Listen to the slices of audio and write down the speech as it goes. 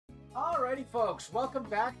Alrighty, folks, welcome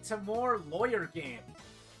back to more Lawyer Game.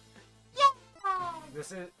 Yeah!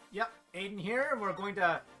 This is, Aiden here, and we're going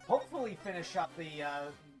to hopefully finish up the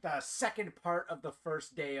second part of the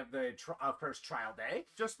first day of the first trial day.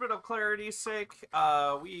 Just for clarity's sake,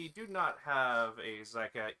 we do not have a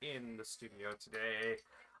Zeka in the studio today.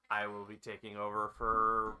 I will be taking over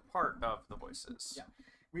for part of the voices. Yeah.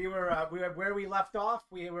 We were where we left off.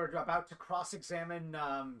 We were about to cross-examine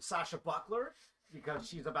Sasha Buckler because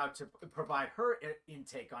she's about to provide her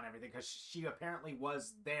intake on everything because she apparently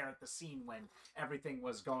was there at the scene when everything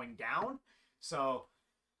was going down. So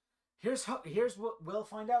here's what we'll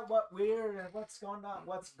find out what's going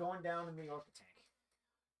down in the Orca tank.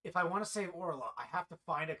 If I want to save Orla, I have to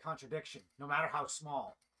find a contradiction, no matter how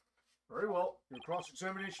small. Very well. Your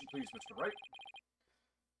cross-examination, please, Mr. Wright.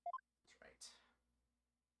 That's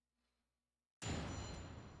right.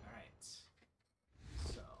 Alright.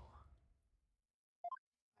 So,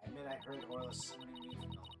 I admit I heard Orla summoning me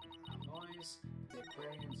from the noise. The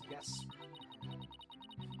aquarium's guests.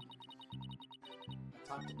 I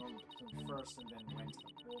talked to them first and then went to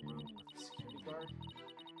the pool room with the security guard.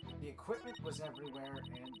 The equipment was everywhere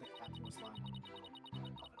and the captain was lying in the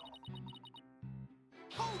middle of it all.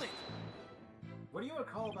 Hold it! What do you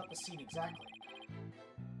recall about the scene exactly?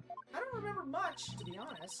 I don't remember much, to be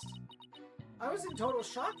honest. I was in total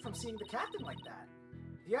shock from seeing the captain like that.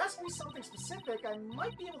 If you ask me something specific, I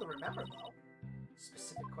might be able to remember, though.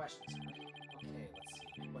 Specific questions, huh? Okay, let's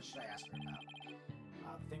see. What should I ask her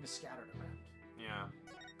about? The things scattered around. Yeah.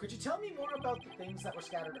 Could you tell me more about the things that were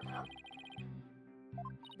scattered around?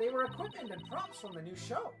 They were equipment and props from the new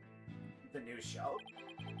show. The new show?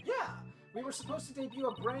 Yeah! We were supposed to debut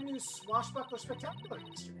a brand new Swashbuckler Spectacular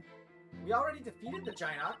yesterday. We already defeated the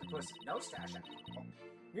giant octopus at No Stash after all.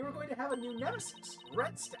 We were going to have a new nemesis,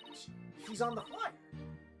 Red Stash. He's on the flyer.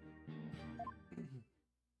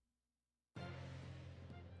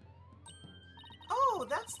 Oh,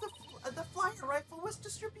 that's the flyer rifle was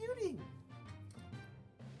distributing.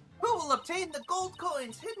 Who will obtain the gold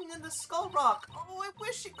coins hidden in the skull rock? Oh, I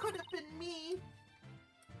wish it could have been me.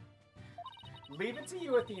 Leave it to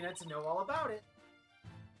you, Athena, to know all about it.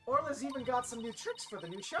 Orla's even got some new tricks for the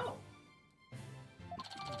new show.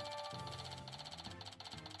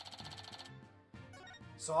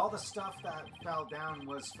 So all the stuff that fell down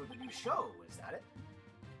was for the new show, is that it?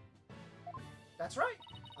 That's right.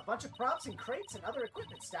 A bunch of props and crates and other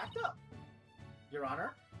equipment stacked up. Your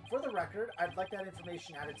Honor, for the record, I'd like that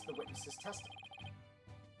information added to the witness's testimony.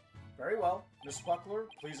 Very well. Miss Buckler,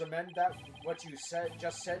 please amend what you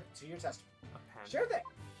just said to your testimony. Append. Sure thing.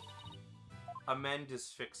 Amend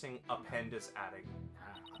is fixing, append is adding.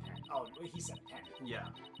 Append. Oh, he said append. Yeah.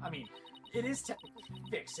 I mean, it is technically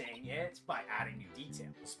fixing it by adding new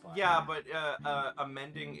details. But, yeah, but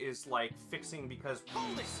amending is like fixing because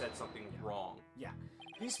we said something wrong. Yeah.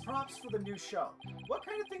 These props for the new show, what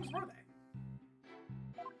kind of things were they?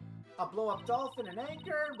 A blow-up dolphin and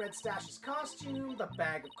anchor, Red Stash's costume, the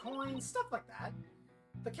bag of coins, stuff like that.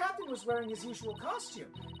 The captain was wearing his usual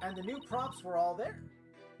costume, and the new props were all there.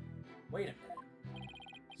 Wait a minute.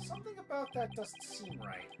 Something about that doesn't seem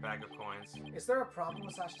right. Bag of coins. Is there a problem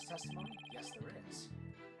with Sasha's testimony? Yes, there is.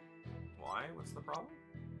 Why? What's the problem?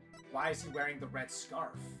 Why is he wearing the red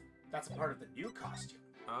scarf? That's a part of the new costume.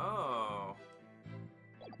 Oh.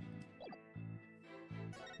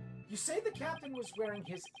 You say the captain was wearing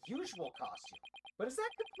his usual costume, but is that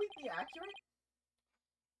completely accurate?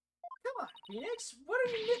 Come on, Phoenix, what are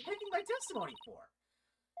you nitpicking my testimony for?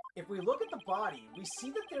 If we look at the body, we see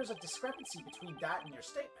that there's a discrepancy between that and your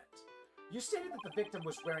statement. You stated that the victim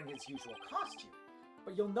was wearing his usual costume,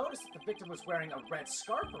 but you'll notice that the victim was wearing a red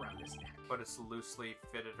scarf around his neck. But it's loosely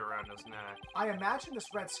fitted around his neck. I imagine this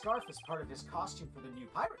red scarf is part of his costume for the new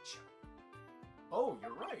pirate show. Oh,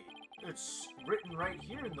 you're right. It's written right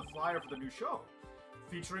here in the flyer for the new show,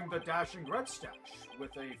 featuring the dashing Red Stash with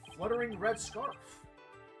a fluttering red scarf.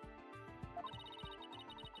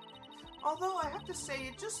 Although I have to say,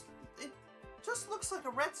 it just looks like a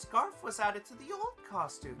red scarf was added to the old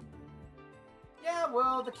costume. Yeah,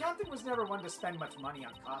 well, the captain was never one to spend much money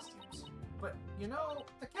on costumes. But, you know,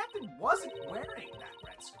 the captain wasn't wearing that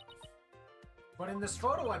red scarf. But in this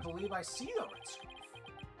photo, I believe I see the red scarf.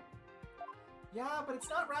 Yeah, but it's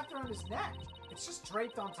not wrapped around his neck. It's just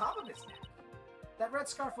draped on top of his neck. That red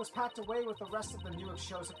scarf was packed away with the rest of the new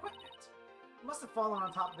show's equipment. It must have fallen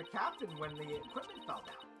on top of the captain when the equipment fell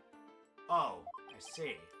down. Oh, I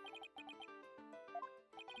see.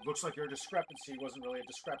 Looks like your discrepancy wasn't really a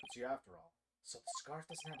discrepancy after all. So the scarf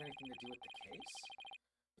doesn't have anything to do with the case?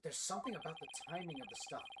 But there's something about the timing of the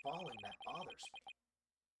stuff falling that bothers me.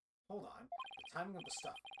 Hold on. The timing of the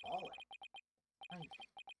stuff falling. Timing.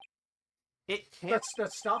 It can't. The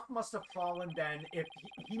stuff must have fallen then. If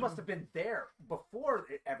he must have been there before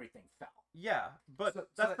everything fell. Yeah, but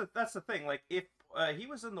So that's the thing. Like, if he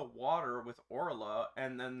was in the water with Orla,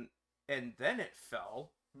 and then it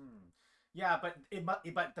fell. Yeah, but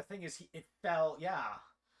but the thing is, it fell. Yeah,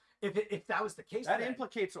 if that was the case, That then,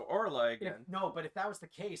 implicates Orla again. but if that was the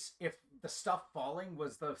case, if the stuff falling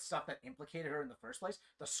was the stuff that implicated her in the first place,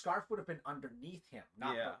 the scarf would have been underneath him,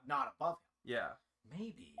 not above him. Yeah.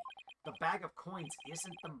 Maybe the bag of coins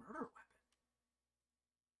isn't the murder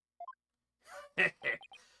weapon.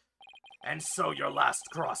 And so your last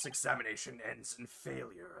cross-examination ends in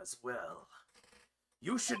failure as well.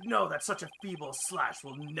 You should know that such a feeble slash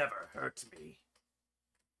will never hurt me.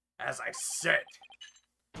 As I said,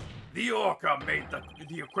 the orca made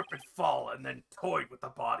the equipment fall and then toyed with the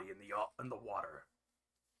body in the water.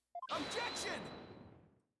 Objection!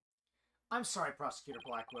 I'm sorry, Prosecutor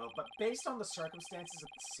Blackwell, but based on the circumstances of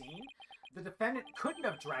the scene, the defendant couldn't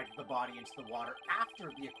have dragged the body into the water after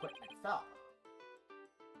the equipment fell.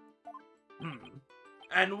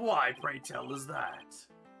 And why, pray tell, is that?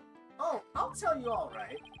 Oh, I'll tell you all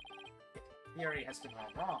right. If the theory has been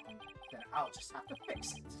all wrong, then I'll just have to fix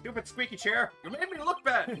it. Stupid squeaky chair! You made me look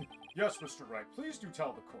bad! Yes, Mr. Wright, please do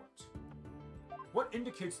tell the court. What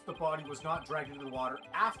indicates that the body was not dragged into the water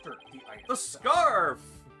after the item? The scarf!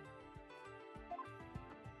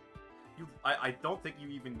 I don't think you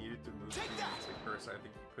even needed to move the cursor. I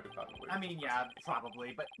think you could have gotten away. I mean, yeah,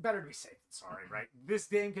 probably, but better to be safe than sorry, right? This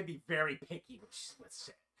game can be very picky, let's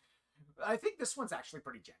say. I think this one's actually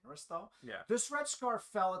pretty generous, though. Yeah. This red scarf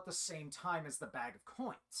fell at the same time as the bag of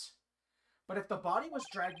coins. But if the body was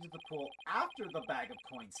dragged into the pool after the bag of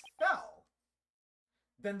coins fell,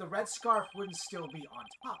 then the red scarf wouldn't still be on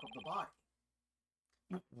top of the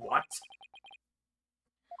body. What?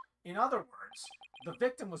 In other words, the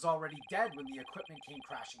victim was already dead when the equipment came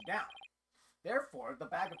crashing down. Therefore, the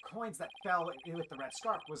bag of coins that fell with the red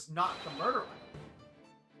scarf was not the murder weapon.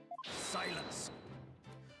 Silence.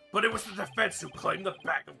 But it was the defense who claimed the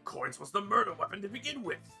bag of coins was the murder weapon to begin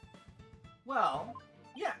with. Well,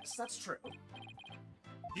 yes, that's true.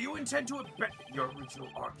 Do you intend to abandon your original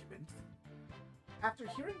argument? After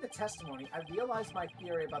hearing the testimony, I realized my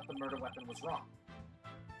theory about the murder weapon was wrong.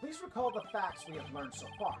 Please recall the facts we have learned so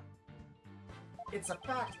far. It's a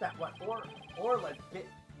fact that what Orla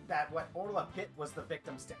bit was the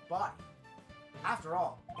victim's dead body. After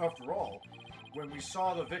all, when we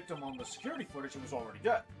saw the victim on the security footage, it was already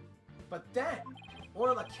dead. But then,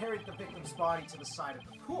 Orla carried the victim's body to the side of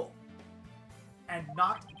the pool and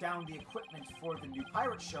knocked down the equipment for the new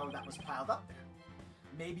pirate show that was piled up there.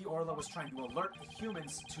 Maybe Orla was trying to alert the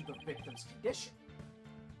humans to the victim's condition.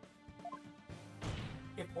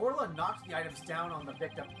 If Orla knocked the items down on the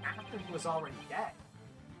victim after he was already dead,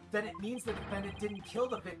 then it means the defendant didn't kill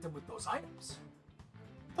the victim with those items.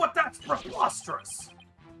 But that's preposterous!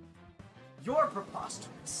 You're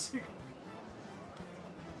preposterous.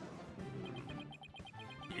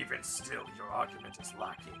 Even still, your argument is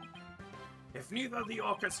lacking. If neither the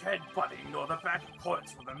orca's head butting nor the bag of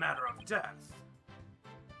coins were the matter of death,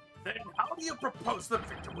 then how do you propose the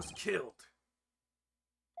victim was killed?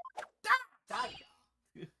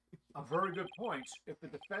 A very good point. If the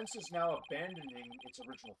defense is now abandoning its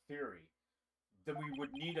original theory, then we would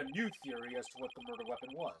need a new theory as to what the murder weapon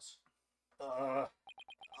was.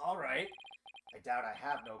 Alright. I doubt I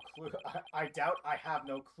have no clue. I doubt I have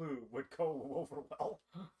no clue would go over well.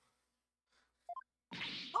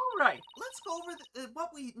 Alright, let's go over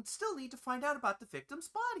what we still need to find out about the victim's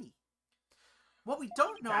body. What we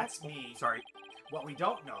don't know... That's me. Sorry. What we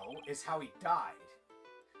don't know is how he died.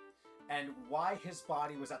 And why his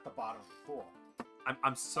body was at the bottom of the pool.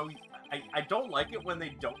 I don't like it when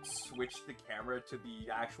they don't switch the camera to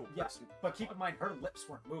the actual person. But keep in mind, her lips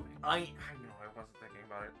weren't moving. I know, I wasn't thinking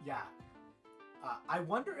about it. Yeah. I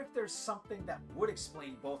wonder if there's something that would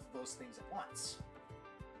explain both of those things at once.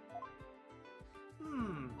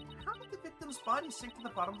 How did the victim's body sink to the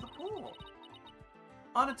bottom of the pool?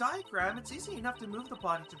 On a diagram, it's easy enough to move the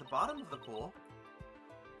body to the bottom of the pool.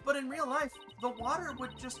 But in real life, the water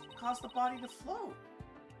would just cause the body to float.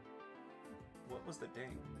 What was the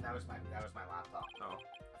ding? That was my laptop. Oh.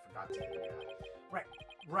 I forgot to...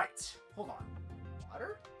 Right. Hold on.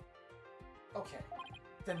 Water? Okay.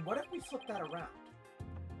 Then what if we flip that around?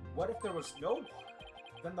 What if there was no water?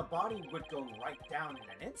 Then the body would go right down in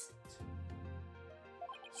an instant.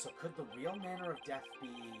 So could the real manner of death be...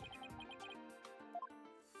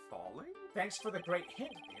 falling? Thanks for the great hint,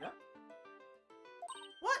 Dina.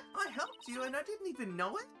 What? I helped you and I didn't even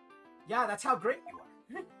know it? Yeah, that's how great you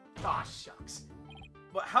are. Aw, shucks.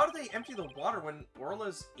 But how do they empty the water when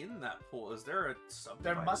Orla's in that pool? Is there a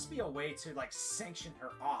There must be a way to, like, sanction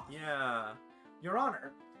her off. Yeah. Your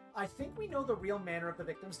Honor, I think we know the real manner of the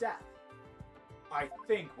victim's death. I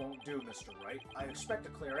think won't do, Mr. Wright. I expect a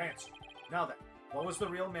clear answer. Now then, what was the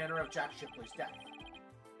real manner of Jack Shipley's death?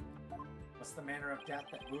 What's the manner of death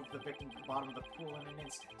that moved the victim to the bottom of the pool in an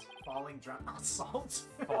instant? Falling, drown... Assault?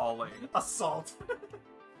 Falling. Assault.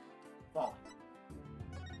 Falling.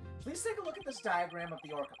 Please take a look at this diagram of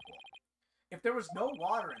the orca pool. If there was no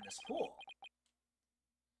water in this pool,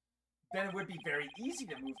 then it would be very easy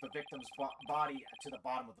to move the victim's body to the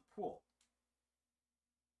bottom of the pool.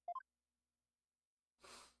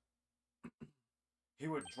 He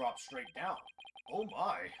would drop straight down. Oh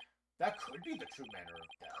my, that could be the true manner of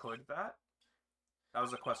death. Could that? That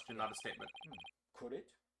was a question, not a statement. Could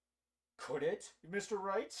it? Could it, Mr.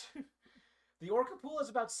 Wright? The orca pool is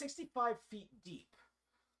about 65 feet deep.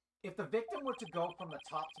 If the victim were to go from the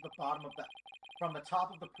top to the bottom of from the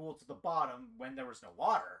top of the pool to the bottom when there was no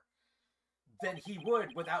water, then he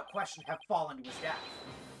would, without question, have fallen to his death.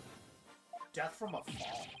 Death from a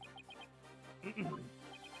fall.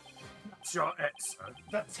 That's your answer.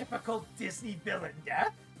 The typical Disney villain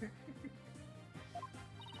death?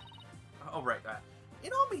 Oh, right.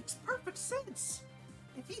 It all makes perfect sense.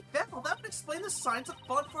 If he fell, that would explain the signs of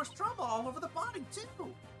blunt force trauma all over the body,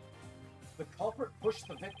 too. The culprit pushed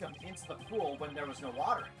the victim into the pool when there was no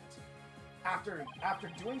water in it. After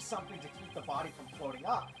doing something to keep the body from floating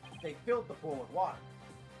up, they filled the pool with water.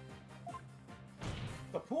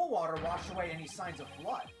 The pool water washed away any signs of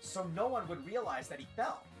blood, so no one would realize that he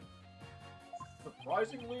fell.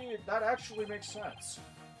 Surprisingly, that actually makes sense.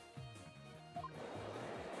 What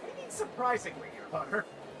do you mean surprisingly, Your Honor?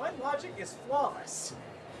 My logic is flawless.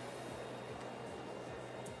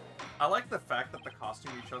 I like the fact that the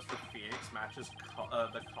costume you chose for Phoenix matches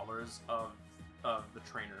the colors of the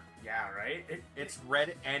trainer. Yeah, right? It's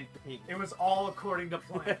red and pink. It was all according to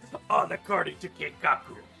plan. All according to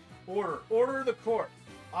Keikaku. Order the court.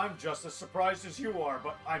 I'm just as surprised as you are,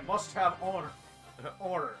 but I must have honor.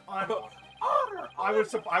 Order. Honor. I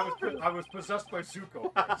was possessed by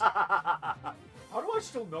Zuko. How do I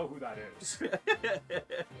still know who that is?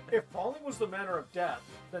 If falling was the manner of death,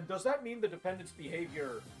 then does that mean the defendant's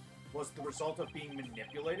behavior was the result of being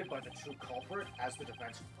manipulated by the true culprit, as the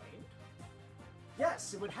defense claimed?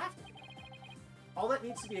 Yes, it would have to be. All that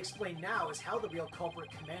needs to be explained now is how the real culprit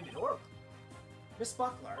commanded Orla. Miss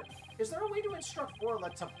Buckler, is there a way to instruct Orla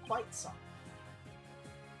to bite someone?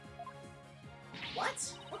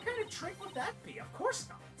 What? What kind of trick would that be? Of course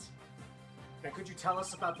not. Then could you tell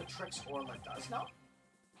us about the tricks Orla does know?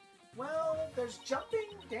 Well, there's jumping,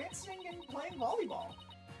 dancing, and playing volleyball.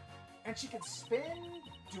 And she can spin,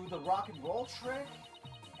 do the rock and roll trick,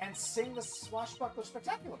 and sing the Swashbuckler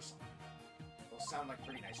Spectacular song. Those sound like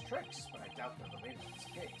pretty nice tricks, but I doubt they're related to this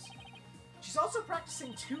case. She's also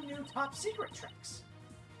practicing 2 new top secret tricks.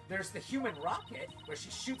 There's the human rocket, where she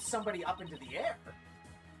shoots somebody up into the air.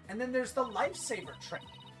 And then there's the lifesaver trick,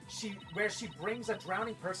 where she brings a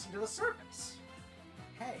drowning person to the surface.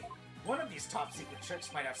 Hey, one of these top secret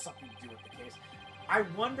tricks might have something to do with the case. I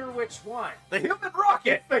wonder which one. The human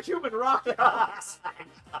rocket! The human rocket!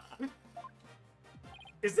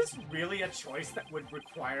 Is this really a choice that would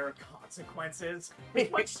require consequences? We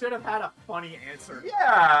should have had a funny answer.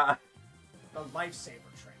 Yeah! The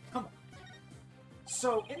lifesaver trick. Come on.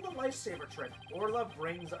 So, in the lifesaver trick, Orla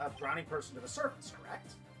brings a drowning person to the surface,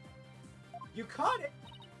 correct? You caught it!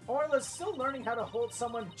 Orla's still learning how to hold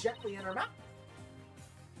someone gently in her mouth.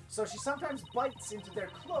 So she sometimes bites into their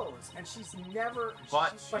clothes, and she's never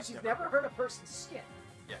hurt a person's skin.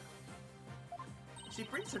 Yeah. She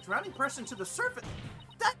brings a drowning person to the surface.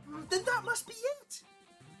 Then that must be it.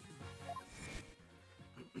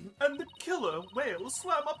 And the killer whale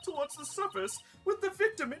swam up towards the surface with the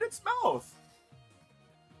victim in its mouth.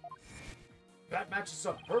 That matches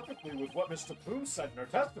up perfectly with what Mr. Plume said in her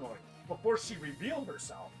testimony, before she revealed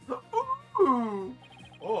herself. Ooh.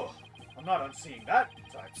 Oh, I'm not unseeing that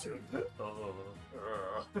anytime soon.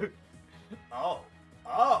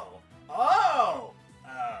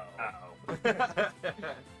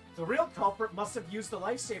 The real culprit must have used the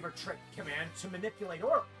lifesaver trick command to manipulate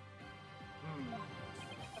Orla.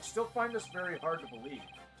 I still find this very hard to believe.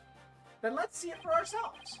 Then let's see it for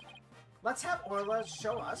ourselves. Let's have Orla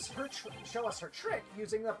show us her trick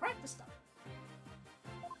using the practice time.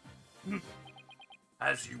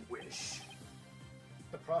 As you wish.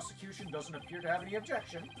 The prosecution doesn't appear to have any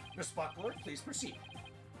objection. Miss Buckler, please proceed.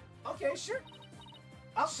 Okay, sure.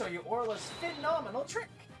 I'll show you Orla's phenomenal trick.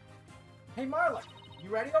 Hey, Marla, you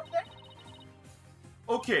ready over there?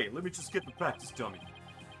 Okay, let me just get the practice dummy.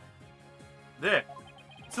 There.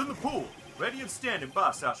 It's in the pool. Ready and standing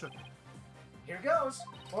by, Sasha. Here goes.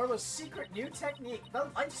 Orla's secret new technique, the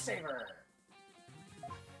lifesaver.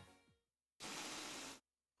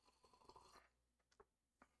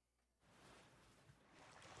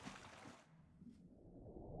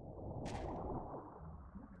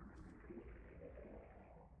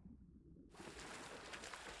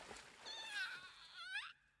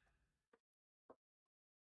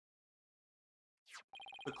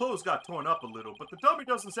 The clothes got torn up a little, but the dummy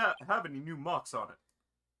doesn't have any new marks on it.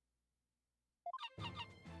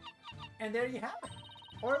 And there you have it.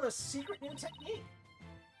 Orla's secret new technique.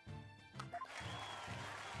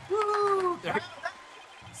 Woo! Wow, that's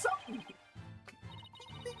something.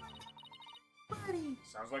 Buddy,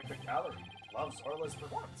 Sounds like the gallery loves Orla's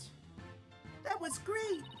performance. that was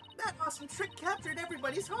great. That awesome trick captured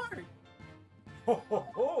everybody's heart. Ho ho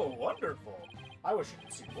ho! Wonderful. I wish you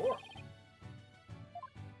could see more.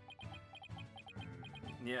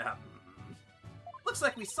 Yeah. Looks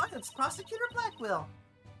like we silenced Prosecutor Blackwell.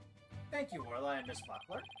 Thank you, Orla and Miss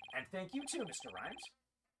Buckler. And thank you too, Mr. Rhymes.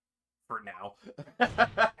 For now.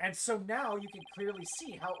 And so now you can clearly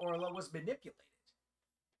see how Orla was manipulated.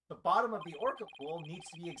 The bottom of the Orca pool needs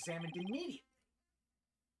to be examined immediately.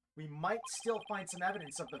 We might still find some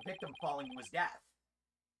evidence of the victim falling to his death.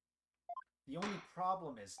 The only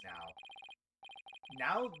problem is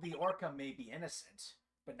now the Orca may be innocent,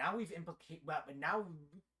 but now we've implicated. Well, but now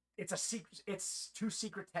it's a secret. It's two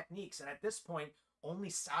secret techniques, and at this point, only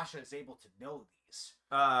Sasha is able to know these.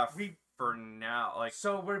 For now, like,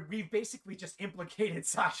 So we've basically just implicated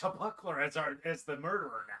Sasha Buckler as the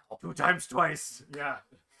murderer now. 2 times twice. Yeah.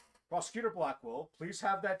 Prosecutor Blackwell, please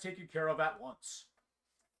have that taken care of at once.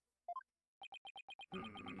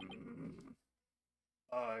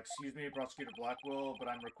 Excuse me, Prosecutor Blackwell, but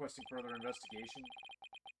I'm requesting further investigation.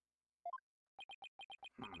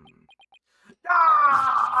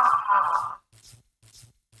 Ah!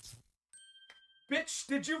 Bitch,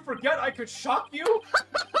 did you forget I could shock you?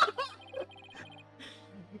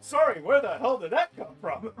 Sorry, where the hell did that come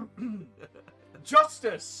from?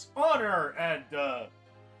 Justice, honor, and,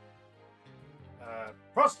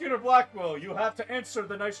 Prosecutor Blackwell, you have to answer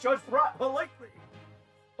the nice judge politely.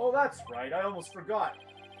 Oh, that's right, I almost forgot.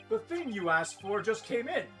 The thing you asked for just came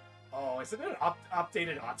in. Oh, isn't it an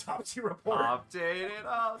updated autopsy report? updated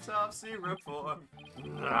autopsy report.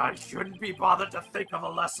 I shouldn't be bothered to think of a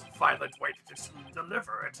less violent way to just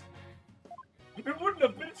deliver it. It wouldn't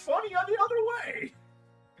have been funny on the other way.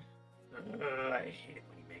 I hate it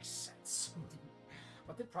when he makes sense.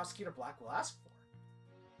 What did Prosecutor Blackwell ask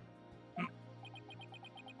for?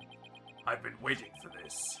 I've been waiting for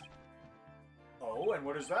this. Oh, and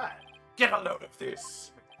what is that? Get a load of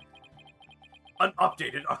this. An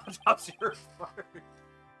updated autopsy report.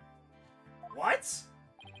 What?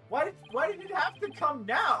 Why did it have to come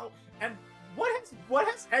now? And what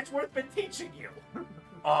has Edgeworth been teaching you?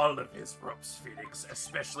 All of his ropes, Phoenix,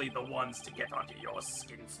 especially the ones to get onto your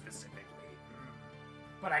skin specifically.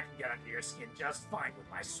 But I can get under your skin just fine with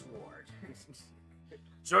my sword.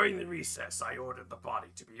 During the recess, I ordered the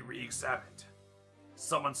body to be re-examined.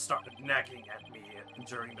 Someone started nagging at me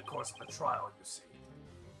during the course of the trial, you see.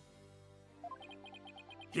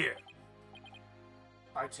 Here.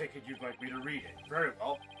 I take it you'd like me to read it. Very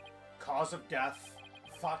well. Cause of death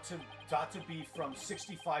thought to be from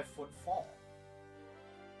 65-foot fall.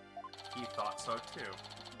 He thought so too.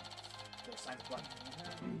 The signs of blood.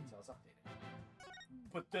 Details updated.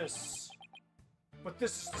 But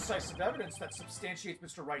this is decisive evidence that substantiates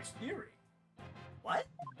Mr. Wright's theory. What?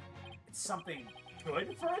 It's something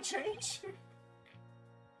good for a change?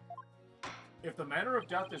 If the manner of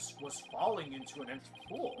death was falling into an empty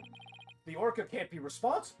pool, the Orca can't be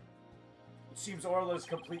responsible. It seems Orla's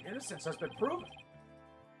complete innocence has been proven.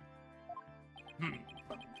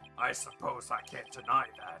 I suppose I can't deny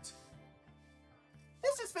that.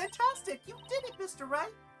 This is fantastic. You did it, Mr.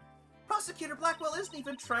 Wright. Prosecutor Blackwell isn't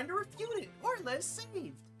even trying to refute it. Orla is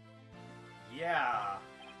saved. Yeah.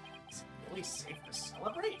 Is it really safe to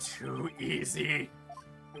celebrate? Too easy.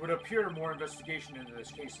 It would appear more investigation into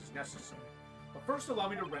this case is necessary. But first allow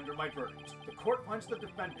me to render my verdict. The court finds the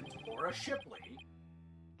defendant, Laura Shipley...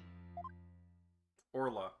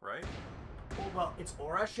 Orla, right? Oh, well, it's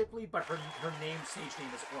Aura Shipley, but her stage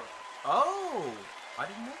name is Orla. Oh! I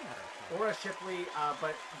didn't know that, actually. Aura Shipley,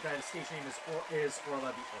 but the stage name is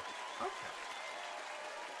Orla the Orca.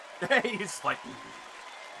 Okay. He's like...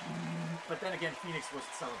 But then again, Phoenix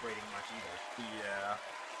wasn't celebrating much either. Yeah.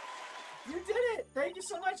 You did it! Thank you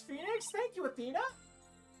so much, Phoenix! Thank you, Athena!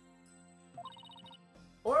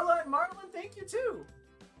 Orla and Marlon, thank you too!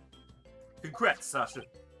 Congrats, Sasha.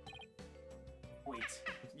 Wait.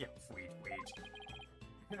 Yeah, wait.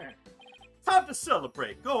 Time to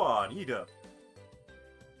celebrate. Go on, eat up.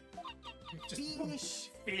 Just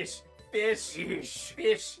Fish. fish, fish,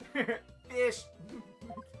 fish, fish. I'm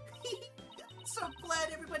so glad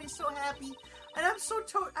everybody's so happy, and I'm so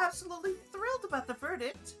absolutely thrilled about the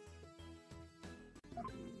verdict.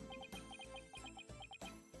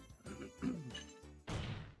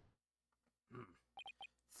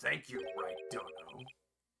 Thank you, Wright Dono.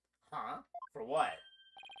 Huh? For what?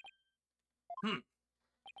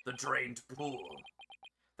 The drained pool.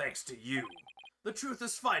 Thanks to you, the truth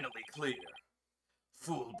is finally clear.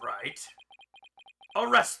 Fulbright,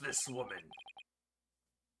 arrest this woman.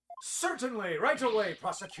 Certainly, right away,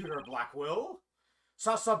 Prosecutor Blackwill.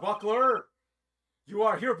 Sasa Buckler, you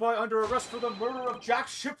are hereby under arrest for the murder of Jack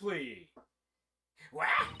Shipley.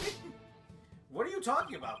 What? What are you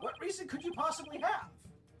talking about? What reason could you possibly have?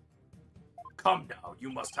 Come now,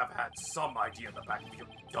 you must have had some idea in the back of your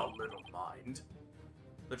dull little mind.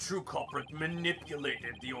 The true culprit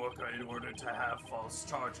manipulated the Orca in order to have false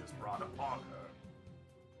charges brought upon her.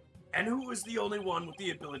 And who is the only one with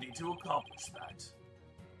the ability to accomplish that?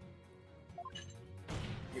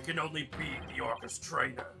 You can only be the Orca's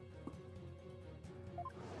trainer.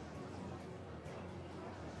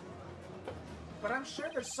 But I'm sure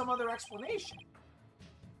there's some other explanation.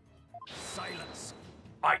 Silence!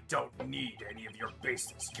 I don't need any of your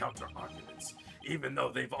baseless counter-arguments, even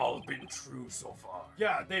though they've all been true so far.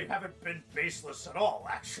 Yeah, they haven't been baseless at all,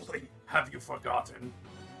 actually. Have you forgotten?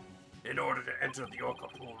 In order to enter the Orca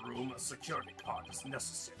pool room, a security card is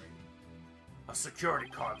necessary. A security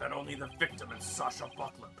card that only the victim and Sasha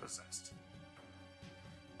Buckler possessed.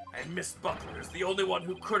 And Miss Buckler is the only one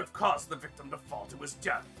who could have caused the victim to fall to his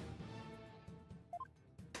death.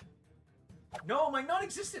 No, my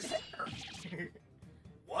non-existent hair.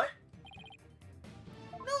 What?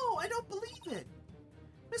 No, I don't believe it.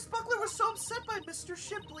 Miss Buckler was so upset by Mr.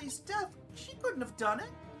 Shipley's death, she couldn't have done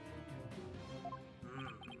it.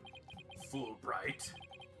 Fulbright.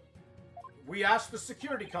 We asked the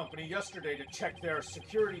security company yesterday to check their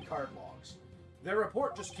security card logs. Their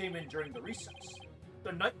report just came in during the recess.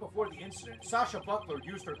 The night before the incident, Sasha Buckler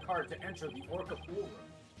used her card to enter the Orca pool room.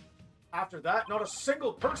 After that, not a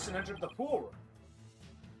single person entered the pool room.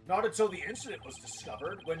 Not until the incident was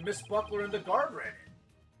discovered, when Miss Buckler and the guard ran in.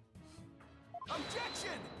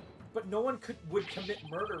 Objection! But no one would commit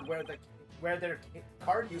murder where their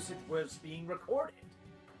card usage was being recorded.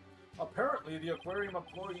 Apparently, the aquarium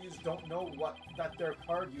employees don't know that their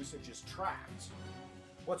card usage is tracked.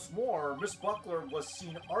 What's more, Miss Buckler was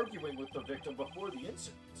seen arguing with the victim before the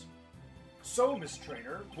incident. So, Miss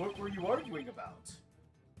Trainer, what were you arguing about?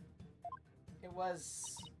 It was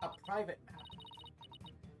a private matter.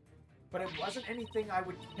 But it wasn't anything I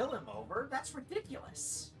would kill him over. That's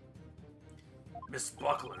ridiculous. Miss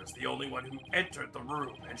Buckler is the only one who entered the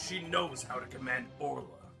room, and she knows how to command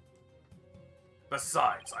Orla.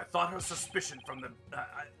 Besides, I thought her suspicious from the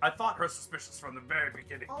very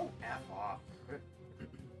beginning. Oh, F off.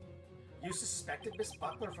 You suspected Miss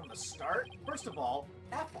Buckler from the start? First of all,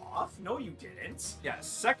 F off. No, you didn't. Yeah,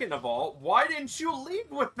 second of all, why didn't you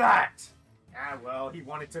lead with that? Ah, well, he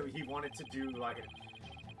wanted to do like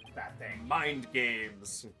that thing. Mind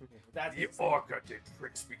games. That's The Orca did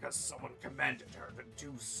tricks because someone commanded her to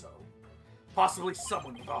do so. Possibly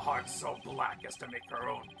someone with a heart so black as to make her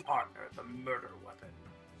own partner the murder weapon.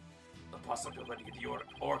 The possibility the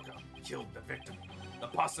Orca killed the victim. The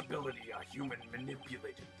possibility a human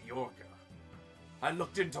manipulated the Orca. I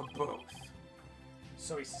looked into both.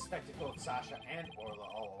 So he suspected both Sasha and Orla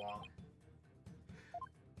all along.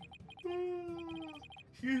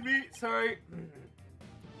 Excuse me, sorry.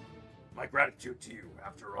 My gratitude to you,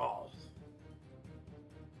 after all.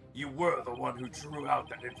 You were the one who drew out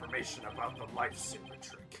that information about the life saver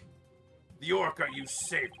trick. The Orca you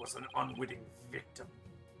saved was an unwitting victim.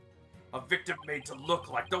 A victim made to look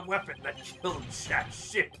like the weapon that killed Jack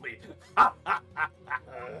Shipley.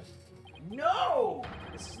 No!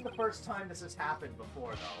 This isn't the first time this has happened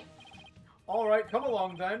before, though. Alright, come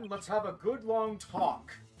along then. Let's have a good long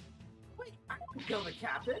talk. Wait, I didn't kill the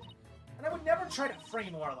captain. And I would never try to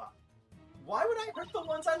frame Orla. Why would I hurt the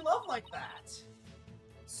ones I love like that?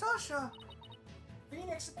 Sasha!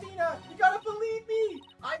 Phoenix, Athena, you gotta believe me!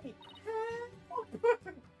 I mean,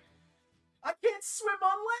 I can't swim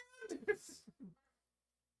on land!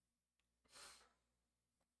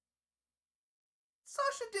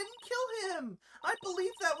 Sasha didn't kill him! I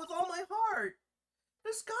believe that with all my heart!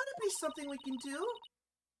 There's gotta be something we can do!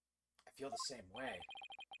 I feel the same way.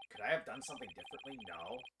 Could I have done something differently?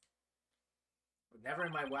 No. Never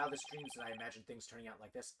in my wildest dreams did I imagine things turning out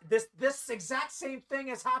like this. This exact same thing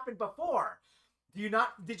has happened before.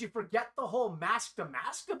 Did you forget the whole mask to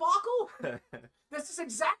mask debacle? This is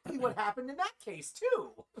exactly what happened in that case,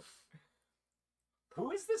 too.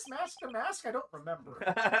 Who is this mask to mask? I don't remember.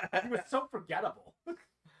 He was so forgettable.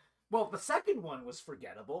 Well, the second one was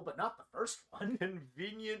forgettable, but not the first one.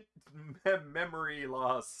 Convenient memory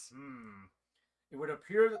loss. It would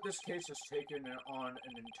appear that this case has taken on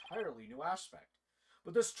an entirely new aspect.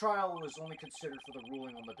 But this trial was only considered for the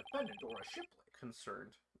ruling on the defendant or a shipwreck.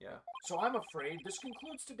 Concerned, yeah. So I'm afraid this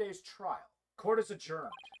concludes today's trial. Court is adjourned.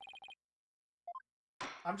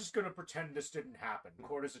 I'm just gonna pretend this didn't happen.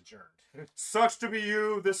 Court is adjourned. Sucks to be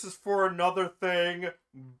you. This is for another thing.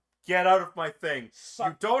 Get out of my thing.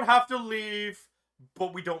 You don't have to leave,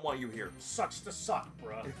 but we don't want you here. Sucks to suck,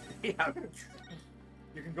 bruh. Yeah.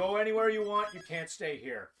 You can go anywhere you want. You can't stay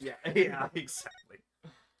here. Yeah, exactly.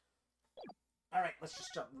 All right, let's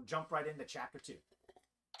just jump right into chapter 2.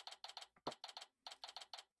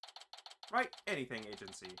 Right, anything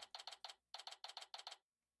agency.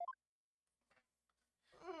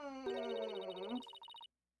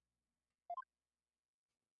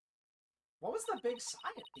 What was the big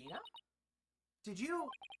sign, Athena? Did you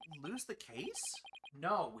lose the case?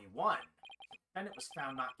 No, we won. And it was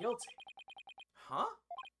found not guilty. Huh?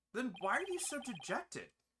 Then why are you so dejected?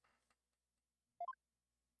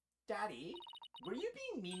 Daddy, were you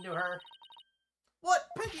being mean to her? What?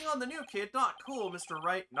 Picking on the new kid? Not cool, Mr.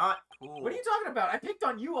 Wright. Not cool. What are you talking about? I picked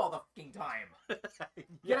on you all the fucking time.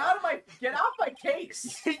 Get off my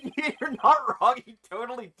case. You're not wrong. You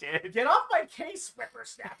totally did. Get off my case,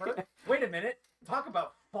 whippersnapper. Wait a minute. Talk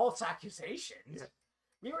about false accusations. Yeah.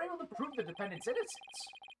 We were able to prove the defendant's innocence.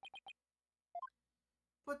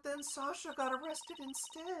 But then Sasha got arrested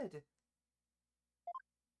instead.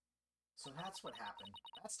 So that's what happened.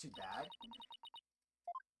 That's too bad.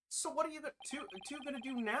 So what are you two gonna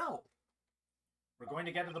do now? We're going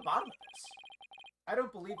to get to the bottom of this. I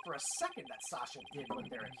don't believe for a second that Sasha did what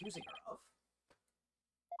they're accusing her of.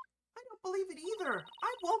 I don't believe it either.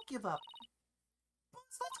 I won't give up.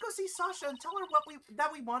 Let's go see Sasha and tell her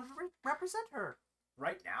that we want to represent her.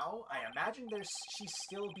 Right now, I imagine she's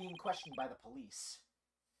still being questioned by the police.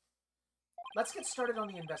 Let's get started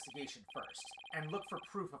on the investigation first, and look for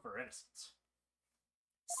proof of her innocence.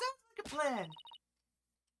 Sounds like a plan.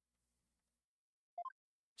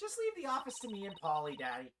 Just leave the office to me and Polly,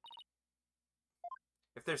 Daddy.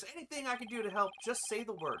 If there's anything I can do to help, just say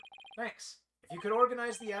the word. Thanks. If you could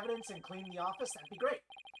organize the evidence and clean the office, that'd be great.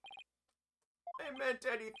 I meant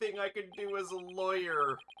anything I could do as a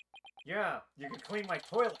lawyer. Yeah, you could clean my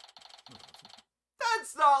toilet.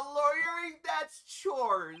 That's not lawyering, that's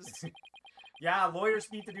chores. Yeah, lawyers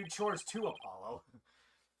need to do chores too, Apollo.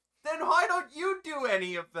 Then why don't you do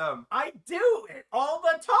any of them? I do it all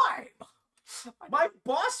the time! My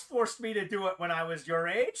boss forced me to do it when I was your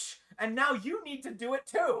age, and now you need to do it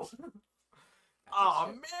too. Aw,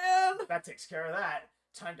 man! That takes care of that.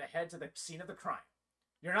 Time to head to the scene of the crime.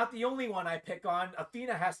 You're not the only one I pick on.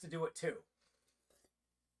 Athena has to do it too.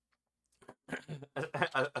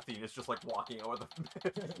 Athena's just like walking over the...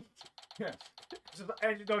 Yeah.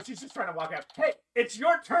 And no, she's just trying to walk out. Hey, it's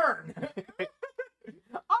your turn!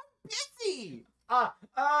 I'm busy!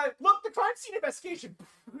 Look, the crime scene investigation!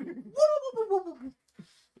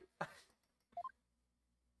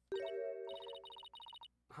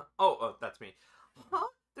 Oh, that's me. Huh?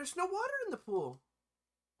 There's no water in the pool.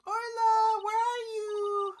 Orla, where are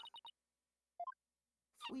you?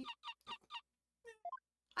 Sweet.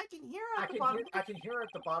 I can hear her at the bottom. I can hear her at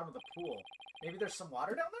the bottom of the pool. Maybe there's some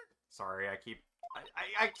water down there? Sorry, I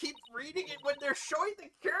keep reading it when they're showing the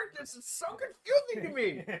characters. It's so confusing to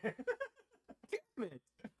me. Damn it.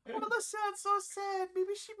 Orla sounds so sad.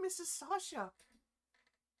 Maybe she misses Sasha.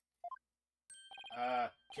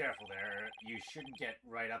 Careful there. You shouldn't get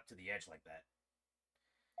right up to the edge like that.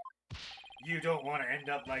 You don't want to end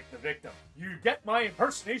up like the victim. You get my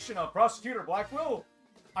impersonation of Prosecutor Blackwell?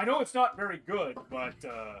 I know it's not very good, but,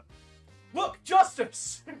 look!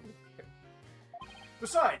 Justice!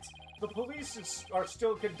 Besides, the police are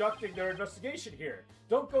still conducting their investigation here.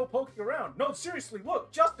 Don't go poking around. No, seriously,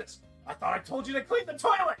 look! Justice! I thought I told you to clean the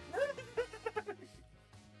toilet!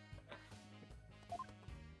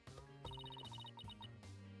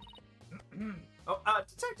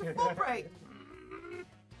 Detective Fulbright!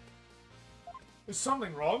 Is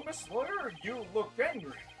something wrong, Miss Lawyer? You look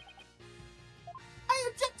angry. I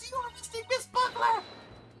object to you arresting Miss Buckler!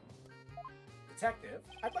 Detective,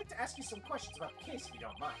 I'd like to ask you some questions about the case if you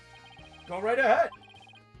don't mind. Go right ahead.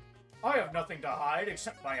 I have nothing to hide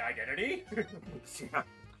except my identity. Miss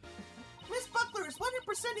Buckler is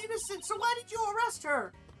 100% innocent, so why did you arrest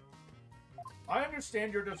her? I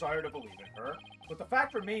understand your desire to believe in her, but the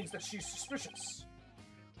fact remains that she's suspicious.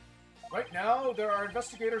 Right now, there are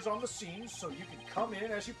investigators on the scene, so you can come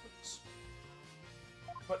in as you please.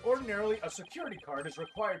 But ordinarily, a security card is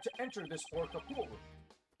required to enter this Orca pool room.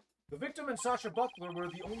 The victim and Sasha Buckler were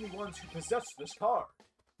the only ones who possessed this card.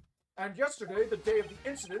 And yesterday, the day of the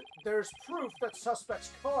incident, there's proof that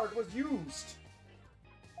suspect's card was used.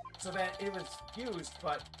 So then it was used,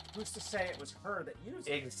 but who's to say it was her that used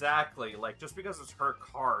it? Exactly. Like, just because it's her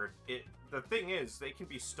card, the thing is, they can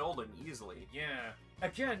be stolen easily. Yeah.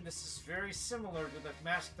 Again, this is very similar to the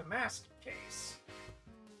Mask case.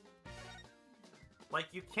 Like,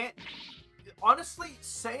 you can't... Honestly,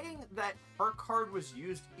 saying that her card was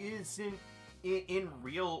used isn't, in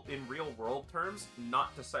real world terms,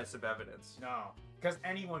 not decisive evidence. No, because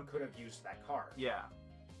anyone could have used that card. Yeah.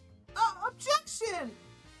 Objection!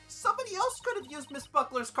 Somebody else could have used Miss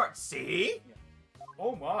Buckler's card. See? Yeah.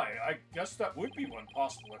 Oh my, I guess that would be one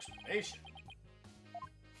possible explanation.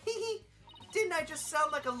 Hee. Didn't I just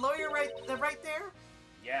sound like a lawyer right there?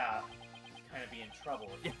 Yeah, kind of be in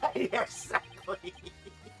trouble. Yeah, exactly.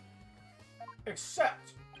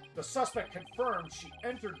 Except, the suspect confirmed she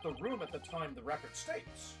entered the room at the time the record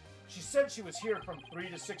states. She said she was here from 3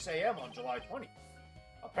 to 6 a.m. on July 20th.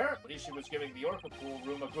 Apparently, she was giving the Orca pool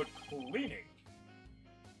room a good cleaning.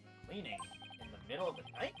 Cleaning? In the middle of the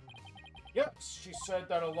night? Yes, she said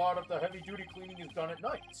that a lot of the heavy-duty cleaning is done at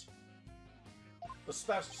night. The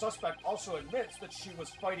suspect also admits that she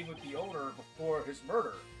was fighting with the owner before his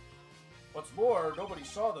murder. What's more, nobody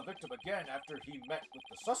saw the victim again after he met with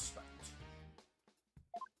the suspect.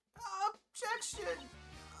 Objection!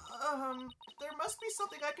 There must be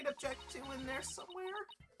something I can object to in there somewhere.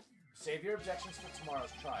 Save your objections for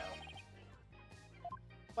tomorrow's trial.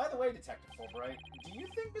 By the way, Detective Fulbright, do you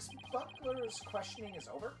think Miss Buckler's questioning is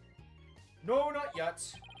over? No, not yet.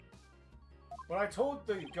 But I told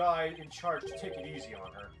the guy in charge to take it easy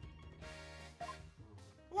on her.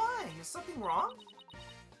 Why? Is something wrong?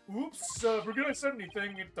 Oops, forget I said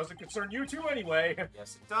anything. It doesn't concern you two anyway.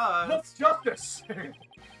 Yes, it does. What's justice?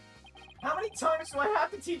 How many times do I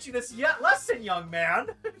have to teach you this lesson, young man?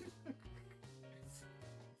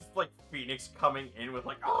 It's like Phoenix coming in with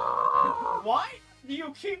like, oh! Why do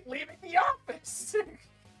you keep leaving the office?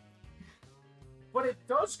 But it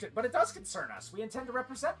does concern us. We intend to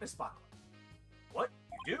represent Miss Buckler. What?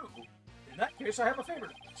 You do? In that case, I have a favor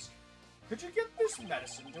to ask. Could you get this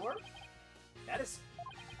medicine to her? Medicine?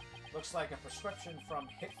 Looks like a prescription from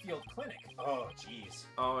Hitfield Clinic. Oh, jeez.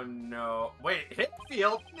 Oh no. Wait,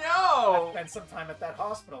 Hitfield? No! I've spent some time at that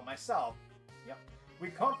hospital myself. Yep. We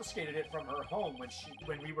confiscated it from her home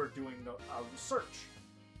when we were doing the search.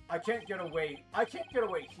 I can't get away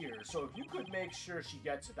here, so if you could make sure she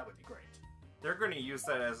gets it, that would be great. They're going to use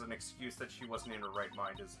that as an excuse that she wasn't in her right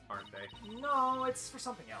mind, aren't they? No, it's for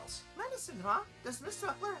something else. Medicine, huh? Does Miss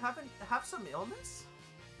Buckler have some illness?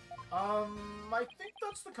 I think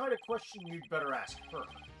that's the kind of question you'd better ask her.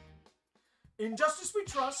 In justice we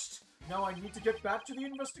trust. Now I need to get back to the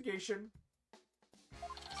investigation.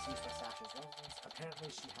 Seems by Sasha's residence. Apparently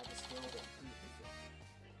she had this filled in.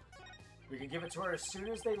 We can give it to her as soon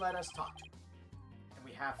as they let us talk to her. And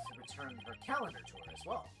we have to return her calendar to her as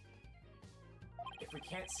well. If we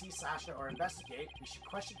can't see Sasha or investigate, we should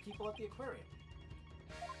question people at the aquarium.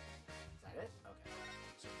 Is that it? Okay.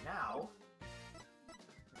 So now...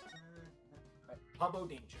 Pubbo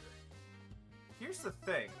Danger. Here's the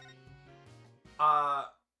thing.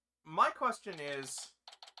 My question is,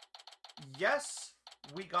 yes,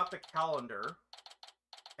 we got the calendar,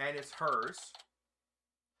 and it's hers.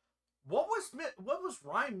 What was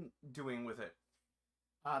Ryan doing with it?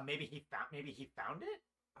 Maybe he found it?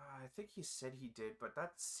 I think he said he did, but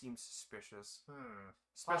that seems suspicious.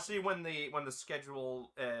 Especially when the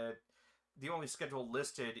schedule, the only schedule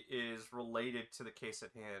listed is related to the case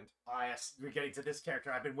at hand. Oh yes, we're getting to this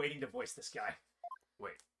character. I've been waiting to voice this guy.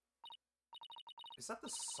 Wait, is that the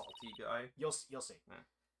salty guy? You'll see.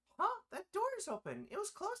 Huh? That door is open. It was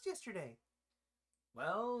closed yesterday.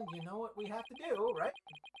 Well, you know what we have to do, right?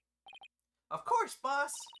 Of course,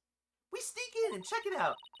 boss. We sneak in and check it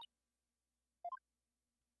out.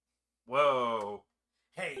 Whoa.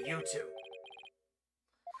 Hey, you two.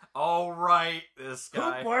 All right, this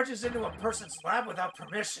guy. Who barges into a person's lab without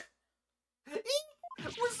permission? We're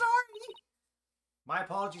sorry. My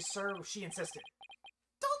apologies, sir. She insisted.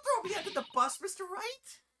 Don't throw me under the bus, Mr.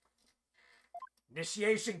 Wright.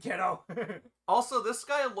 Initiation, kiddo. Also, this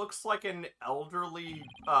guy looks like an elderly,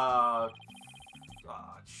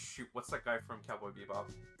 shoot, what's that guy from Cowboy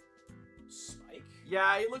Bebop? Spike?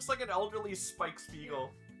 Yeah, he looks like an elderly Spike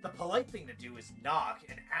Spiegel. The polite thing to do is knock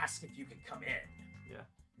and ask if you can come in. Yeah.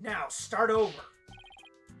 Now, start over.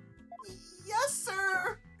 Yes,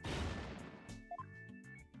 sir!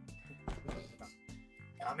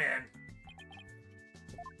 Come in.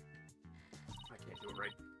 I can't do it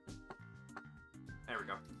right. There we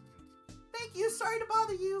go. Thank you, sorry to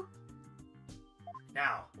bother you.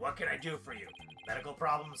 Now, what can I do for you? Medical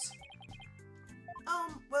problems?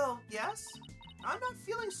 Well, yes. I'm not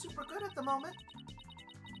feeling super good at the moment.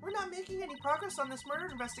 We're not making any progress on this murder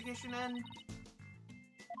investigation, and...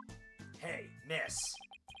 Hey, miss.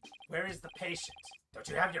 Where is the patient? Don't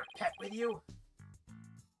you have your pet with you?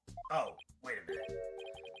 Oh, wait a minute.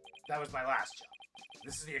 That was my last job.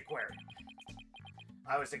 This is the aquarium.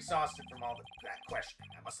 I was exhausted from all that questioning.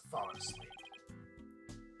 I must have fallen asleep.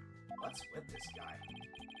 What's with this guy?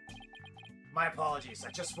 My apologies.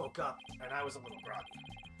 I just woke up, and I was a little groggy.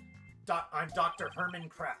 I'm Dr. Herman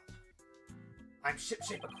Crab. I'm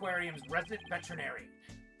Shipshape Aquarium's resident veterinarian.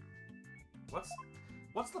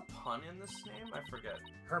 What's the pun in this name? I forget.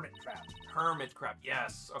 Hermit Crab. Hermit crab.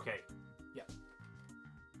 Yes. Okay.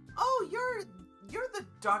 Oh, you're the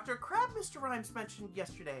Dr. Crab Mr. Rhymes mentioned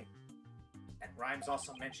yesterday. And Rhymes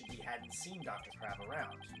also mentioned he hadn't seen Dr. Crab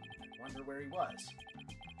around. I wonder where he was.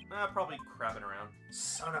 Probably crabbing around.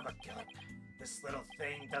 Son of a gun. This little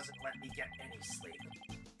thing doesn't let me get any sleep.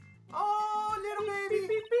 Oh, little baby.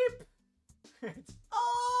 Beep, beep, beep.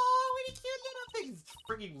 Oh, what a cute little thing. It's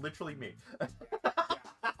freaking literally me.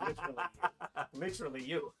 Literally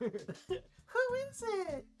you. Who is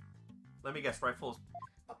it? Let me guess. Rifles.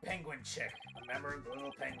 A penguin chick. A member of the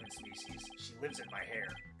little penguin species. She lives in my hair.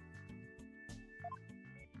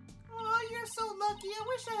 Oh, you're so lucky. I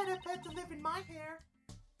wish I had a pet to live in my hair.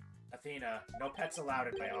 Athena, no pets allowed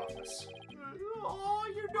in my office. Oh,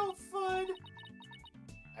 you're no fun.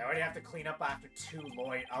 I already have to clean up after two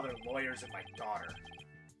other lawyers and my daughter.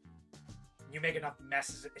 You make enough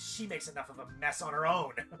messes. She makes enough of a mess on her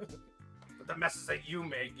own. But the messes that you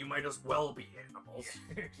make, you might as well be animals.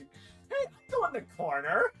 Hey, go in the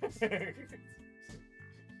corner.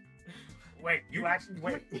 Wait,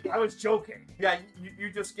 wait. I was joking. Yeah,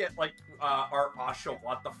 you just get like our Asha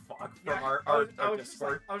what the fuck from our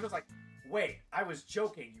Discord. I was just like, wait, I was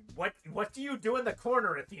joking. What do you do in the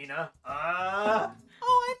corner, Athena? Oh,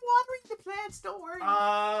 I'm watering the plants. Don't worry.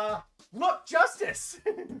 Look, justice.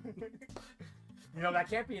 You know, that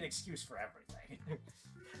can't be an excuse for everything.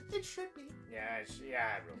 It should be. Yeah, it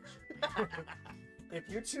really should. If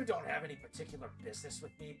you two don't have any particular business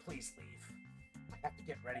with me, please leave. I have to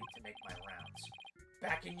get ready to make my rounds.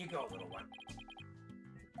 Back in you go, little one.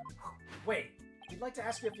 Wait, we'd like to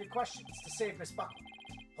ask you a few questions to save Miss Buckle.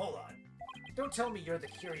 Hold on. Don't tell me you're the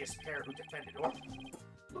curious pair who defended Orphan.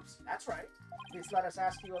 Oops, that's right. Please let us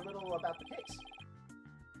ask you a little about the case.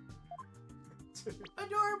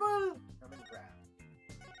 Adorable. Herman Crab.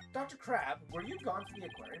 Dr. Crab, were you gone from the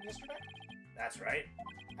aquarium yesterday? That's right.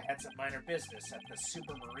 I had some minor business at the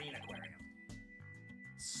Supermarine Aquarium.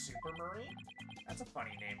 Supermarine? That's a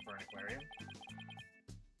funny name for an aquarium.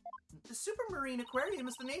 The Supermarine Aquarium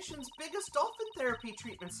is the nation's biggest dolphin therapy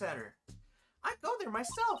treatment center. I go there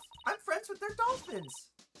myself. I'm friends with their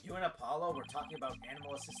dolphins. You and Apollo were talking about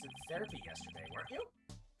animal-assisted therapy yesterday, weren't you?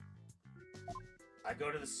 I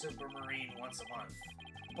go to the Supermarine once a month,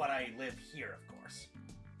 but I live here, of course.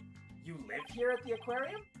 You live here at the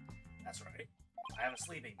aquarium? That's right. I have a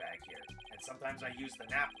sleeping bag here, and sometimes I use the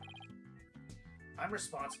nap room. I'm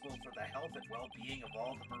responsible for the health and well-being of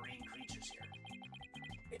all the marine creatures here.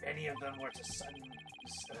 If any of them were to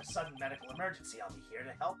sudden medical emergency, I'll be here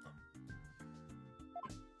to help them.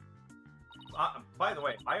 By the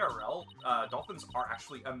way, IRL, dolphins are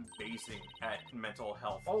actually amazing at mental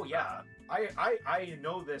health. Oh yeah, I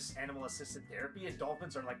know this animal-assisted therapy, and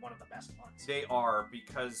dolphins are like one of the best ones. They are,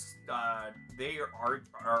 because they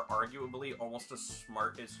are arguably almost as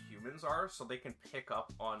smart as humans are, so they can pick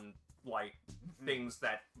up on like things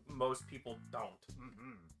that most people don't.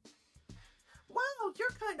 Wow, you're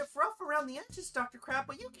kind of rough around the edges, Dr. Crab,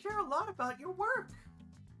 but you care a lot about your work.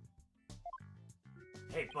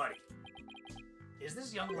 Hey, buddy. Is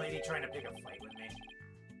this young lady trying to pick a fight with me?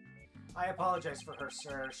 I apologize for her,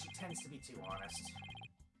 sir. She tends to be too honest.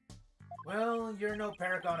 Well, you're no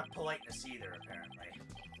paragon of politeness either, apparently.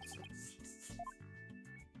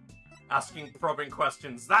 Asking probing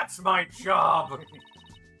questions, that's my job!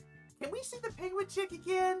 Can we see the penguin chick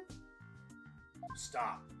again?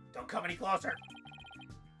 Stop. Don't come any closer.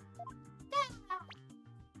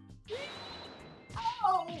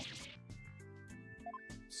 Oh!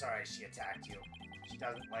 Sorry she attacked you. She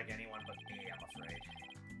doesn't like anyone but me, I'm afraid.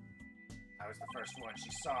 I was the first one she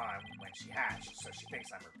saw when she hatched, so she thinks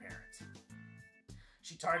I'm her parent.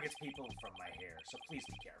 She targets people from my hair, so please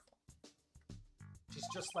be careful. She's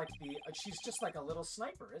just like a little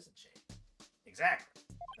sniper, isn't she? Exactly.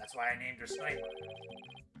 That's why I named her Sniper.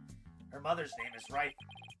 Her mother's name is Wright.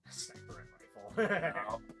 Sniper and rifle.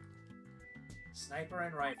 Oh. Sniper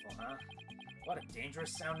and rifle, huh? What a dangerous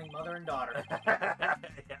sounding mother and daughter.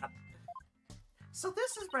 Yeah. So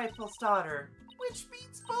this is Rifle's daughter, which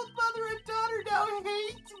means both mother and daughter now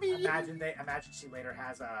hate me. Imagine she later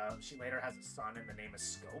has a son and the name is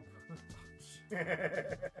Scope.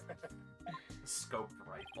 Scoped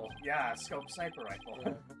rifle. Yeah, Scope sniper rifle.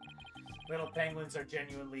 Yeah. Little penguins are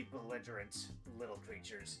genuinely belligerent little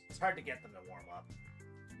creatures. It's hard to get them to warm up.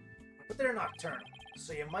 But they're nocturnal,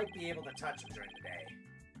 so you might be able to touch them during the day.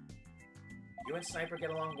 You and Sniper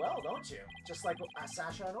get along well, don't you? Just like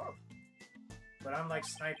Sasha and Orb. But unlike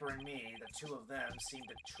Sniper and me, the two of them seem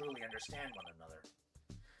to truly understand one another.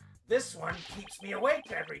 This one keeps me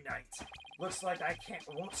awake every night. Looks like I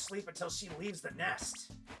won't sleep until she leaves the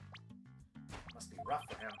nest. Must be rough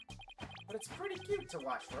for him. But it's pretty cute to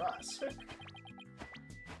watch for us.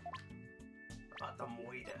 About the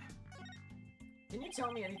moida. Can you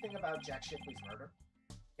tell me anything about Jack Shipley's murder?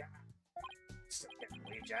 Yeah. Still can't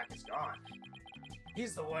believe Jack is gone.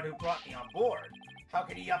 He's the one who brought me on board. How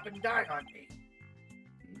could he up and die on me?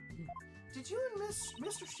 Did you and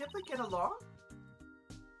Mr. Shipley get along?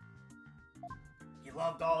 He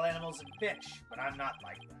loved all animals and fish, but I'm not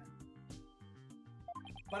like that.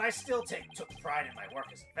 But I still took pride in my work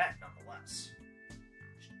as a vet, nonetheless.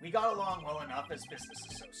 We got along well enough as business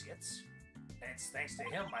associates, and it's thanks to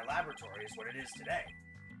him my laboratory is what it is today.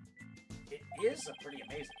 It is a pretty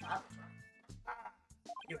amazing laboratory. Ah,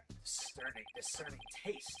 you have discerning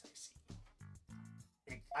taste, I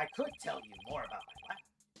see. I could tell you more about my lab.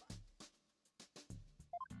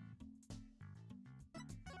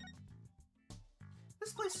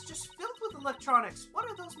 This place is just filled with electronics. What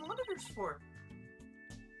are those monitors for?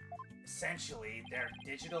 Essentially, they're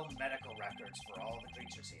digital medical records for all the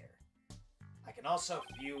creatures here. I can also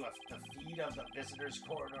view the feed of the visitor's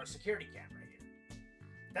corridor security camera here.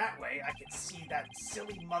 That way, I can see that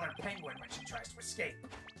silly mother penguin when she tries to escape.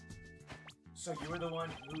 So you were the one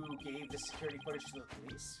who gave the security footage to the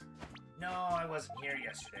police? No, I wasn't here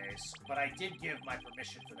yesterday, but I did give my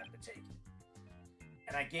permission for them to take it.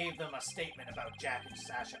 And I gave them a statement about Jack and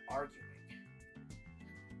Sasha arguing.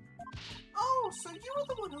 Oh, so you were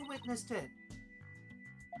the one who witnessed it.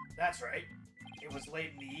 That's right. It was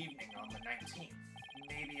late in the evening on the 19th,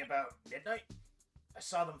 maybe about midnight. I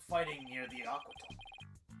saw them fighting near the aqueduct.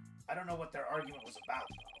 I don't know what their argument was about,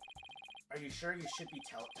 though. Are you sure you should be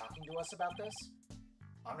talking to us about this?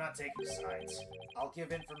 I'm not taking sides. I'll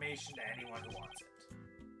give information to anyone who wants it.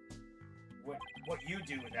 What you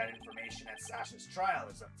do with that information at Sasha's trial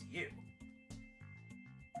is up to you.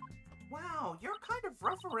 Wow, you're kind of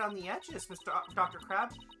rough around the edges, Dr. Crab,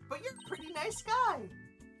 but you're a pretty nice guy.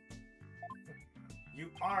 You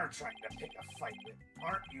are trying to pick a fight with,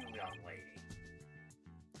 aren't you, young lady?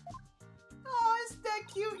 Oh, isn't that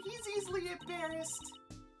cute? He's easily embarrassed.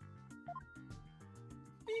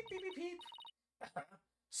 Beep, beep, beep, beep.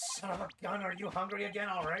 Son of a gun, are you hungry again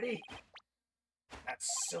already? That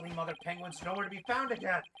silly mother penguin's nowhere to be found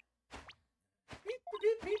again. Beep,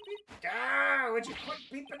 beep, beep, beep. Ah, would you quit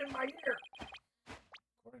beeping in my ear?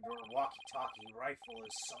 According to her walkie-talkie, Rifle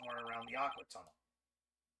is somewhere around the aqua tunnel.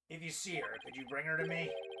 If you see her, could you bring her to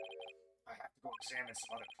me? I have to go examine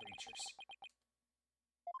some other creatures.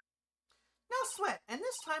 No sweat, and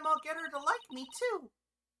this time I'll get her to like me too.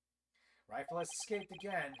 Rifle has escaped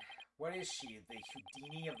again. What is she, the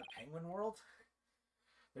Houdini of the penguin world?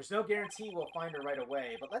 There's no guarantee we'll find her right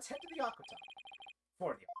away, but let's head to the aqua tunnel.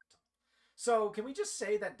 For the aqua tunnel. So, can we just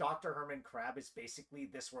say that Dr. Herman Crab is basically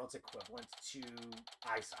this world's equivalent to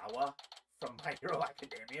Aizawa from My Hero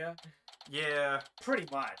Academia? Yeah. Pretty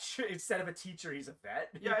much. Instead of a teacher, he's a vet.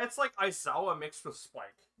 Yeah, it's like Aizawa mixed with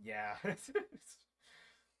Spike. Yeah.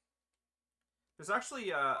 There's actually,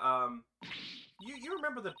 you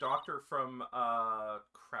remember the doctor from,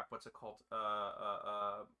 crap, what's it called?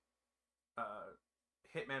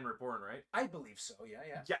 Hitman Reborn, right? I believe so,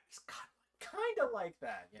 yeah. Yeah, he's kind of like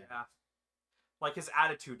that, yeah. Like, his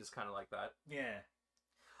attitude is kind of like that. Yeah.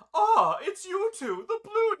 Ah, it's you two, the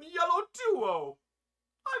blue and yellow duo!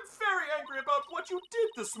 I'm very angry about what you did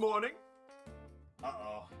this morning.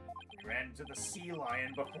 Uh-oh. We ran into the sea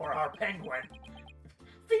lion before our penguin.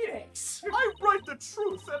 Phoenix! I write the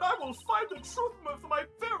truth, and I will find the truth with my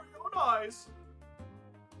very own eyes.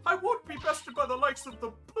 I won't be bested by the likes of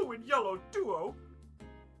the blue and yellow duo.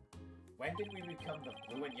 When did we become the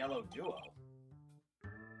blue and yellow duo?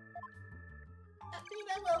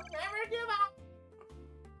 Athena will never give up.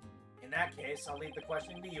 In that case, I'll leave the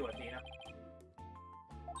question to you, Athena.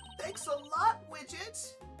 Thanks a lot, Widget!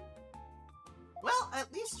 Well,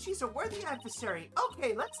 at least she's a worthy adversary.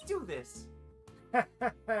 Okay, let's do this.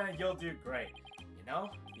 You'll do great. You know,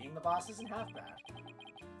 being the boss isn't half bad.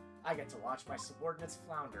 I get to watch my subordinates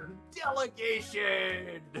flounder.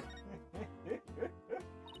 Delegation!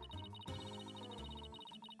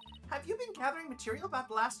 Have you been gathering material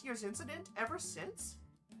about last year's incident ever since?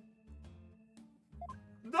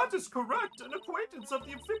 That is correct. An acquaintance of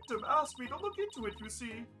the victim asked me to look into it, you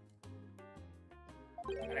see.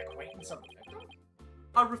 An acquaintance of the victim?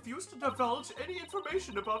 I refuse to divulge any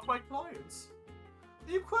information about my clients.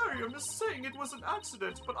 The aquarium is saying it was an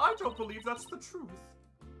accident, but I don't believe that's the truth.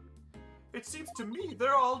 It seems to me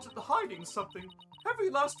they're all hiding something, every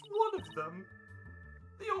last one of them.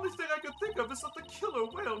 The only thing I could think of is that the killer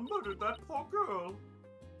whale murdered that poor girl.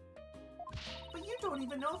 But you don't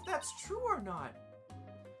even know if that's true or not.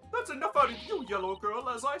 That's enough out of you, Yellow Girl.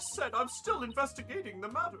 As I said, I'm still investigating the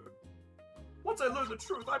matter. Once I learn the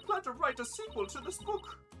truth, I plan to write a sequel to this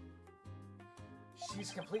book.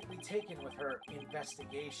 She's completely taken with her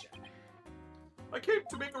investigation. I came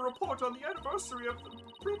to make a report on the anniversary of the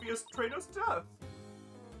previous trainer's death.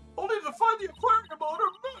 Only to find the aquarium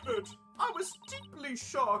owner murdered. I was deeply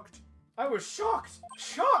shocked. I was shocked!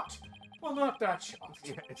 Shocked! Well, not that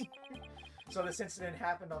shocked. So this incident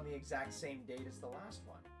happened on the exact same date as the last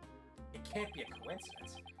one. It can't be a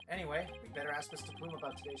coincidence. Anyway, we better ask Mr. Plume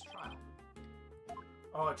about today's trial.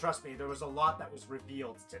 Oh, trust me, there was a lot that was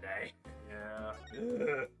revealed today.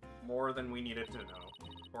 Yeah. More than we needed to know.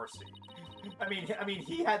 Or see. I mean,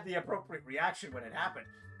 he had the appropriate reaction when it happened.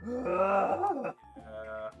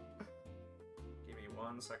 Give me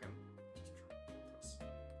 1 second. Just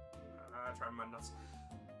try my nuts.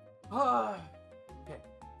 Okay.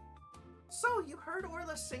 So, you heard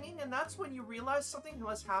Orla singing and that's when you realized something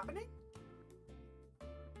was happening?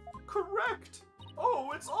 Correct!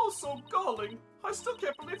 Oh, it's all so galling. I still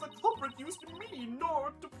can't believe the culprit used me,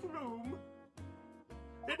 nor the Plume.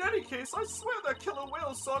 In any case, I swear that Killer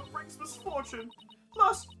Whale song brings misfortune.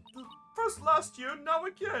 First last year, now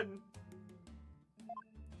again.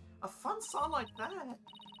 A fun song like that?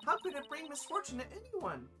 How could it bring misfortune to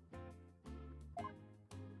anyone?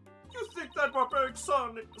 You think that barbaric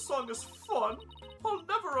song is fun? I'll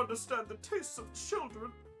never understand the tastes of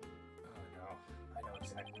children. Oh no, I know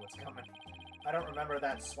exactly what's coming. I don't remember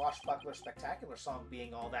that Swashbuckler Spectacular song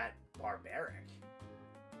being all that barbaric.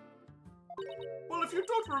 Well, if you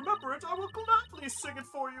don't remember it, I will gladly sing it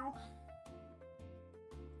for you.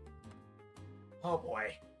 Oh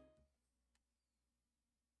boy.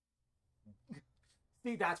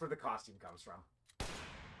 See, that's where the costume comes from.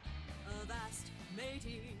 Avast,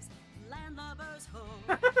 mateys, landlubbers ho,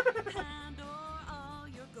 hand o'er all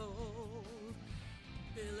your gold.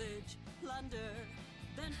 Pillage, plunder,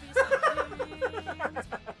 then feast on kings.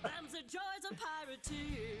 Them's the joys of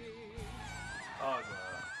pirating. Oh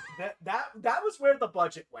no. That was where the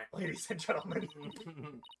budget went, ladies and gentlemen.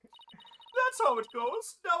 That's how it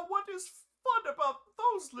goes. Now, what is fun about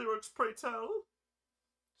those lyrics, pray tell?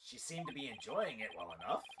 She seemed to be enjoying it well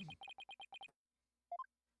enough.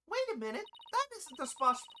 Wait a minute, that isn't the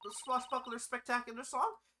Swashbuckler Spectacular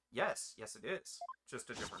song. Yes, it is. Just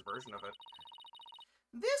a different version of it.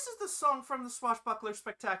 This is the song from the Swashbuckler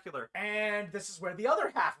Spectacular. And this is where the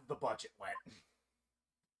other half of the budget went.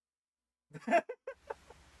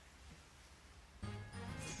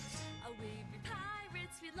 Oh, we be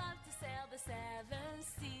pirates, we love to sail the seven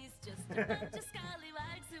seas. Just a bunch of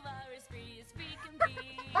scallywags who are as free can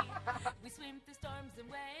be. We swim through storms and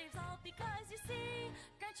waves, all because you see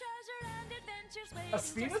great treasure and adventures waiting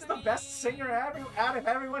Aspina's just the for best you. singer out of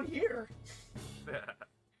everyone here.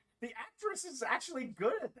 The actress is actually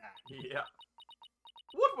good at that. Yeah.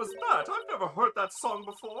 What was that? I've never heard that song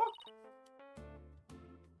before.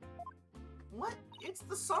 What? It's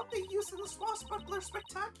the song they used in the Swashbuckler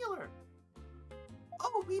Spectacular.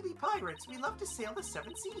 Oh, we be pirates. We love to sail the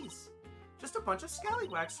seven seas. Just a bunch of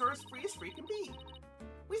scallywags who are as free can be.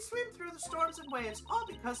 We swim through the storms and waves, all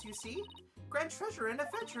because, you see, grand treasure and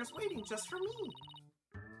adventures waiting just for me.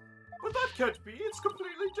 But that can't be. It's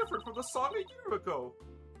completely different from the song a year ago.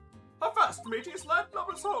 Avast, mateys,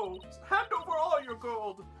 landlubbers ho! Hand over all your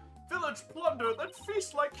gold. Village plunder, then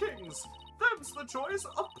feast like kings. Them's the joys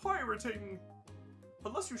of pirating.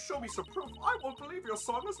 Unless you show me some proof, I won't believe your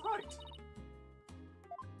song is right.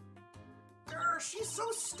 Grr, she's so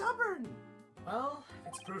stubborn. Well, if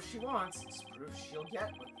it's proof she wants, it's proof she'll get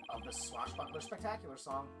of the Swashbuckler Spectacular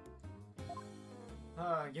song.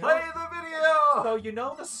 You know, Play the video! so you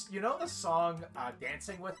know the song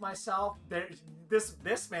 "Dancing with Myself."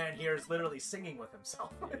 This man here is literally singing with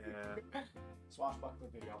himself. Yeah. Swashbuckler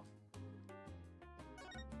video.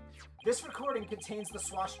 This recording contains the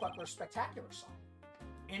Swashbuckler Spectacular song.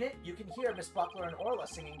 In it, you can hear Miss Buckler and Orla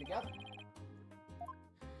singing together.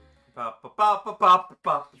 Ba ba ba ba ba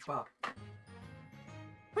ba ba.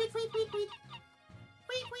 Wait. Wait.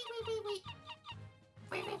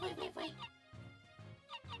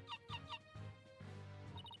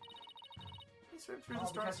 He swam through the Oh,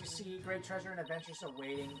 stars. because you see, great treasure and adventures are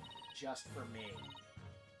waiting just for me.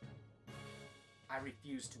 I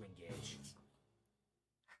refuse to engage.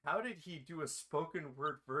 How did he do a spoken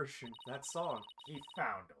word version of that song? He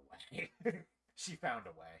found a way. She found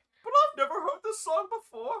a way. But I've never heard this song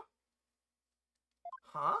before.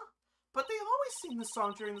 Huh? But they always sing the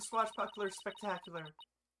song during the Swashbuckler Spectacular.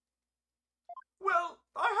 Well,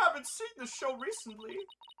 I haven't seen this show recently.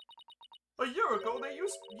 A year ago, they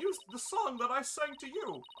used the song that I sang to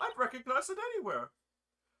you. I'd recognize it anywhere.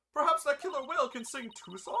 Perhaps that killer whale can sing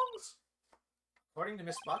 2 songs? According to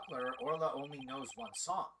Miss Buckler, Orla only knows one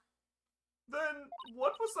song. Then,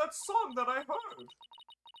 what was that song that I heard?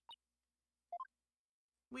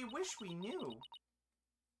 We wish we knew.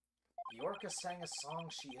 The orca sang a song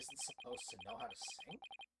she isn't supposed to know how to sing?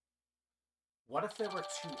 What if there were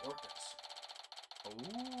 2 orcas?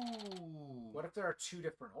 Ooh. What if there are 2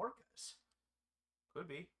 different orcas? Could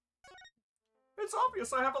be. It's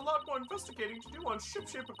obvious I have a lot more investigating to do on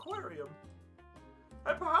Shipshape Aquarium.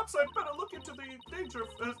 And perhaps I'd better look into the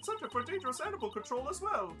Center for Dangerous Animal Control as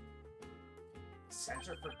well.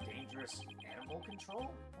 Center for Dangerous Animal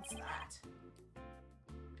Control? What's that?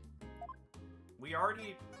 We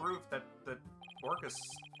already proved that the orca's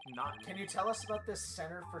not... Can you tell us about this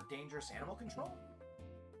Center for Dangerous Animal Control?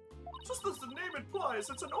 Just as the name implies,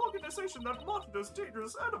 it's an organization that monitors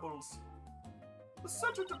dangerous animals. The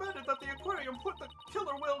center demanded that the aquarium put the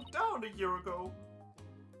killer whale down a year ago.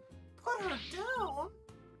 Put her down?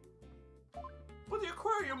 But the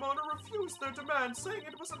aquarium owner refused their demand, saying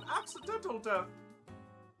it was an accidental death.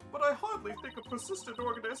 But I hardly think a persistent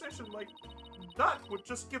organization like that would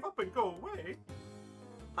just give up and go away.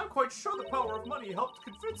 I'm quite sure the power of money helped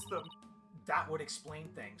convince them. That would explain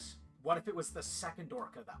things. What if it was the second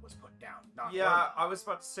orca that was put down? Not Yeah, Orla? I was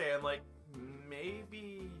about to say, I'm like,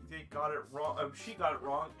 maybe they got it wrong. She got it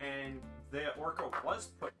wrong, and the orca was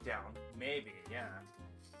put down. Maybe, yeah.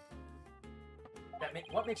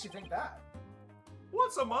 What makes you think that?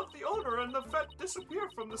 Once a month, the owner and the vet disappear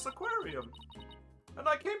from this aquarium. And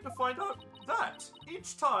I came to find out that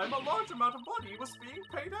each time a large amount of money was being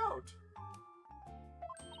paid out.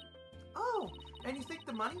 Oh, and you think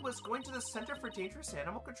the money was going to the Center for Dangerous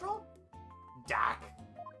Animal Control? Dak.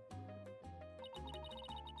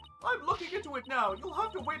 I'm looking into it now. You'll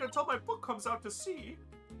have to wait until my book comes out to see.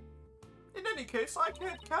 In any case, I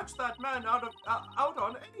can't catch that man out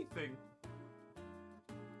on anything.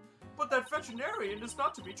 But that veterinarian is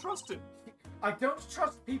not to be trusted. I don't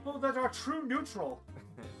trust people that are true neutral.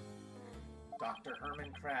 Dr.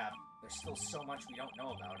 Herman Crab. There's still so much we don't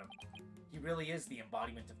know about him. He really is the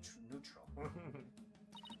embodiment of true neutral.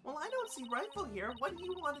 Well, I don't see Rifle here. What do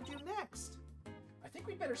you want to do next? I think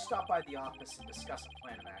we better stop by the office and discuss a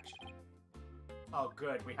plan of action. Oh,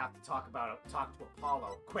 good. We have to talk to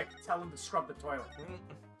Apollo. Quick, tell him to scrub the toilet.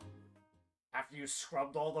 After you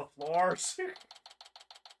scrubbed all the floors.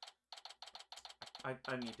 I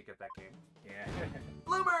need to get that game. Yeah.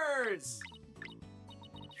 Bloomers!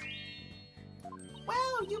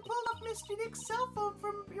 Wow, you pulled up Mr. Nick's cell phone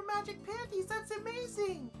from your magic panties. That's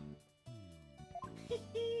amazing.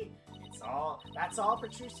 That's all for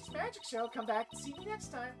Trucy's Magic Show. Come back and see you next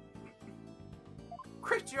time.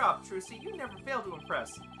 Great job, Trucy. You never fail to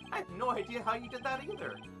impress. I have no idea how you did that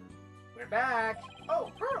either. We're back.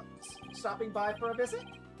 Oh, Pearls. Stopping by for a visit?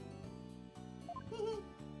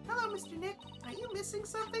 Hello, Mr. Nick. Are you missing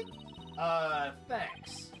something?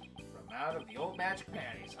 Thanks. From out of the old magic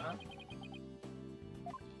panties, huh?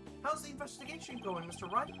 How's the investigation going,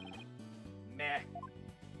 Mr. Wright? Meh.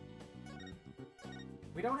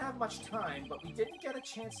 We don't have much time, but we didn't get a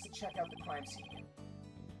chance to check out the crime scene yet.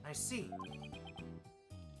 I see.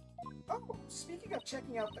 Oh, speaking of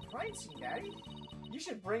checking out the crime scene, Daddy, you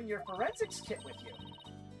should bring your forensics kit with you.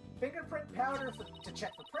 Fingerprint powder to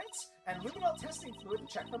check for prints, and luminol testing fluid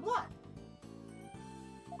to check for blood.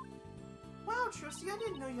 Wow, Trucy, I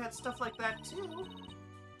didn't know you had stuff like that, too.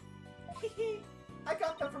 I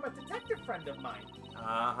got them from a detective friend of mine.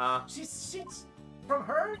 Uh-huh. She's from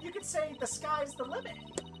her, you could say the sky's the limit.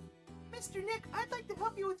 Mr. Nick, I'd like to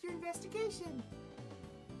help you with your investigation.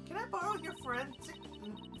 Can I borrow your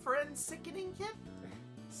sickening kit?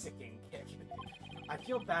 Sicking kick. I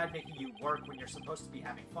feel bad making you work when you're supposed to be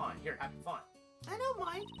having fun. Here, having fun. I don't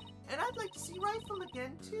mind. And I'd like to see Rifle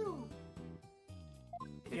again, too.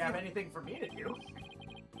 If you have anything for me to do.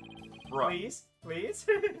 Please? Please?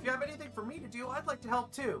 If you have anything for me to do, I'd like to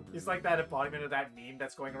help too. It's like that embodiment of that meme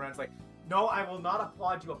that's going around. It's like, no, I will not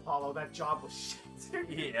applaud you, Apollo. That job was shit.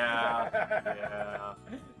 Yeah.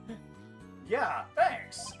 Yeah,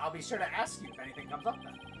 thanks. I'll be sure to ask you if anything comes up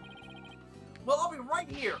then. Well, I'll be right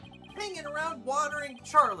here, hanging around watering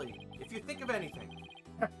Charlie, if you think of anything.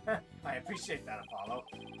 I appreciate that, Apollo.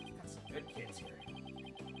 Got some good kids here.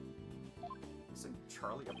 Isn't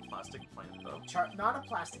Charlie a plastic plant, though? Not a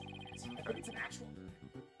plastic plant. I think it's an actual plant.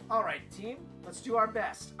 Alright, team. Let's do our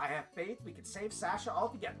best. I have faith we can save Sasha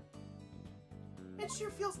altogether. It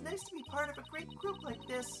sure feels nice to be part of a great group like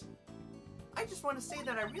this. I just want to say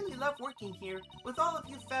that I really love working here with all of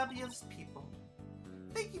you fabulous people.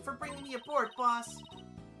 Thank you for bringing me aboard, boss.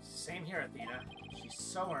 Same here, Athena.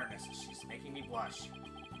 She's so earnest, she's making me blush.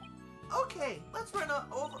 Okay, let's run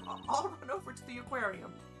over. I'll run over to the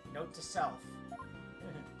aquarium. Note to self.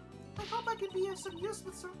 I hope I can be of some use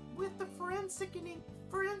with the forensicing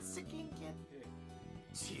kit.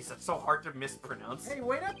 Jeez, that's so hard to mispronounce. Hey,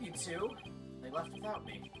 wait up, you two. They left without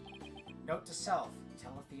me. Note to self.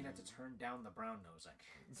 Tell Athena to turn down the brown nosing.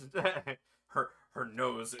 her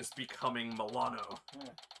nose is becoming Milano.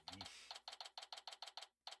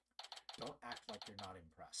 Don't act like you're not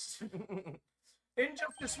impressed. In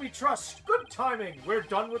justice we trust. Good timing. We're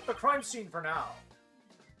done with the crime scene for now.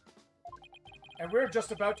 And we're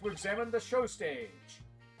just about to examine the show stage.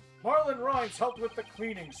 Marlon Rhymes helped with the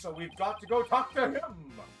cleaning, so we've got to go talk to him.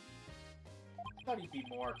 I thought he'd be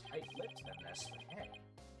more tight-lipped than this, but hey.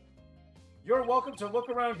 You're welcome to look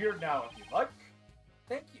around here now if you'd like.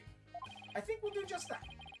 Thank you. I think we'll do just that.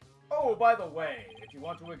 Oh, by the way, if you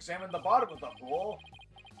want to examine the bottom of the pool,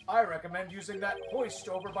 I recommend using that hoist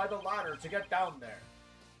over by the ladder to get down there.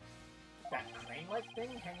 That crane-like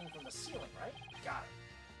thing hanging from the ceiling, right? Got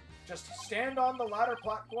it. Just stand on the ladder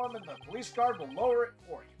platform and the police guard will lower it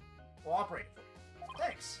for you. Will operate it for you.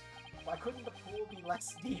 Thanks. Why couldn't the pool be less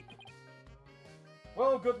deep?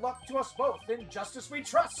 Well, good luck to us both. In justice we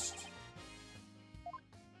trust.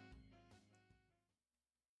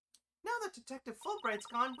 Now that Detective Fulbright's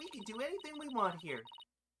gone, we can do anything we want here.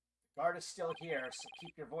 The guard is still here, so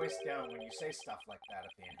keep your voice down when you say stuff like that,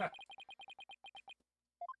 Athena.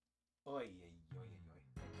 Oy, oy, oy, oy.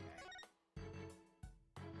 Okay.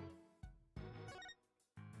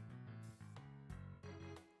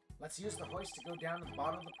 Let's use the hoist to go down to the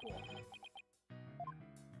bottom of the pool.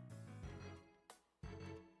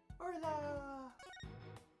 Orla!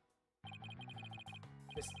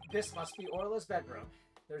 This must be Orla's bedroom.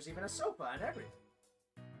 There's even a sofa and everything.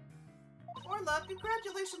 Orla,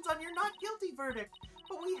 congratulations on your not guilty verdict,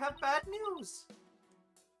 but we have bad news.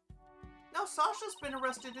 Now Sasha's been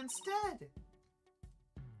arrested instead.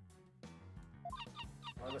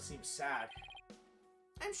 Orla seems sad.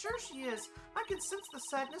 I'm sure she is. I can sense the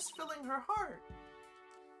sadness filling her heart.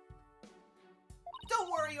 Don't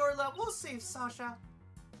worry, Orla. We'll save Sasha.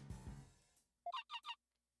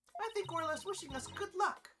 I think Orla's wishing us good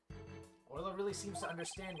luck. Orla really seems to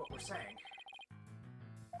understand what we're saying.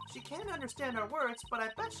 She can't understand our words, but I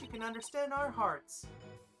bet she can understand our hearts.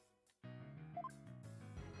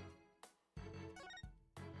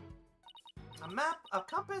 A map, a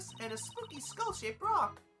compass, and a spooky skull-shaped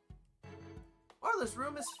rock. Orla's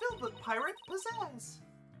room is filled with pirate pizzazz.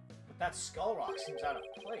 But that skull rock seems out of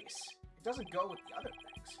place. It doesn't go with the other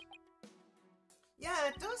things. Yeah,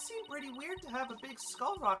 it does seem pretty weird to have a big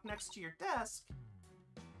skull rock next to your desk.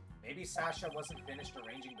 Maybe Sasha wasn't finished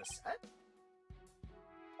arranging the set?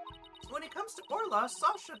 When it comes to Orla,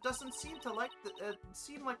 Sasha doesn't seem to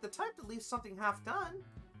seem like the type to leave something half done.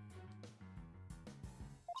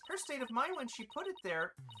 Her state of mind when she put it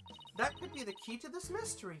there, that could be the key to this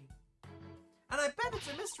mystery. And I bet it's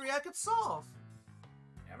a mystery I could solve.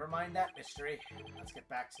 Never mind that mystery. Let's get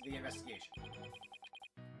back to the investigation.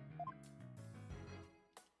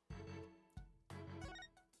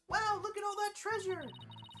 Wow, look at all that treasure!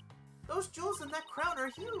 Those jewels in that crown are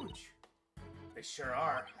huge. They sure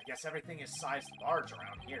are. I guess everything is sized large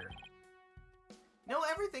around here. No,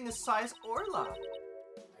 everything is size Orla.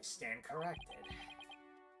 I stand corrected.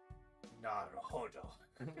 Naruhodo.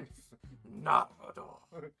 Naruto.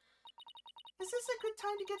 Is this a good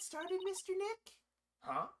time to get started, Mr. Nick?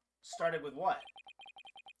 Huh? Started with what?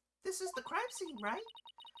 This is the crime scene, right?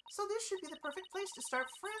 So this should be the perfect place to start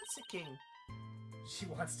forensicing. She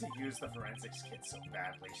wants to use the forensics kit so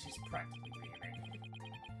badly, she's practically beaming.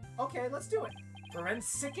 Okay, let's do it.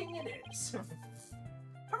 Forensicing it is.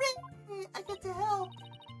 Hooray! I get to help.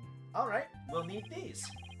 Alright, we'll need these.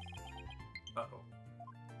 Uh-oh.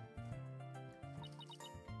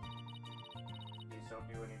 Please don't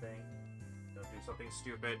do anything. Don't do something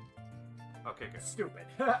stupid. Okay, good. Stupid.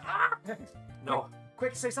 No,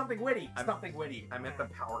 Quick, say something witty. I'm- Something witty. I meant the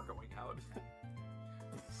power going out.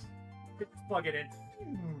 Plug it in.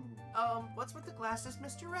 What's with the glasses,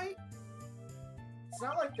 Mr. Wright? It's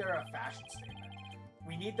not like they're a fashion statement.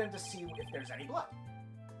 We need them to see if there's any blood.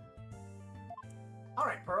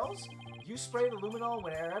 Alright, Pearls. You spray the luminol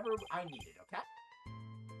wherever I need it, okay?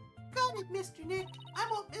 Got it, Mr. Nick. I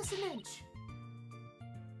won't miss an inch.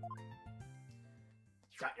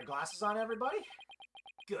 Got your glasses on, everybody?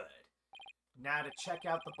 Good. Now to check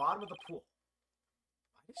out the bottom of the pool.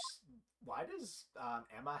 Why does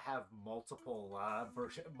Emma have multiples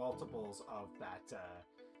of that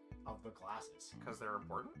of the glasses? Because they're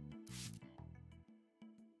important?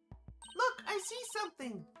 Look, I see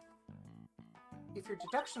something. If your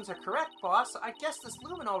deductions are correct, boss, I guess this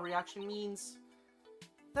luminol reaction means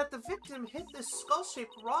that the victim hit this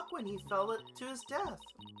skull-shaped rock when he fell to his death.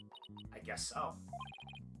 I guess so.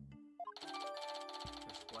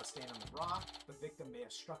 There's a bloodstain on the rock. The victim may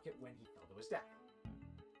have struck it when he fell to his death.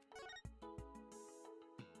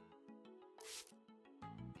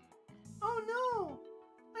 Oh no!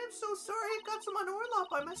 I'm so sorry I got some on Orlop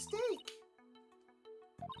by mistake.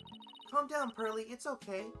 Calm down, Pearly. It's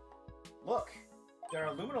okay. Look, there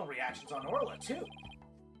are luminol reactions on Orla, too.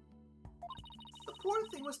 The poor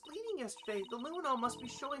thing was bleeding yesterday. The luminol must be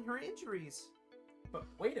showing her injuries. But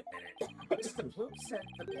wait a minute. Mr. Plume said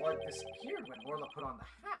the blood disappeared when Orla put on the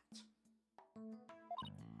hat.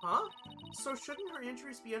 Huh? So shouldn't her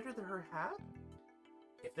injuries be under her hat?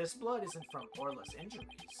 If this blood isn't from Orla's injuries,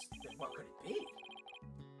 then what could it be?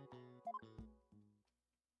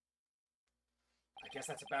 I guess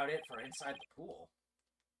that's about it for inside the pool.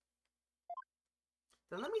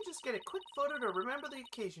 Then let me just get a quick photo to remember the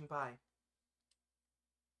occasion by.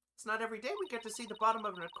 It's not every day we get to see the bottom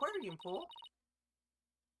of an aquarium pool.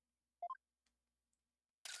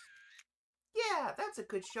 Yeah, that's a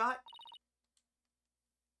good shot.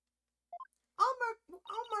 I'll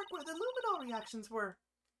mark where the luminol reactions were.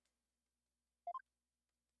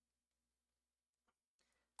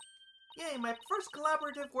 Yay, my first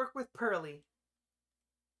collaborative work with Pearly.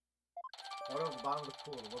 Photo of the bottom of the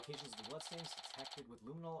pool. The locations of the bloodstains detected with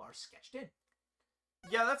luminol are sketched in.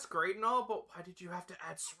 Yeah, that's great and all, but why did you have to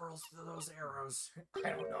add swirls to those arrows? I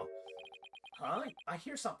don't know. Huh? I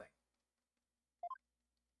hear something.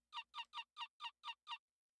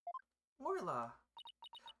 Orla.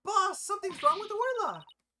 Boss, something's wrong with Orla.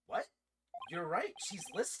 What? You're right. She's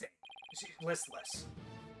listing. She's listless.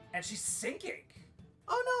 And she's sinking.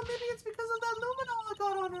 Oh no, maybe it's because of that luminol I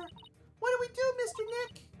got on her. What do we do, Mr.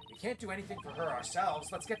 Nick? We can't do anything for her ourselves.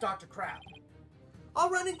 Let's get Dr. Crab. I'll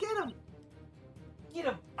run and get him. Get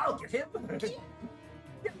him! I'll get him!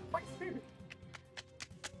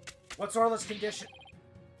 What's Orla's condition?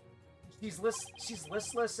 She's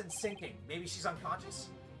listless and sinking. Maybe she's unconscious?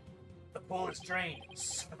 The pool is drained.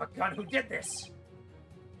 Son of a gun, who did this?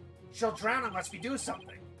 She'll drown unless we do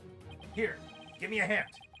something. Here, give me a hand.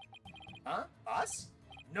 Huh? Us?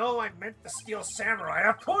 No, I meant the Steel Samurai.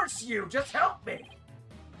 Of course you! Just help me!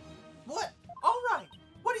 What? All right.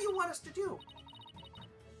 What do you want us to do?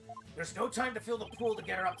 There's no time to fill the pool to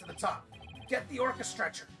get her up to the top. Get the orca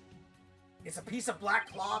stretcher. It's a piece of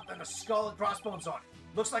black cloth and a skull and crossbones on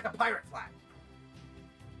it. Looks like a pirate flag.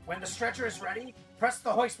 When the stretcher is ready, press the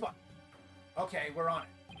hoist button. Okay, we're on it.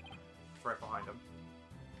 It's right behind him.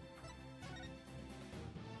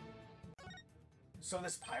 So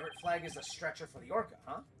this pirate flag is a stretcher for the orca,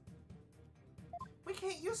 huh? We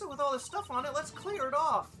can't use it with all this stuff on it. Let's clear it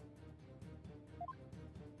off.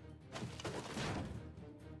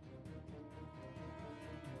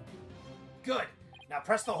 Good. Now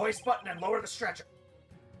press the hoist button and lower the stretcher.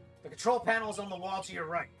 The control panel is on the wall to your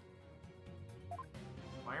right.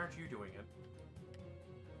 Why aren't you doing it?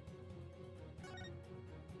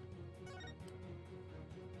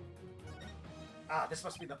 Ah, this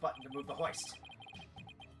must be the button to move the hoist.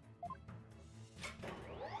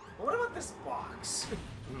 But what about this box?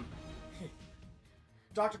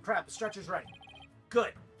 Dr. Crab, the stretcher's ready.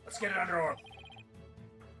 Good. Let's get it under Orla.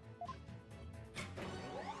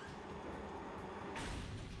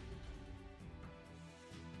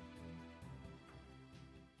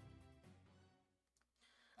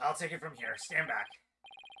 I'll take it from here. Stand back.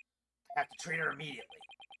 I have to treat her immediately.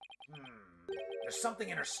 There's something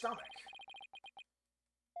in her stomach.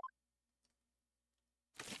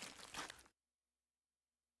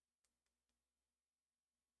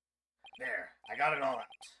 There. I got it all out.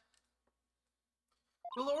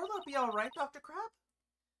 Will Orla be all right, Dr. Crab?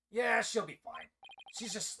 Yeah, she'll be fine.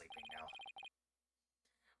 She's just sleeping now.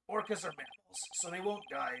 Orcas are mammals, so they won't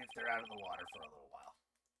die if they're out of the water for a little while.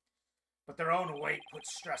 but their own weight puts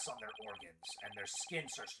stress on their organs, and their skin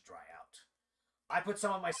starts to dry out. I put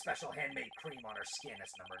some of my special handmade cream on her skin as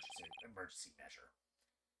an emergency measure.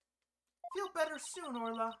 Feel better soon,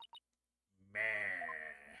 Orla.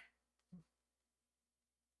 Meh.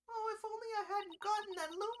 Oh, if only I hadn't gotten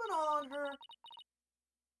that luminol on her.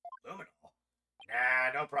 Luminol?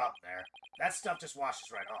 Nah, no problem there. That stuff just washes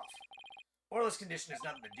right off. Orla's condition has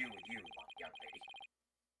nothing to do with you, young lady.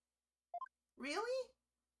 Really?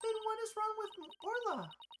 Then what is wrong with Orla?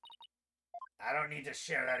 I don't need to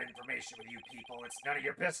share that information with you people. It's none of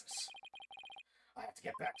your business. I have to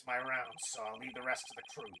get back to my rounds, so I'll leave the rest to the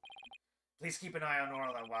crew. Please keep an eye on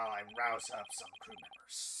Orla while I rouse up some crew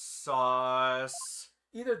members. Sauce.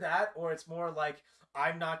 Either that, or it's more like,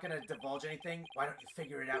 I'm not going to divulge anything. Why don't you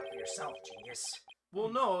figure it out for yourself, genius? Well,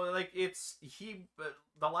 no, like,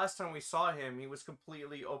 the last time we saw him, he was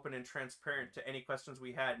completely open and transparent to any questions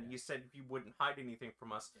we had, and he said he wouldn't hide anything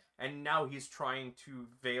from us, and now he's trying to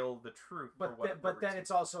veil the truth. But then it's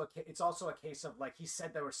also a case of, like, he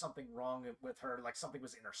said there was something wrong with her, like something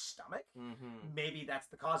was in her stomach. Mm-hmm. Maybe that's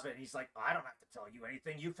the cause of it. And he's like, I don't have to tell you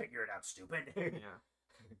anything. You figure it out, stupid. Yeah.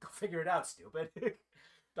 Go figure it out, stupid.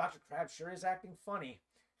 Dr. Krabs sure is acting funny,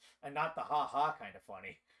 and not the ha-ha kind of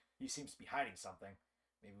funny. He seems to be hiding something.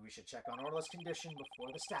 Maybe we should check on Orla's condition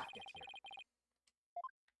before the staff get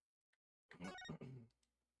here.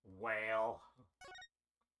 Well...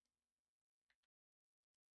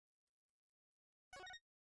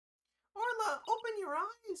 Orla, open your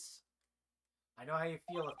eyes. I know how you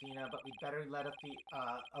feel, Athena, but we'd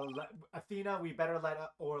better let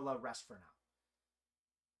Orla rest for now.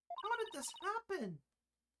 How did this happen?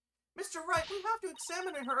 Mr. Wright, we have to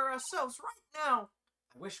examine her ourselves right now.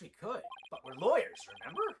 I wish we could, but we're lawyers,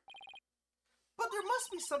 remember? But there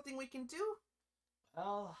must be something we can do.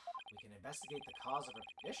 Well, we can investigate the cause of her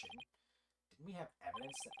condition. Didn't we have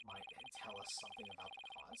evidence that might tell us something about the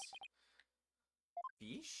cause?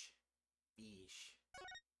 Fish? Fish.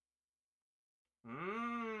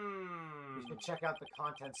 We should check out the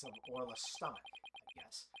contents of Orla's stomach, I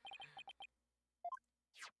guess.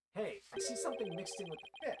 Hey, I see something mixed in with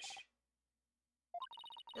the fish.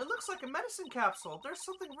 It looks like a medicine capsule. There's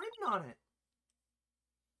something written on it.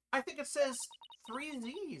 I think it says 3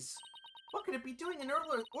 Z's. What could it be doing in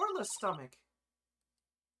Orla's stomach?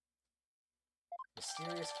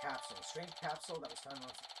 Mysterious capsule. A strange capsule that was found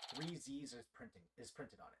on 3 Z's is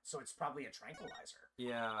printed on it. So it's probably a tranquilizer.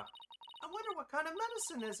 Yeah. I wonder what kind of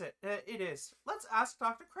medicine it is. Let's ask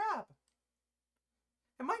Dr. Crab.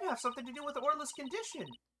 It might have something to do with Orla's condition.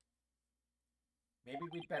 Maybe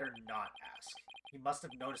we'd better not ask. He must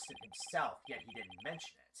have noticed it himself, yet he didn't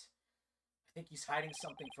mention it. I think he's hiding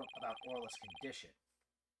something about Orla's condition.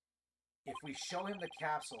 If we show him the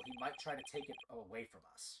capsule, he might try to take it away from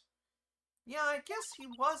us. Yeah, I guess he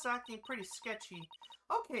was acting pretty sketchy.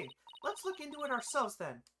 Okay, let's look into it ourselves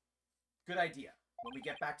then. Good idea. When we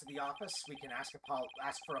get back to the office, we can ask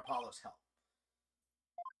for Apollo's help.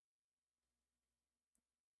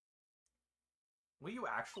 Will you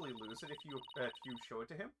actually lose it if you show it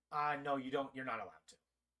to him? No, you don't. You're not allowed to.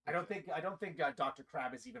 I don't think Dr.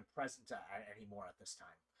 Crab is even present anymore at this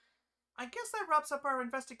time. I guess that wraps up our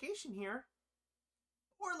investigation here.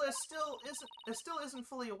 Orla still isn't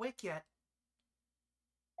fully awake yet.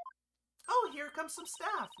 Oh, here comes some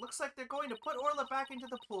staff. Looks like they're going to put Orla back into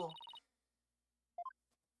the pool.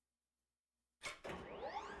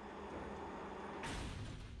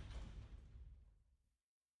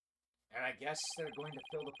 And I guess they're going to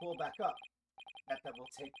fill the pool back up. I bet that will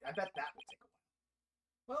take a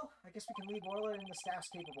while. Well, I guess we can leave Orla in the staff's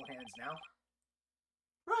capable hands now.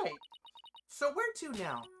 Right. So where to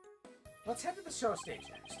now? Let's head to the show stage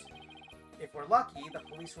next. If we're lucky, the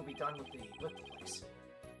police will be done with the place.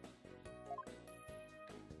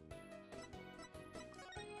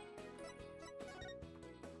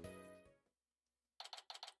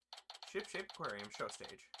 Ship-shaped aquarium show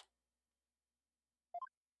stage.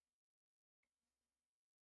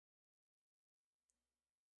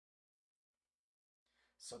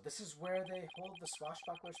 So this is where they hold the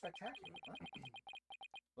Swashbuckler Spectacular, huh?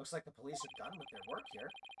 Looks like the police are done with their work here.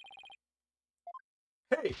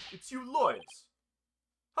 Hey, it's you lawyers.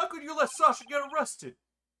 How could you let Sasha get arrested?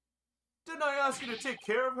 Didn't I ask you to take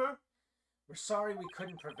care of her? We're sorry we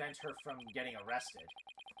couldn't prevent her from getting arrested.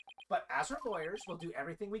 But as her lawyers, we'll do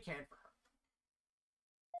everything we can for her.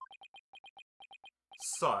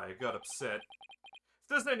 Sorry, I got upset. If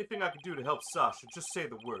there's anything I can do to help Sasha, just say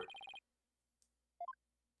the word.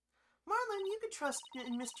 Marlon, you can trust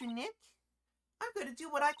in Mr. Nick. I'm going to do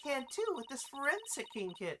what I can, too, with this forensic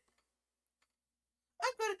kit.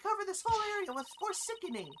 I'm going to cover this whole area with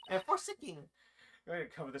forsicking. We're going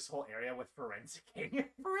to cover this whole area with forensicing.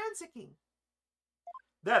 Forensicing.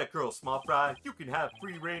 That a girl, small fry. You can have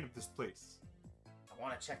free reign of this place. I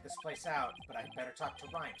want to check this place out, but I'd better talk to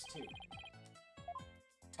Rhymes, too.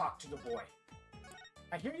 Talk to the boy.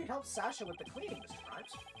 I hear you helped Sasha with the cleaning, Mr.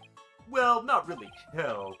 Rhymes. Well, not really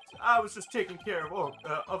helped. I was just taking care of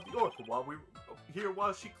the orca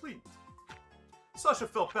while she cleaned. Sasha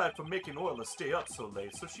felt bad for making Orla stay up so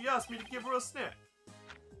late, so she asked me to give her a snack.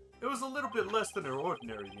 It was a little bit less than her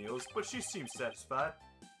ordinary meals, but she seemed satisfied.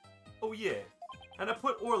 Oh yeah, and I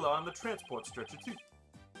put Orla on the transport stretcher too.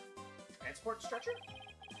 Transport stretcher?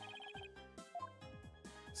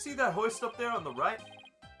 See that hoist up there on the right?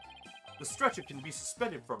 The stretcher can be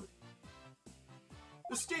suspended from it.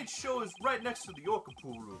 The stage show is right next to the orca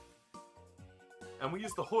pool room. And we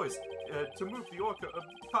use the hoist to move the orca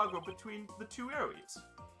cargo between the two areas.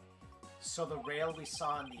 So the rail we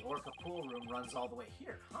saw in the Orca pool room runs all the way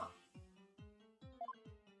here, huh?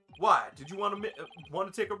 Why? Did you want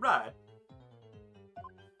to take a ride?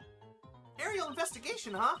 Aerial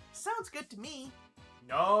investigation, huh? Sounds good to me.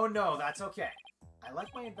 No, that's okay. I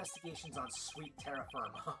like my investigations on sweet terra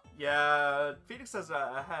firma. Yeah, Phoenix has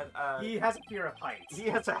He has a fear of heights. he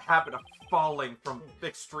has a habit of falling from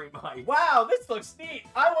extreme height. Wow, this looks neat.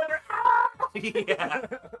 I wonder. Ah! Yeah.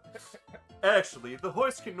 Actually, the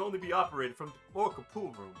hoist can only be operated from the orca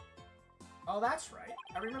pool room. Oh, that's right.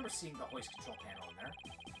 I remember seeing the hoist control panel in there.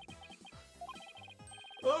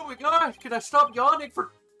 Oh my god, can I stop yawning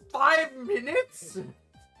for 5 minutes?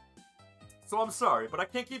 So I'm sorry, but I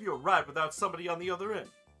can't give you a ride without somebody on the other end.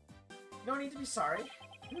 No need to be sorry.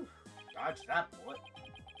 Whew, dodged that bullet.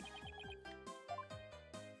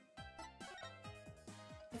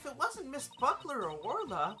 If it wasn't Miss Buckler or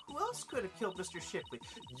Orla, who else could have killed Mr. Shipley?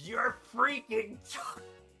 You're freaking...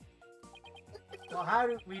 Well, how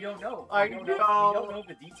do we don't know? I We don't know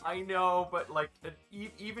the details. I know, but like,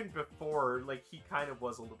 even before, like, he kind of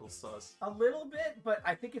was a little sus. A little bit, but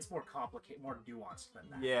I think it's more complicated, more nuanced than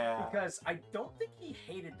that. Yeah. Because I don't think he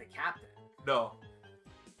hated the captain. No.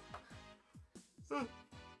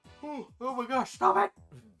 Oh my gosh, stop it!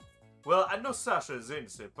 Well, I know Sasha is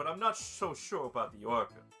innocent, but I'm not so sure about the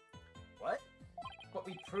orca. What? But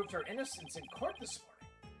we proved her innocence in court this morning.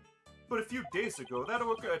 But a few days ago, that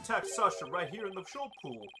orca attacked Sasha right here in the show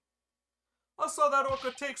pool. I saw that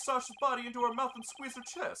orca take Sasha's body into her mouth and squeeze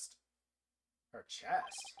her chest. Her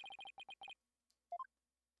chest?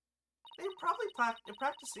 They were probably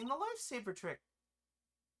practicing the lifesaver trick.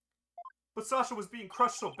 But Sasha was being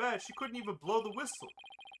crushed so bad she couldn't even blow the whistle.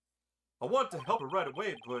 I wanted to help her right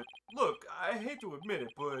away, but look, I hate to admit it,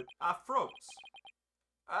 but I froze.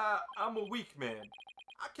 I'm a weak man.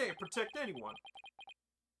 I can't protect anyone.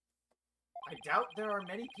 I doubt there are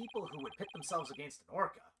many people who would pit themselves against an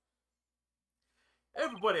orca.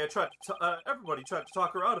 Everybody tried to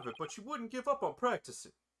talk her out of it, but she wouldn't give up on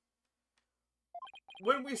practicing.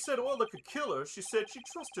 When we said Orla could kill her, she said she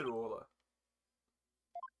trusted Orla.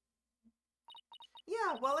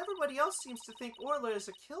 Yeah, while everybody else seems to think Orla is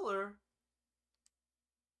a killer.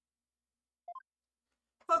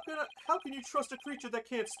 How can you trust a creature that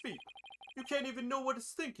can't speak? You can't even know what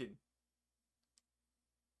it's thinking.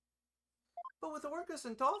 But with orcas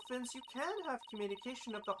and dolphins, you can have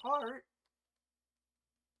communication of the heart.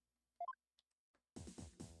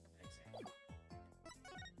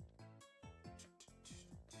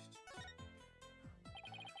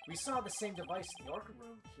 We saw the same device in the orca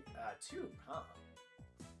room, too, huh?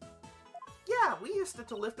 Yeah, we used it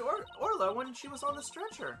to lift Orla when she was on the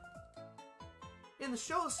stretcher. In the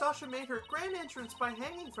show, Sasha made her grand entrance by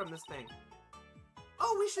hanging from this thing.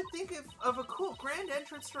 Oh, we should think of a cool grand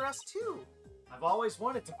entrance for us, too. I've always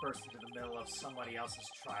wanted to burst into the middle of somebody else's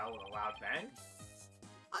trial with a loud bang.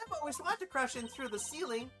 I've always wanted to crash in through the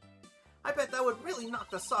ceiling. I bet that would really knock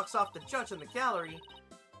the socks off the judge in the gallery.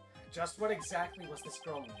 Just what exactly was this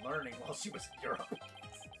girl learning while she was in Europe?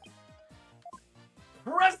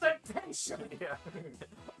 Presentation! Yeah.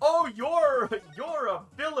 Oh, you're a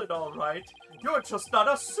villain, all right. You're just not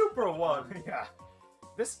a super one. Yeah.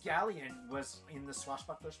 This galleon was in the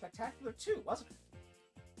Swashbuckler Spectacular too, wasn't it?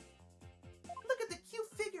 Look at the cute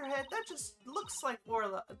figurehead. That just looks like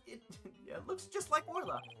Orla. It looks just like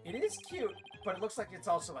Orla. It is cute, but it looks like it's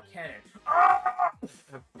also a cannon.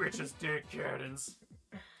 Bitches dig cannons.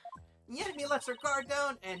 The enemy lets her guard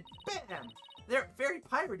down, and bam! They're very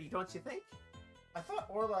piratey, don't you think? I thought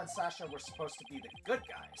Orla and Sasha were supposed to be the good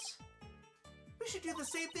guys. We should do the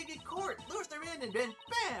same thing in court. Lure them in, and then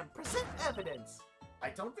bam! Present evidence. I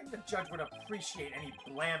don't think the judge would appreciate any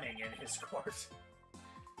blamming in his court.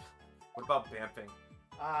 What about bamfing?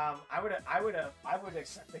 I would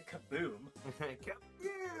accept the kaboom.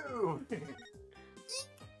 Kaboom!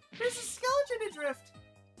 There's a skeleton adrift!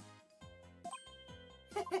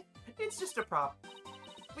 It's just a prop.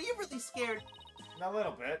 Were you really scared? A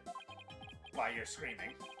little bit. Why you're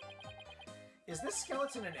screaming. Is this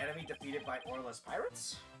skeleton an enemy defeated by Orla's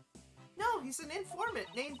pirates? No, he's an informant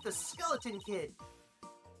named the Skeleton Kid.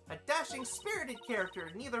 A dashing, spirited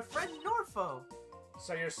character, neither friend nor foe.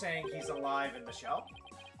 So you're saying he's alive in the show?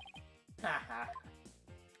 Haha.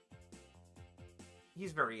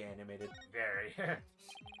 He's very animated. Very.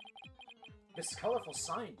 This colorful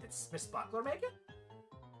sign, did Miss Buckler make it?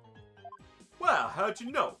 Wow, how'd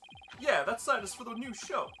you know? Yeah, that sign is for the new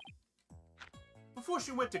show. Before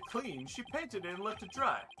she went to clean, she painted it and left it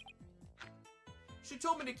dry. She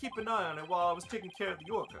told me to keep an eye on it while I was taking care of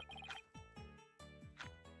the orca.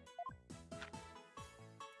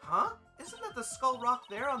 Huh? Isn't that the Skull Rock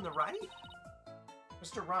there on the right?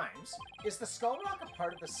 Mr. Rhymes, is the Skull Rock a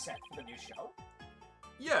part of the set for the new show?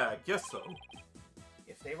 Yeah, I guess so.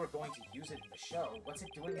 If they were going to use it in the show, what's it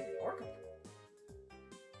doing in the orca pool?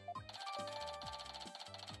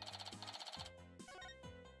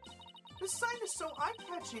 This sign is so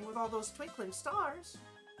eye-catching with all those twinkling stars.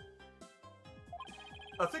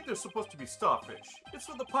 I think they're supposed to be starfish. It's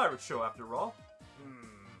for the pirate show after all.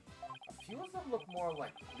 A few of them look more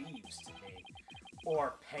like leaves to me.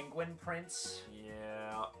 Or penguin prints.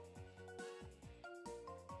 Yeah.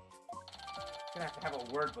 Gonna have to have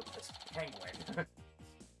a word with this penguin.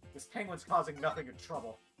 This penguin's causing nothing of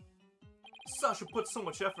trouble. Sasha put so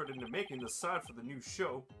much effort into making the sign for the new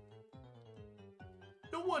show.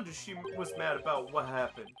 No wonder she was mad about what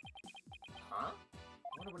happened. Huh?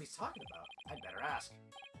 I wonder what he's talking about. I'd better ask.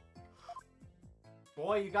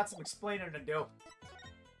 Boy, you got some explaining to do.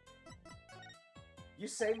 You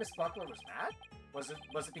say Miss Buckler was mad? Was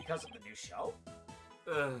it because of the new show?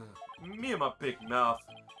 Me and my big mouth.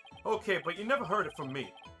 Okay, but you never heard it from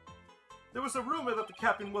me. There was a rumor that the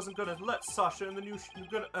captain wasn't gonna let Sasha in the new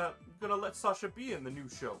gonna let Sasha be in the new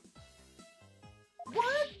show.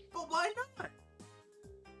 What? But why not?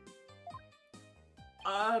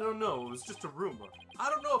 I don't know, it was just a rumor. I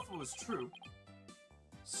don't know if it was true.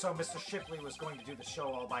 So Mr. Shipley was going to do the show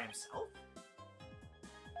all by himself?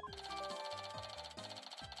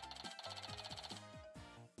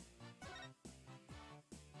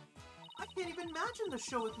 I can't even imagine the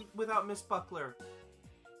show without Miss Buckler.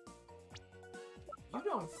 You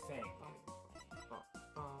don't think.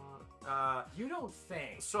 You don't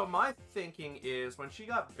think. So my thinking is when she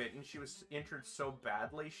got bitten, she was injured so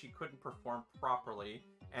badly she couldn't perform properly,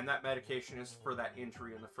 and that medication is for that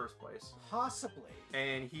injury in the first place. Possibly.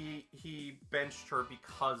 And he benched her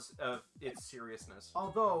because of its seriousness.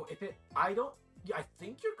 Although, I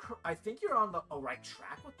think you're on the right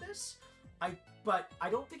track with this. But I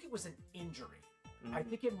don't think it was an injury. Mm-hmm. I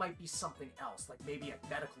think it might be something else, like maybe a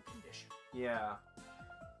medical condition. Yeah.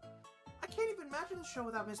 I can't even imagine the show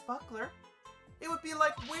without Miss Buckler. It would be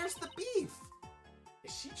like, where's the beef?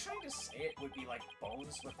 Is she trying to say it would be like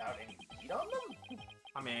bones without any meat on them?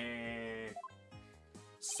 I mean,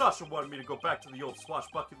 Sasha wanted me to go back to the old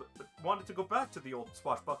swashbuckler.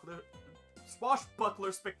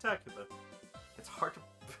 Swashbuckler spectacular. it's hard to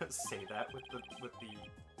say that with the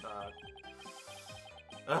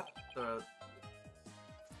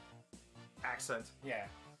accent. Yeah.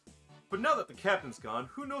 But now that the captain's gone,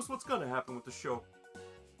 who knows what's gonna happen with the show?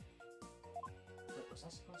 Wait, was I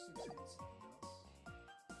supposed to examine something else?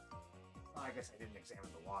 Oh, I guess I didn't examine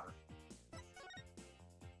the water.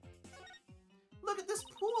 Look at this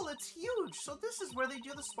pool, it's huge. So this is where they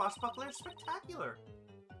do the Swashbuckler Spectacular.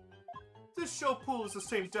 This show pool is the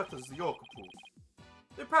same depth as the orca pool.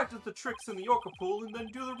 They practice the tricks in the orca pool and then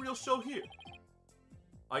do the real show here.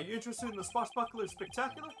 Are you interested in the Swashbuckler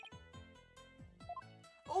Spectacular?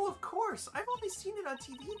 Oh, of course. I've only seen it on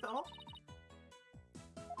TV, though.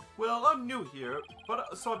 Well, I'm new here,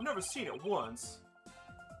 so I've never seen it once.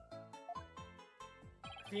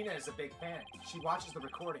 Athena is a big fan. She watches the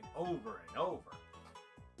recording over and over.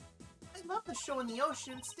 I love the show in the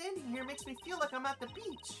ocean. Standing here makes me feel like I'm at the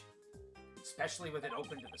beach. Especially with it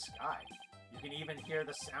open to the sky. You can even hear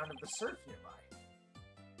the sound of the surf nearby.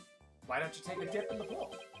 Why don't you take a dip in the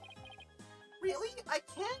pool? Really? I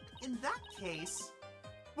can't? In that case...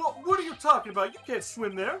 Well, what are you talking about? You can't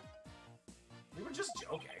swim there. We were just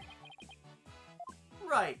joking.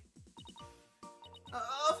 Right.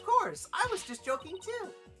 Of course. I was just joking, too.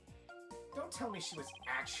 Don't tell me she was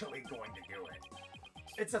actually going to do it.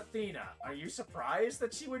 It's Athena. Are you surprised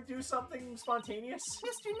that she would do something spontaneous?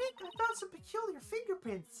 Mr. Nick, I found some peculiar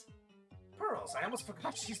fingerprints. Pearls, I almost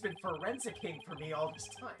forgot she's been forensicing for me all this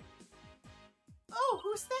time. Oh,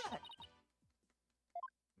 who's that?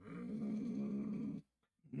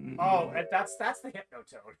 Oh, and that's the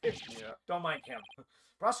Hypnotoad. Yeah. Don't mind him.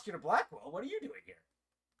 Prosecutor Blackwell, what are you doing here?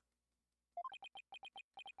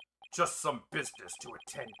 Just some business to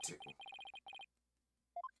attend to.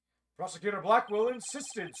 Prosecutor Blackwell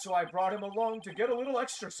insisted, so I brought him along to get a little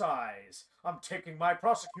exercise. I'm taking my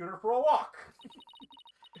prosecutor for a walk.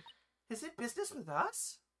 Is it business with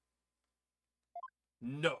us?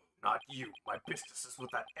 No, not you. My business is with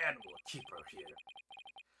that animal keeper here.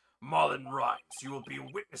 Marlon Rhymes, you will be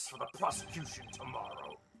a witness for the prosecution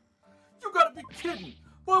tomorrow. You gotta be kidding!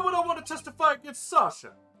 Why would I want to testify against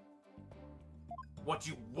Sasha? What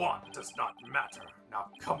you want does not matter. Now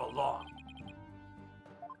come along.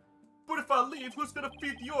 But if I leave, who's gonna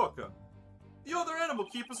feed the orca? The other animal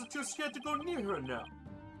keepers are too scared to go near her now.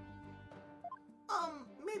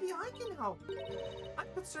 Maybe I can help. I'm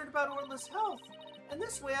concerned about Orla's health, and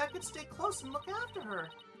this way I can stay close and look after her.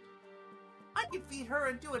 I can feed her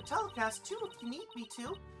and do a telecast too if you need me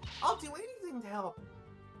to. I'll do anything to help.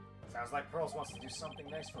 Sounds like Pearls wants to do something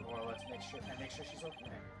nice for Orla to make sure she's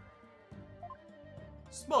okay.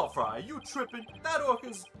 Small fry, you tripping? That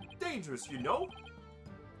orca's dangerous, you know?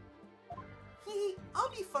 I'll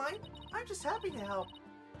be fine. I'm just happy to help.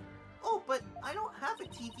 Oh, but I don't have a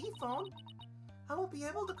TV phone. I won't be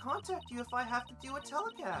able to contact you if I have to do a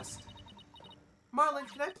telecast. Marlon,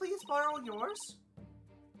 can I please borrow yours?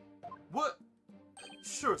 What?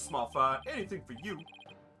 Sure, small fry, anything for you.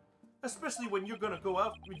 Especially when you're gonna go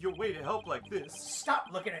out with your way to help like this. Stop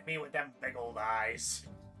looking at me with them big old eyes.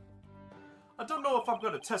 I don't know if I'm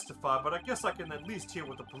gonna testify, but I guess I can at least hear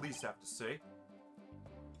what the police have to say.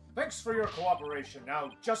 Thanks for your cooperation. Now,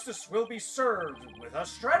 justice will be served with a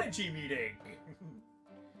strategy meeting.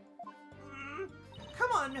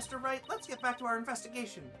 Come on, Mr. Wright. Let's get back to our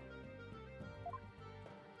investigation.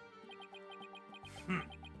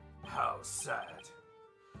 How sad.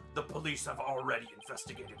 The police have already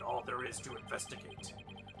investigated all there is to investigate.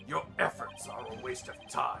 Your efforts are a waste of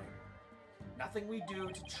time. Nothing we do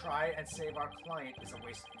to try and save our client is a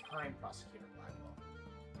waste of time, Prosecutor Blackwell.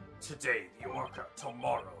 Today, the orca.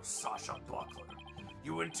 Tomorrow, Sasha Buckler.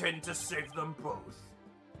 You intend to save them both?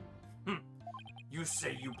 You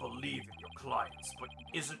say you believe in your clients, but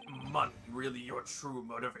isn't money really your true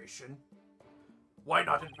motivation? Why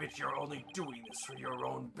not admit you're only doing this for your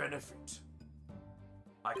own benefit?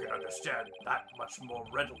 I can understand that much more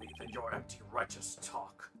readily than your empty righteous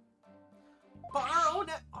talk. But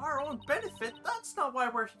our own benefit, that's not why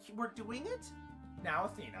we're doing it. Now,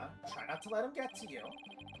 Athena, try not to let him get to you.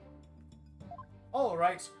 All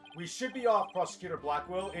right, we should be off, Prosecutor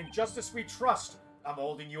Blackwell. In justice we trust. I'm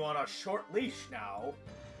holding you on a short leash now.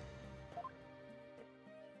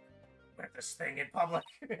 With this thing in public.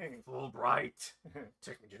 Fulbright,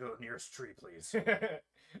 take me to the nearest tree, please.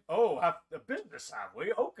 Oh, have the business, have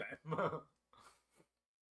we? Okay. I've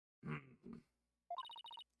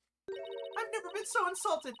never been so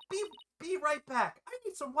insulted. Be right back. I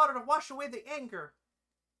need some water to wash away the anger.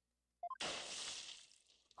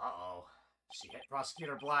 Uh-oh. She hit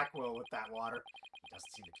Prosecutor Blackwell with that water. He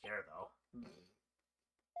doesn't seem to care, though.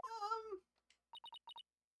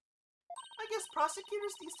 I guess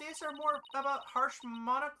prosecutors these days are more about harsh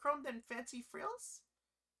monochrome than fancy frills?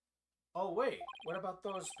 Oh, wait. What about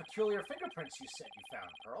those peculiar fingerprints you said you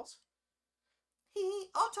found, Pearls?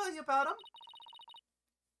 I'll tell you about them.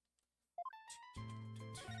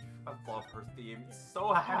 I love her theme. It's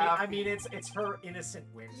so happy. I mean, it's her innocent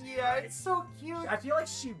whimsy. Yeah, right? it's so cute. I feel like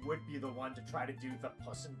she would be the one to try to do the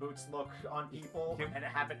Puss in Boots look on people and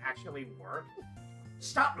have it actually work.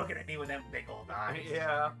 Stop looking at me with them big old eyes.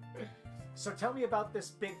 Yeah. So tell me about this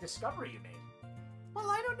big discovery you made. Well,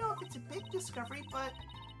 I don't know if it's a big discovery, but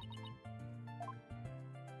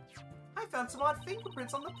I found some odd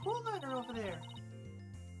fingerprints on the pool ladder over there.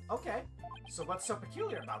 Okay, so what's so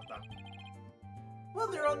peculiar about them? Well,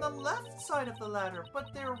 they're on the left side of the ladder,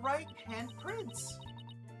 but they're right-hand prints.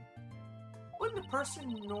 Wouldn't a person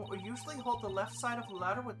usually hold the left side of the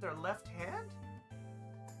ladder with their left hand?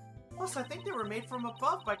 Plus, I think they were made from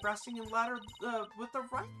above by grasping the ladder with the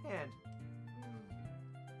right hand.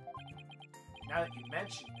 Now that you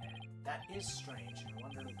mention it, that is strange. I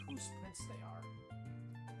wonder whose prints they are.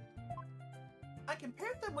 I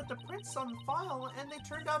compared them with the prints on the file, and they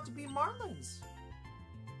turned out to be Marlon's.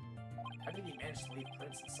 How did he manage to leave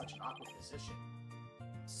prints in such an awkward position?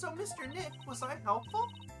 So, Mr. Nick, was I helpful?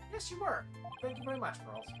 Yes, you were. Thank you very much,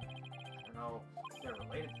 Pearls. I don't know if they're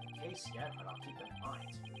related to the case yet, but I'll keep them in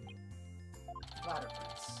mind. Ladder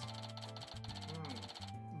prints.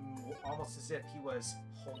 Almost as if he was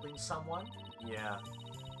holding someone. Yeah.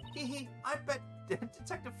 I bet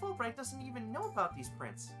Detective Fulbright doesn't even know about these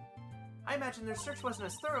prints. I imagine their search wasn't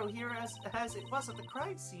as thorough here as it was at the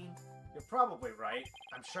crime scene. You're probably right.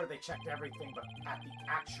 I'm sure they checked everything but at the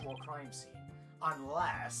actual crime scene.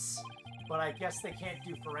 Unless... But I guess they can't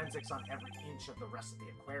do forensics on every inch of the rest of the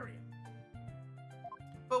aquarium.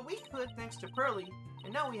 But we could, thanks to Pearly,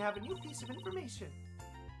 and now we have a new piece of information.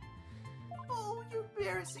 Oh, you're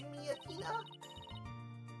embarrassing me, Athena.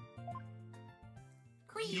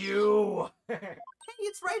 You! Hey,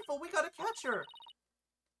 it's Rightful, we gotta catch her.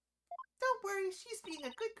 Don't worry, she's being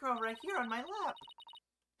a good girl right here on my lap.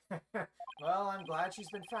 Well, I'm glad she's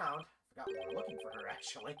been found. Forgot we were looking for her,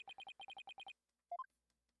 actually.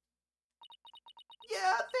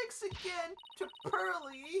 Yeah, thanks again to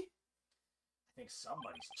Pearly. I think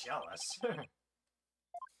somebody's jealous.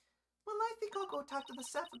 Well, I think I'll go talk to the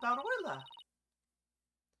staff about Orla.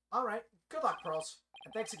 Alright, good luck, Pearls.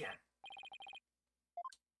 And thanks again.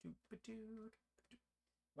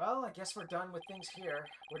 Well, I guess we're done with things here.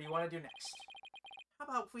 What do you want to do next? How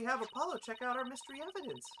about if we have Apollo check out our mystery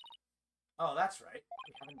evidence? Oh, that's right.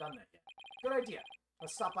 We haven't done that yet. Good idea.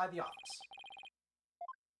 Let's stop by the office.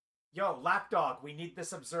 Yo, Lapdog, we need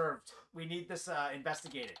this observed. We need this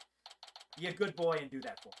investigated. Be a good boy and do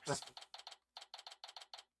that for us.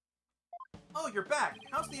 Oh, you're back.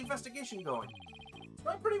 How's the investigation going? It's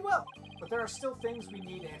going pretty well, but there are still things we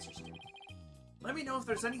need answers to. Let me know if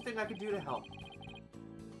there's anything I can do to help.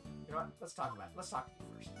 You know what? Let's talk about it. Let's talk to you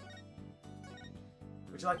first.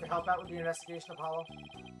 Would you like to help out with the investigation, Apollo?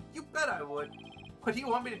 You bet I would. What do you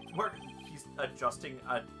want me to work? He's adjusting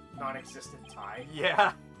a... Non-existent tie.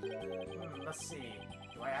 Yeah. Let's see.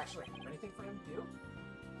 Do I actually have anything for him to do?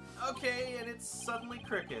 Okay, and it's suddenly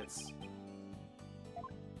crickets.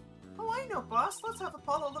 Oh, I know, boss. Let's have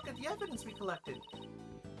Apollo look at the evidence we collected.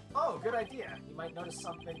 Oh, good idea. You might notice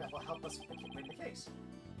something that will help us win the case.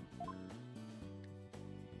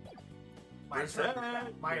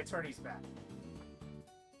 My attorney's back.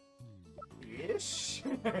 Ish.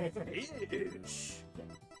 Ish.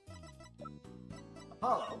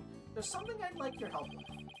 Apollo, there's something I'd like your help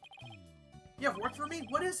with. You have work for me?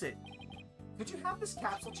 What is it? Could you have this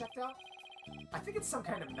capsule checked out? I think it's some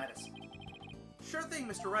kind of medicine. Sure thing,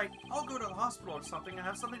 Mr. Wright. I'll go to the hospital or something and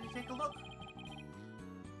have something to take a look.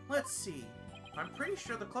 Let's see. I'm pretty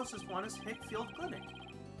sure the closest one is Hickfield Clinic.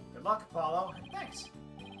 Good luck, Apollo. Thanks.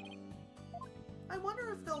 I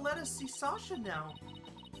wonder if they'll let us see Sasha now.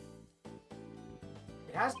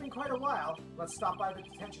 It has been quite a while. Let's stop by the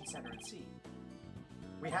detention center and see.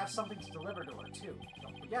 We have something to deliver to her, too.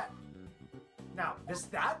 Don't forget. Now,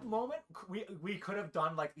 that moment, we could have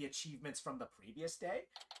done, like, the achievements from the previous day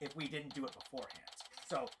if we didn't do it beforehand.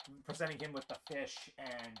 So, presenting him with the fish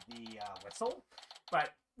and the whistle,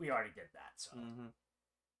 but we already did that, so...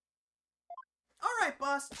 All right,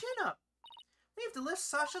 boss, chin up. We have to lift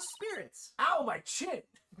Sasha's spirits. Ow, my chin!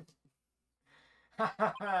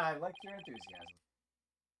 I like your enthusiasm.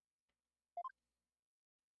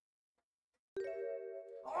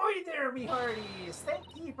 Oi there, me hearties! Thank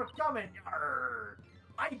ye for coming. Arr.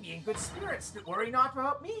 I be in good spirits. Worry not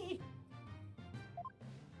about me.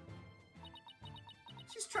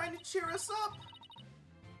 She's trying to cheer us up.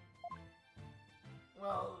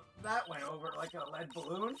 Well, that went over like a lead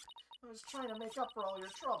balloon. I was trying to make up for all your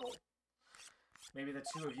trouble. Maybe the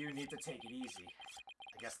two of you need to take it easy.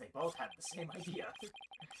 I guess they both had the same idea.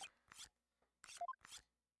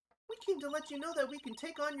 We came to let you know that we can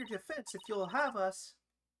take on your defense if you'll have us.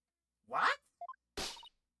 What?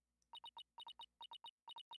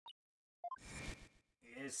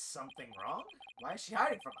 Is something wrong? Why is she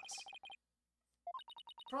hiding from us?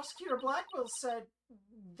 Prosecutor Blackwell said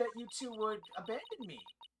that you two would abandon me.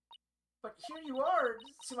 But here you are,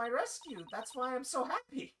 to my rescue. That's why I'm so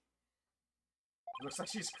happy. Looks like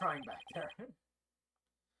she's crying back there.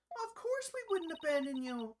 Of course we wouldn't abandon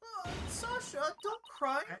you. Oh, Sasha, don't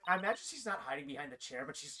cry. I imagine she's not hiding behind the chair,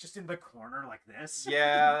 but she's just in the corner like this.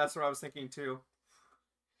 Yeah, that's what I was thinking too.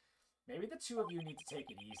 Maybe the two of you need to take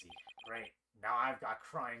it easy. Great. Now I've got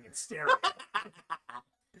crying and staring.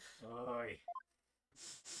 Oy.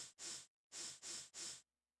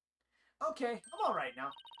 Okay, I'm alright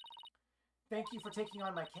now. Thank you for taking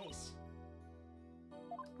on my case.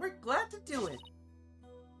 We're glad to do it.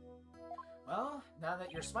 Well, now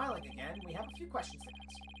that you're smiling again, we have a few questions to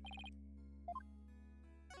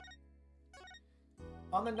ask.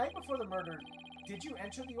 On the night before the murder, did you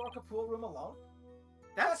enter the Orca pool room alone?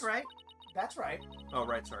 That's right. That's right. Oh,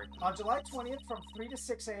 right, sorry. On July 20th from 3 to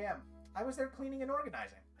 6 a.m. I was there cleaning and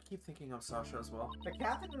organizing. I keep thinking of Sasha as well. The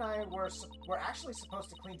captain and I were actually supposed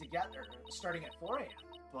to clean together, starting at 4 a.m.,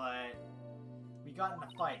 but we got in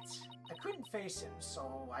a fight. I couldn't face him,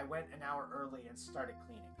 so I went an hour early and started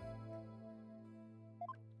cleaning.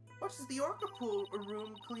 What does the Orca pool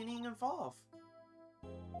room cleaning involve?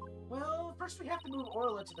 Well, first we have to move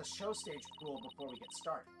Orla to the show stage pool before we get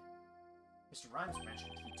started. Mr. Rhymes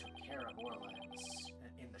mentioned he took care of Orla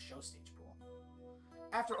in the show stage pool.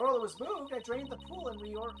 After Orla was moved, I drained the pool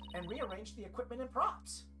and rearranged the equipment and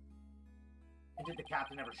props. And did the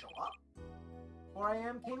captain ever show up? 4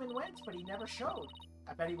 a.m. came and went, but he never showed.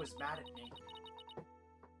 I bet he was mad at me.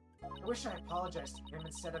 I wish I apologized to him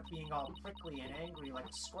instead of being all prickly and angry like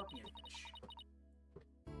a scorpion fish.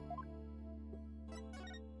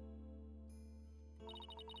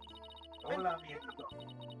 Hola, mi amigo.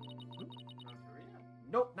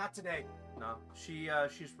 Nope, not today. No,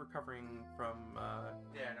 she's recovering from.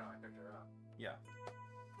 Yeah, no, I picked her up. Yeah.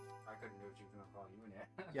 I couldn't do what you were gonna call you in it.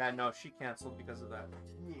 Yeah, no, she canceled because of that.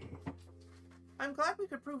 I'm glad we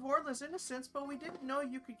could prove Orla's innocence, but we didn't know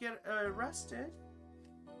you could get arrested.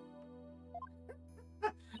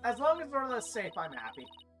 As long as Orla's safe, I'm happy.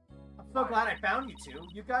 I'm so glad I found you two.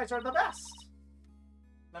 You guys are the best.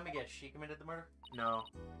 Let me guess, she committed the murder? No,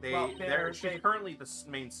 she's they- currently the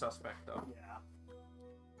main suspect, though. Yeah.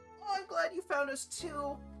 Oh, I'm glad you found us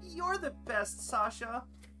too. You're the best, Sasha.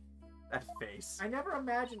 That face. I never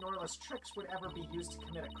imagined Orla's tricks would ever be used to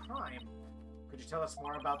commit a crime. Could you tell us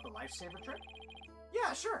more about the lifesaver trick?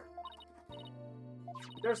 Yeah, sure.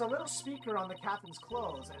 There's a little speaker on the captain's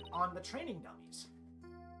clothes and on the training dummies.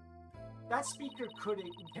 That speaker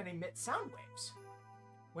can emit sound waves.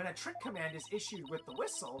 When a trick command is issued with the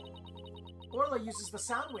whistle, Orla uses the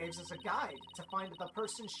sound waves as a guide to find the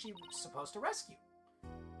person she's supposed to rescue.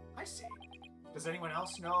 I see. Does anyone else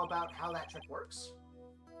know about how that trick works?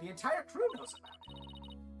 The entire crew knows about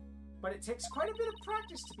it. But it takes quite a bit of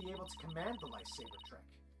practice to be able to command the lifesaver trick.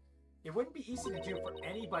 It wouldn't be easy to do for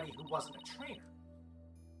anybody who wasn't a trainer.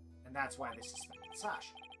 And that's why they suspected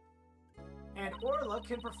Sasha. And Orla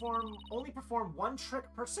can only perform one trick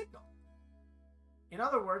per signal. In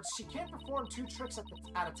other words, she can't perform 2 tricks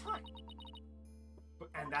at a time.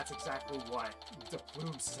 And that's exactly what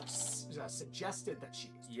DePlume suggested that she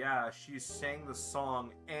was doing. Yeah, she sang the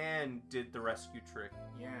song and did the rescue trick.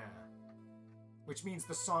 Yeah. Which means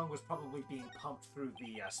the song was probably being pumped through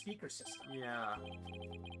the speaker system. Yeah.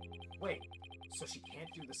 Wait, so she can't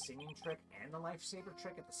do the singing trick and the lifesaver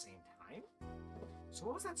trick at the same time? So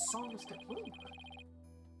what was that song Mr. Plume heard?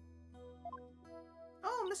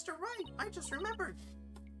 Oh, Mr. Wright, I just remembered.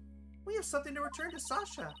 We have something to return to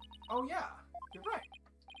Sasha. Oh yeah, you're right.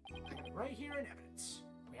 I have it right here in evidence.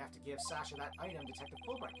 We have to give Sasha that item Detective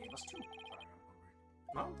Fulbright gave us too.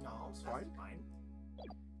 No, No, it's that's fine. fine.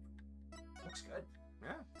 Looks good.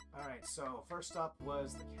 Yeah. Alright, so first up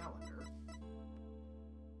was the calendar.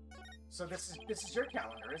 So this is your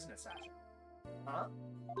calendar, isn't it, Sasha? Huh?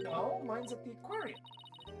 No, mine's at the aquarium.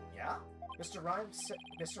 Yeah? Mr. Rhymes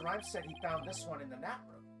said he found this one in the nap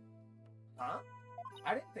room. Huh?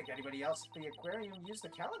 I didn't think anybody else at the aquarium used the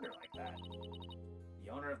calendar like that. The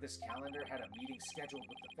owner of this calendar had a meeting scheduled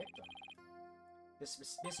with the victim. This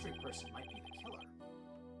mystery person might be the killer.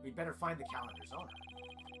 We'd better find the calendar's owner.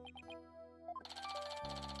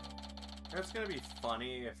 It's gonna be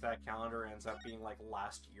funny if that calendar ends up being like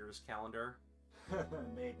last year's calendar.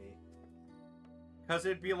 Maybe. Because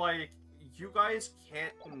it'd be like, you guys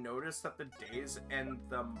can't notice that the days and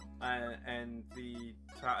the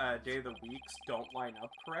day of the weeks don't line up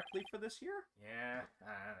correctly for this year? Yeah.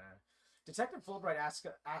 Detective Fulbright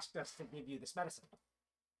asked us to give you this medicine.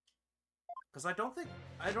 Because I don't think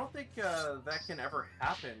that can ever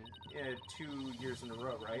happen 2 years in a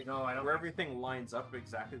row, right? No, I don't. Where everything lines up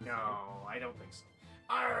exactly the same. No, I don't think so.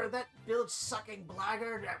 That bilge-sucking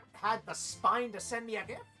blackguard had the spine to send me a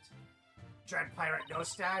gift? Dread Pirate No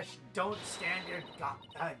Stash, don't stand here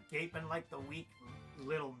gaping like the weak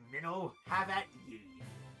little minnow. Have at ye.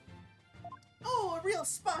 Oh, a real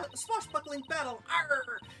swashbuckling battle.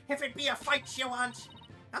 Arr! If it be a fight you want,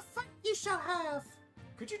 a fight you shall have.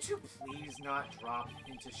 Could you two please not drop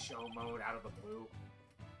into show mode out of the blue?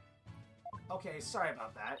 Okay, sorry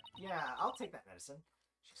about that. Yeah, I'll take that medicine.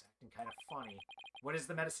 She's acting kind of funny. What is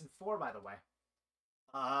the medicine for, by the way?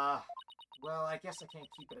 Well, I guess I can't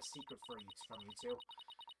keep it a secret from you two.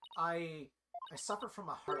 I suffer from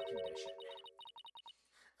a heart condition.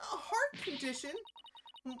 A heart condition?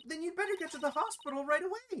 Then you'd better get to the hospital right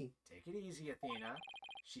away. Take it easy, Athena.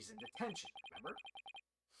 She's in detention, remember?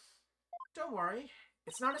 Don't worry.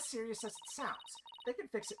 It's not as serious as it sounds. They can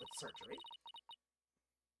fix it with surgery.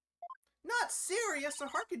 Not serious. A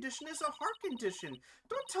heart condition is a heart condition.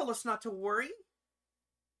 Don't tell us not to worry.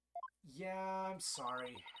 Yeah, I'm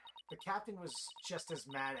sorry. The captain was just as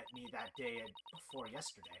mad at me that day as before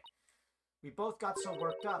yesterday. We both got so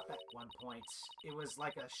worked up at one point. It was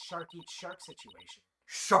like a shark eat shark situation.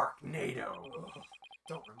 Sharknado. Ugh,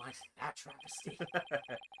 don't remind me of that travesty.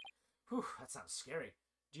 Whew, that sounds scary.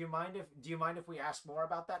 Do you mind if we ask more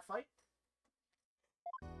about that fight?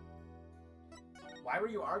 Why were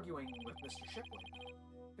you arguing with Mr. Shipley?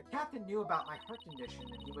 The captain knew about my heart condition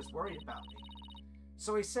and he was worried about me.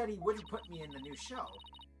 So he said he wouldn't put me in the new show.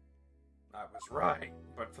 I was right,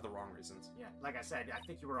 but for the wrong reasons. Yeah, like I said, I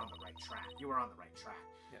think you were on the right track. You were on the right track.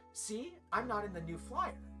 Yeah. See? I'm not in the new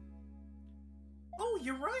flyer. Oh,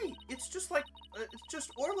 you're right. It's just like, it's just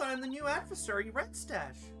Orla and the new adversary, Red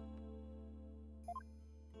Stash.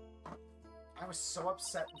 I was so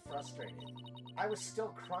upset and frustrated. I was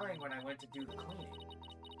still crying when I went to do the cleaning.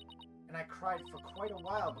 And I cried for quite a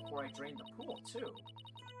while before I drained the pool, too.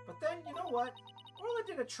 But then, you know what? Orla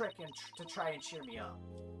did a trick to try and cheer me up.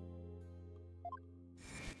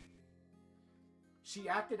 She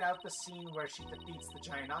acted out the scene where she defeats the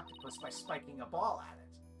giant octopus by spiking a ball at it.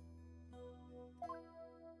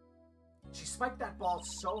 She spiked that ball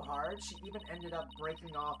so hard, she even ended up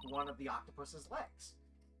breaking off one of the octopus's legs.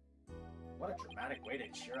 What a dramatic way to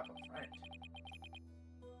cheer up a friend.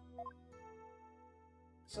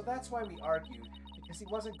 So that's why we argued, because he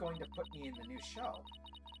wasn't going to put me in the new show.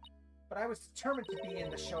 But I was determined to be in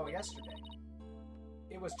the show yesterday.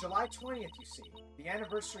 It was July 20th, you see, the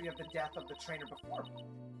anniversary of the death of the trainer before me,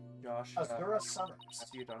 Josh, Azura Summers.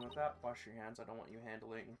 after you're done with that, wash your hands. I don't want you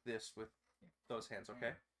handling this with those hands,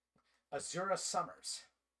 okay? Azura Summers.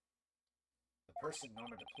 The person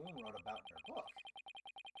Norma DePlume wrote about in her book.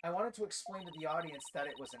 I wanted to explain to the audience that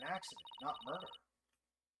it was an accident, not murder.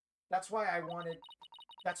 That's why I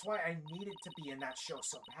needed to be in that show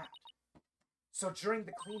so bad. So during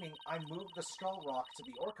the cleaning, I moved the skull rock to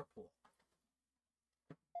the orca pool.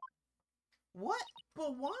 What?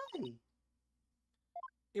 But why?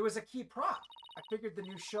 It was a key prop. I figured the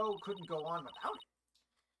new show couldn't go on without it.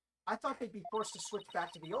 I thought they'd be forced to switch back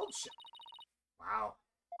to the old show. Wow,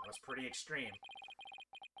 that was pretty extreme.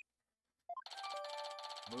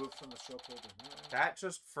 Moved from the show pool to... That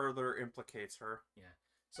just further implicates her. Yeah.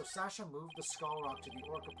 So Sasha moved the skull rock to the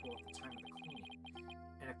orca pool at the time of the cleaning.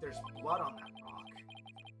 And if there's blood on that rock,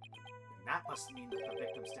 then that must mean that the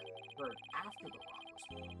victim's death occurred after the rock was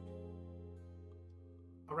moved.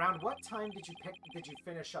 Around what time did you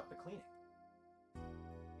finish up the cleaning?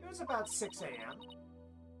 It was about 6 a.m.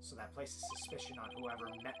 So that places suspicion on whoever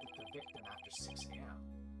met with the victim after 6 a.m.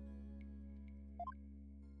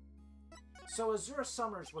 So Azura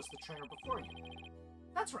Summers was the trainer before you.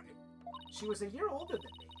 That's right. She was a year older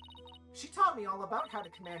than me. She taught me all about how to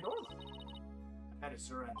command Orla. I bet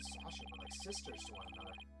Azura and Sasha were like sisters to one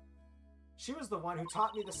another. She was the one who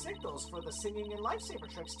taught me the signals for the singing and lifesaver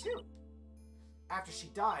tricks too. After she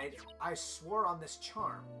died, I swore on this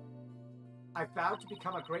charm. I vowed to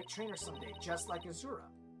become a great trainer someday, just like Azura.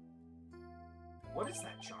 What is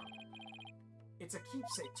that charm? It's a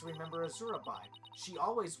keepsake to remember Azura by. She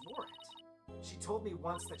always wore it. She told me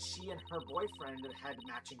once that she and her boyfriend had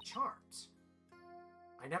matching charms.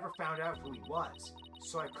 I never found out who he was,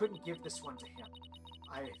 so I couldn't give this one to him.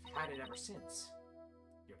 I've had it ever since.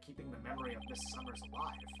 You're keeping the memory of Miss Summers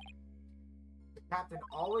alive. The captain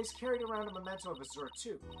always carried around a memento of Azura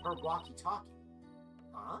too, her walkie-talkie.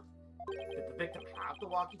 Huh? Did the victim have the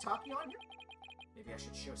walkie-talkie on her? Maybe I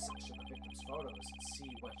should show Sasha the victim's photos and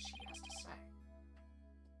see what she has to say.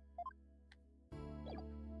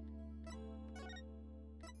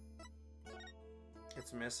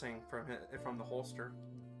 It's missing from the holster.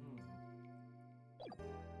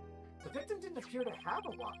 The victim didn't appear to have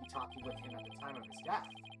a walkie-talkie with him at the time of his death.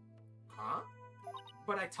 Huh?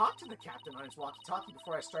 But I talked to the captain on his walkie-talkie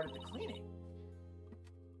before I started the cleaning.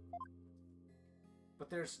 But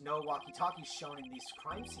there's no walkie-talkie shown in these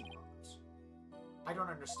crime scene photos. I don't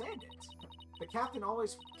understand it. The captain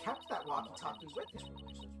always kept that walkie-talkie with him.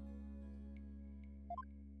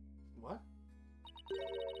 What?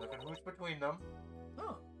 Look at who's between them.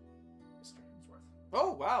 Oh, Mr. Hemsworth.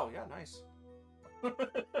 Oh, wow. Yeah, nice.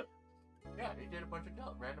 Yeah, he did a bunch of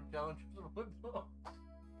random challenges.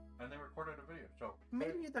 And they recorded a video, so...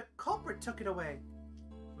 Maybe the culprit took it away.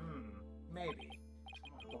 Maybe.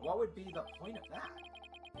 But what would be the point of that?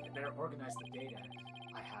 I better organize the data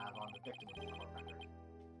I have on the victim of the court record.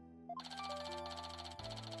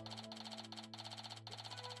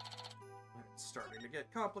 It's starting to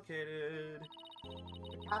get complicated.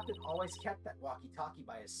 The captain always kept that walkie-talkie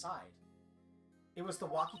by his side. It was the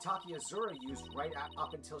walkie-talkie Azura used right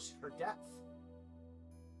up until her death.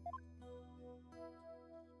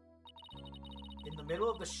 In the middle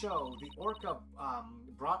of the show, the orca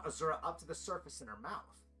brought Azura up to the surface in her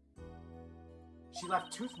mouth. She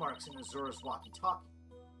left tooth marks in Azura's walkie-talkie.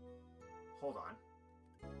 Hold on.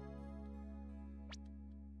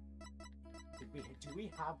 Do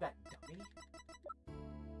we have that dummy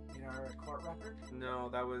in our court record? No,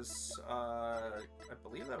 that was, I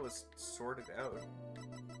believe that was sorted out.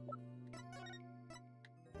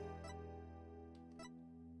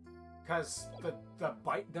 Because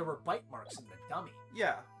there were bite marks in the dummy,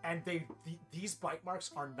 Yeah. and these bite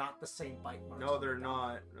marks are not the same bite marks. No, on they're the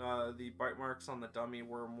dummy. not. The bite marks on the dummy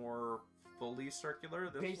were more fully circular.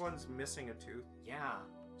 This Basi- one's missing a tooth. Yeah,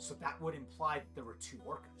 so that would imply that there were 2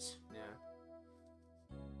 orcas. Yeah.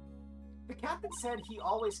 The captain said he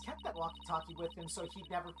always kept that walkie-talkie with him so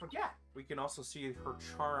he'd never forget. We can also see her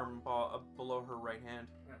charm below her right hand.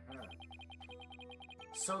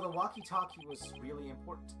 So the walkie-talkie was really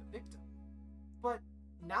important to the victim. But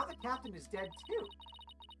now the captain is dead too.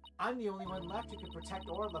 I'm the only one left who can protect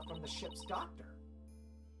Orla from the ship's doctor.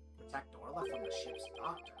 Protect Orla from the ship's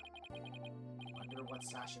doctor? Wonder what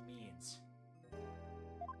Sasha means.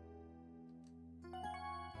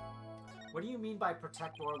 What do you mean by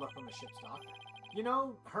protect Orla from the ship's doctor? You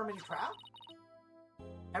know Herman Crab?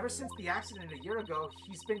 Ever since the accident a year ago,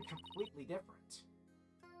 he's been completely different.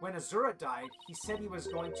 When Azura died, he said he was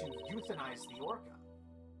going to euthanize the orca.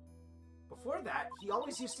 Before that, he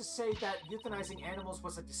always used to say that euthanizing animals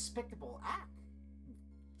was a despicable act.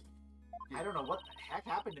 I don't know what the heck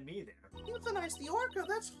happened to me there. Euthanize the orca?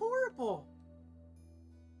 That's horrible!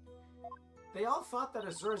 They all thought that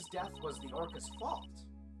Azura's death was the orca's fault.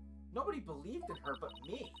 Nobody believed in her but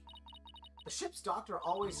me. The ship's doctor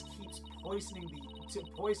always keeps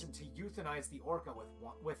poison to euthanize the orca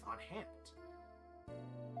with on hand.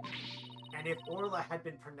 And if Orla had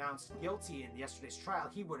been pronounced guilty in yesterday's trial,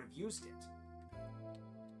 he would have used it.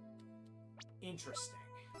 Interesting.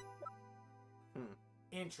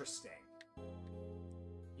 Interesting.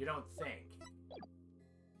 You don't think?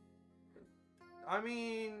 I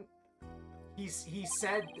mean... He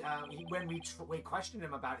said, when we questioned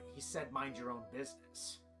him about it, he said, mind your own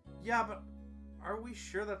business. Yeah, but are we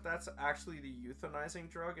sure that that's actually the euthanizing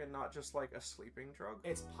drug and not just like a sleeping drug?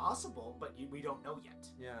 It's possible, but we don't know yet.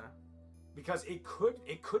 Yeah. Because it could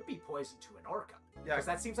be poison to an orca. Yeah. Because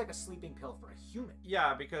that seems like a sleeping pill for a human.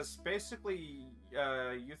 Yeah, because basically,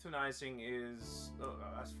 euthanizing is,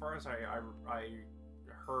 as far as I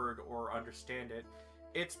heard or understand it,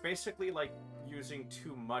 it's basically like using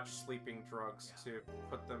too much sleeping drugs to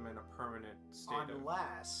put them in a permanent state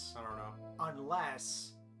Unless, I don't know.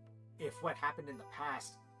 Unless, if what happened in the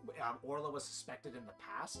past, Orla was suspected in the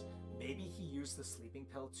past, maybe he used the sleeping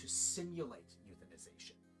pill to simulate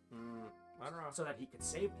euthanization. I don't know. So that he could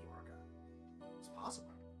save the orca. It's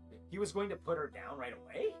possible. He was going to put her down right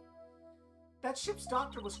away? That ship's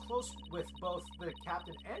doctor was close with both the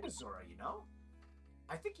captain and Azura, you know?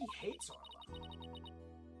 I think he hates Orla.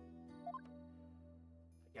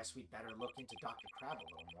 I guess we'd better look into Dr. Crab a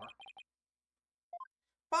little more.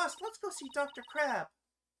 Boss, let's go see Dr. Crab.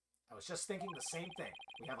 I was just thinking the same thing.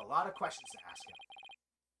 We have a lot of questions to ask him.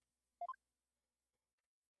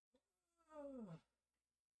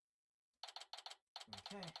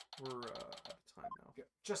 Okay. We're out of time now.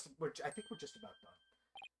 I think we're just about done.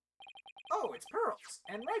 Oh, it's Pearls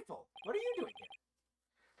and Rifle. What are you doing here?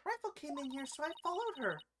 Rifle came in here, so I followed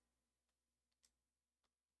her.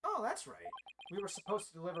 Oh, that's right. We were supposed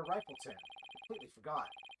to deliver Rifle to him. Completely forgot.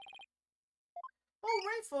 Oh,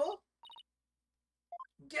 Rifle!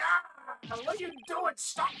 Yeah! What are you doing?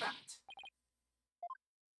 Stop that!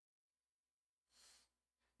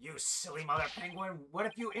 You silly mother penguin! What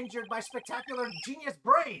if you injured my spectacular genius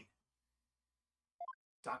brain?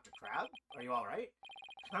 Dr. Crab, are you alright?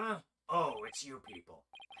 Huh? Oh, it's you people.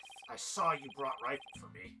 I saw you brought Rifle for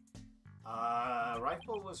me.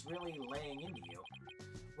 Rifle was really laying into you.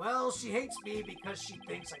 Well, she hates me because she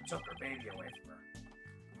thinks I took her baby away from her.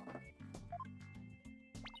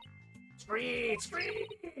 Screech!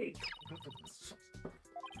 Screech!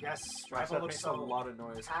 Yes, Rifle That looks makes so a lot of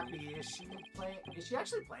noise. happy. Is she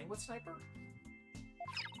actually playing with Sniper?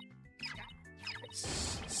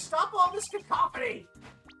 Stop all this cacophony!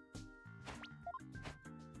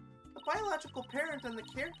 The biological parent and the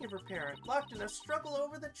caregiver parent locked in a struggle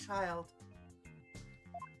over the child.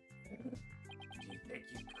 Do you think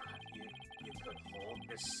you could hold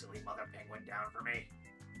this silly mother penguin down for me?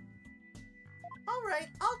 Alright,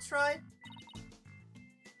 I'll try.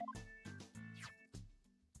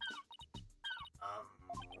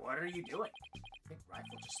 What are you doing? I think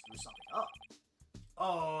Rifle just threw something up.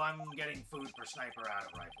 Oh, I'm getting food for Sniper out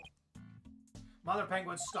of Rifle. Mother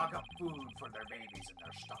penguins stock up food for their babies in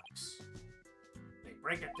their stomachs. They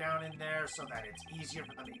break it down in there so that it's easier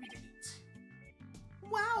for the baby to eat.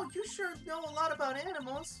 Wow, you sure know a lot about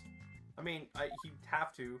animals. I mean, he'd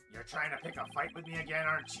have to. You're trying to pick a fight with me again,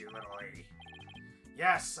 aren't you, little lady?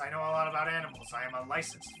 Yes, I know a lot about animals. I am a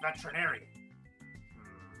licensed veterinarian.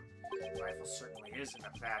 Rifle certainly is in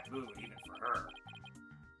a bad mood, even for her.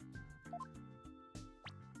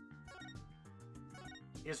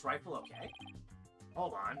 Is Rifle okay?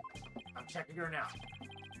 Hold on. I'm checking her now.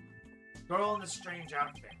 Girl in the strange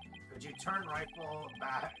outfit. Could you turn Rifle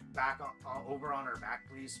over on her back,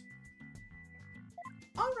 please?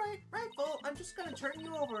 Alright, Rifle, I'm just gonna turn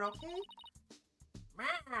you over, okay?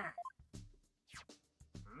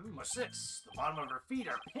 What's this? The bottom of her feet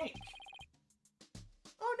are pink.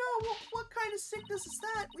 Oh no, what kind of sickness is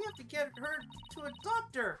that? We have to get her to a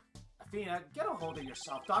doctor. Athena, get a hold of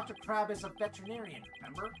yourself. Dr. Crab is a veterinarian,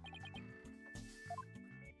 remember?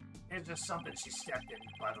 It's just something she stepped in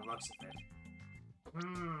by the looks of it.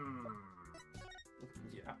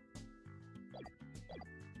 Yeah.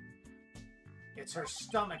 It's her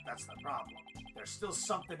stomach that's the problem. There's still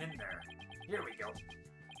something in there. Here we go.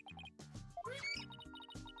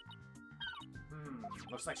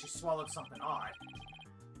 Looks like she swallowed something odd.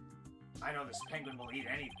 I know this penguin will eat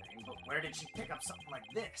anything, but where did she pick up something like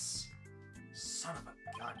this? Son of a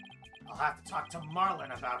gun. I'll have to talk to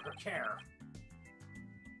Marlin about her care.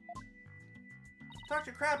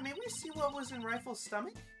 Dr. Crab, may we see what was in Rifle's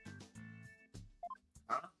stomach?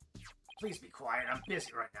 Huh? Please be quiet. I'm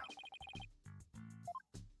busy right now.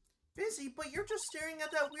 Busy, but you're just staring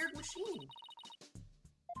at that weird machine.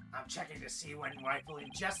 I'm checking to see when Rifle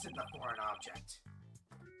ingested the foreign object.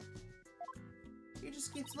 He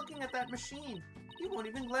just keeps looking at that machine. He won't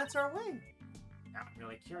even glance our way. I'm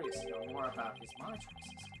really curious to know more about his monitoring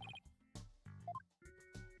system.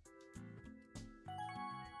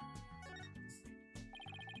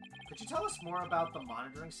 Could you tell us more about the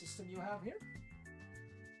monitoring system you have here?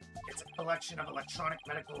 It's a collection of electronic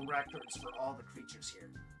medical records for all the creatures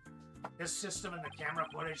here. This system and the camera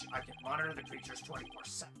footage, I can monitor the creatures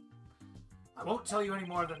 24/7. I won't tell you any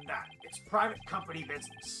more than that. It's private company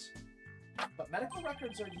business. But medical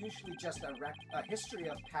records are usually just a history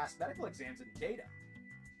of past medical exams and data.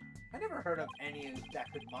 I never heard of any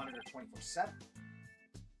that could monitor 24/7.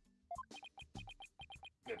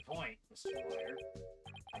 Good point, Mr. Lawyer.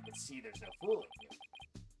 I can see there's no fooling you.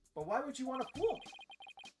 But why would you want to fool me?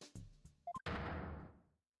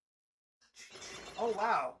 Oh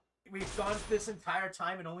wow, we've gone this entire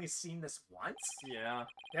time and only seen this once? Yeah.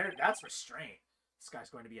 That's restraint. This guy's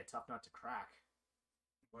going to be a tough nut to crack.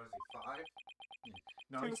 What is he, 5?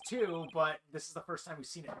 No, he's 2, but this is the first time we've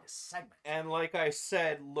seen it in this segment. And like I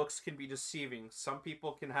said, looks can be deceiving. Some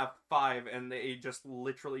people can have 5 and they just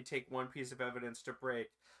literally take one piece of evidence to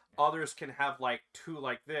break. Others can have like 2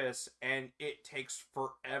 like this, and it takes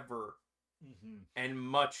forever and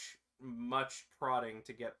much prodding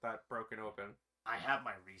to get that broken open. I have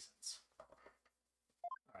my reasons.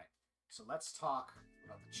 Alright, so let's talk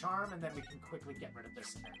about the charm, and then we can quickly get rid of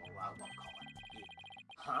this, and then we'll call it.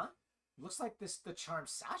 Huh? Looks like the charm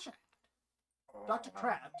Sasha had. Dr.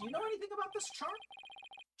 Crab, do you know anything about this charm?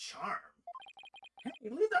 Charm? Hey,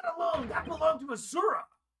 leave that alone! That belonged to Azura!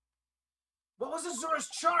 What was Azura's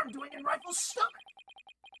charm doing in Rifle's stomach?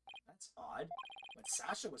 That's odd. When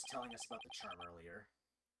Sasha was telling us about the charm earlier.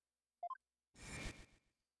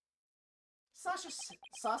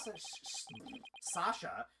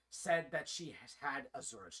 Sasha said that she has had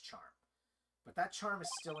Azura's charm. But that charm is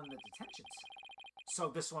still in the detention cell. So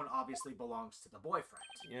this one obviously belongs to the boyfriend.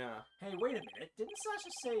 Yeah. Hey, wait a minute. Didn't Sasha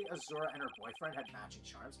say Azura and her boyfriend had matching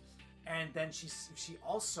charms? And then she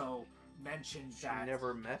also mentioned She that...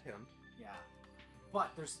 never met him. Yeah.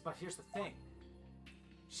 But here's the thing.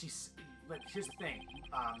 Here's the thing.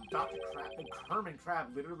 Dr. Crab and Herman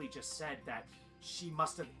Crab literally just said that she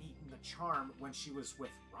must have eaten the charm when she was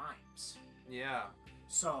with Rhymes. Yeah.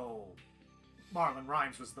 So Marlon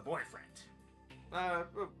Rhymes was the boyfriend.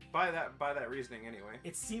 By that reasoning, anyway.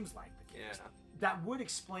 It seems like the case. Yeah. That would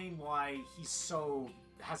explain why he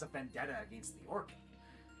has a vendetta against the Orchid.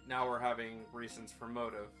 Now we're having reasons for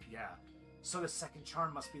motive. Yeah. So the second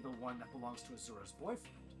charm must be the one that belongs to Azura's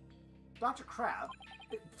boyfriend. Dr. Crab,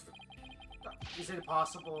 is it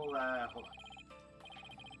possible, hold on.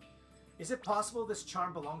 Is it possible this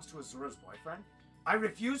charm belongs to Azura's boyfriend? I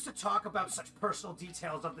refuse to talk about such personal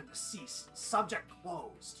details of the deceased. Subject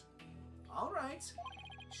closed. Alright.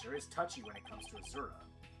 Sure is touchy when it comes to Azura.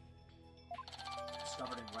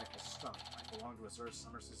 Discovered in Rifle's stomach. Might belong to Azura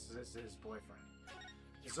Summers. This is his boyfriend.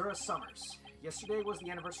 Azura Summers. Yesterday was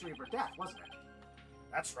the anniversary of her death, wasn't it?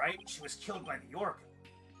 That's right. She was killed by the Orca.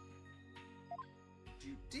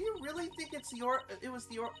 Do you really think it was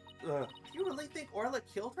the Orca? Do you really think Orla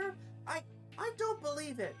killed her? I don't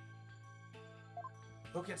believe it.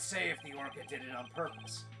 Who can say if the Orca did it on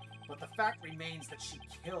purpose? But the fact remains that she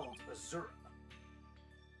killed Azura.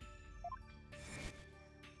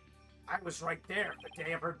 I was right there the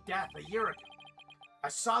day of her death a year ago. I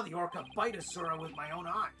saw the orca bite Azura with my own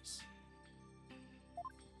eyes.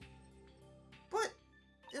 But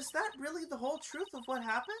is that really the whole truth of what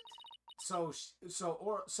happened? So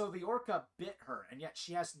the orca bit her, and yet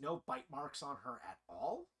she has no bite marks on her at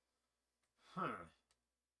all?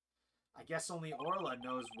 I guess only Orla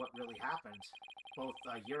knows what really happened, both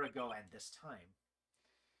a year ago and this time.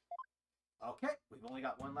 Okay, we've only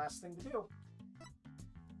got one last thing to do.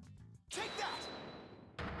 Take that!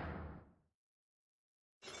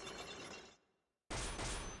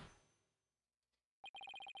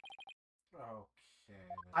 Okay.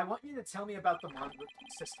 I want you to tell me about the monitoring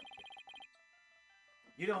system.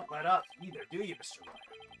 You don't let up either, do you, Mr. Wright?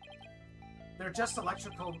 They're just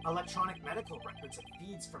electronic medical records and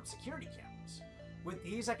feeds from security cameras. With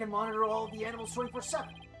these, I can monitor all of the animals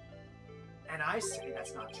 24/7. And I say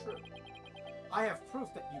that's not true. I have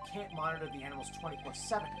proof that you can't monitor the animals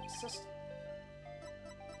 24/7 in the system.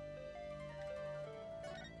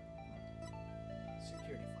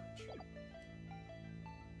 Security footage.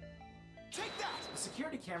 Take that! The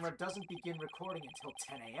security camera doesn't begin recording until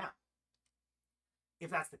 10 a.m. If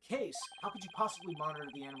that's the case, how could you possibly monitor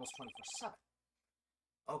the animals 24/7?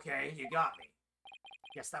 Okay, you got me.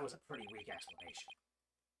 Guess that was a pretty weak explanation.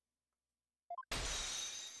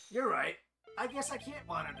 You're right. I guess I can't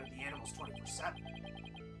monitor the animals 24/7.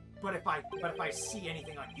 But if I see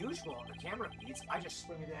anything unusual on the camera feeds, I just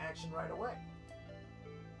spring into action right away.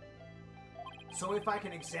 So if I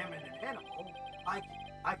can examine an animal, I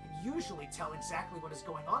can usually tell exactly what is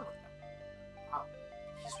going on with them. Wow,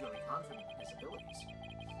 he's really confident in his abilities.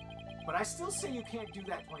 But I still say you can't do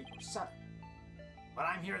that 24/7. But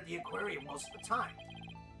I'm here at the aquarium most of the time.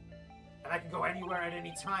 And I can go anywhere at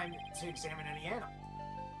any time to examine any animal.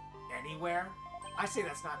 Anywhere? I say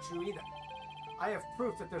that's not true either. I have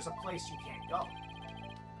proof that there's a place you can't go.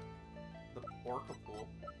 The orca pool.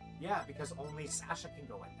 Yeah, because only Sasha can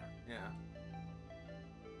go in there. Yeah.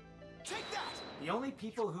 Take that! The only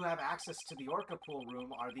people who have access to the orca pool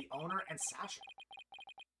room are the owner and Sasha.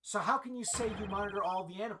 So how can you say you monitor all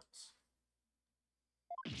the animals?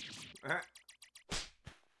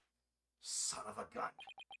 Son of a gun.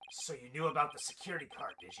 So you knew about the security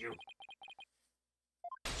card, did you?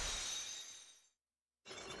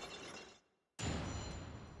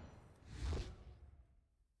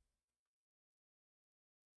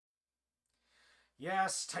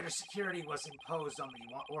 Yes, tighter security was imposed on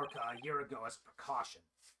the orca a year ago as a precaution.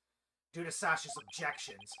 Due to Sasha's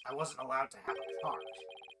objections, I wasn't allowed to have a card.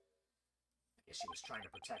 I guess she was trying to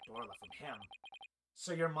protect Orla from him.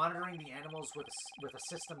 So you're monitoring the animals with a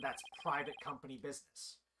system that's private company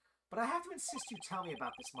business. But I have to insist you tell me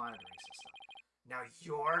about this monitoring system. Now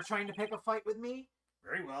you're trying to pick a fight with me?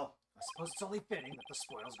 Very well. I suppose it's only fitting that the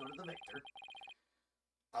spoils go to the victor.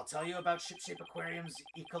 I'll tell you about Shipshape Aquarium's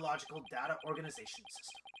ecological data organization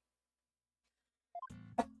system.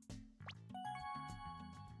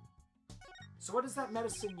 So what does that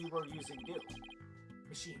medicine you were using do?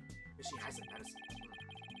 Machine, I said medicine.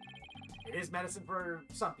 It is medicine for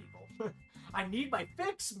some people. I need my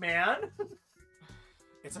fix, man!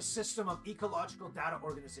 It's a system of ecological data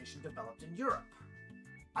organization developed in Europe.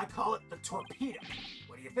 I call it the Torpedo.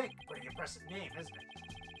 What do you think? Pretty impressive name, isn't it?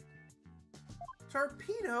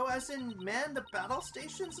 Torpedo, as in man the battle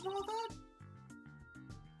stations and all that?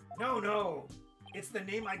 No. It's the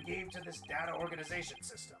name I gave to this data organization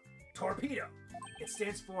system. Torpedo. It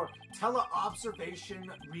stands for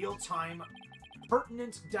Teleobservation Real-Time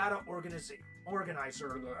Pertinent Data Organizer.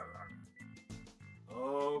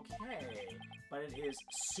 Okay, but it is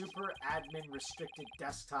Super Admin Restricted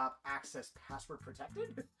Desktop Access Password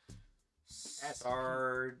Protected?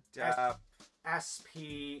 Startup.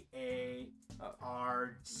 S-P-A-R-D.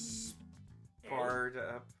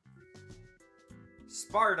 Sparta.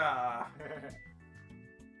 Sparta.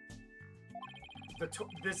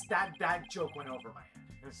 That joke went over my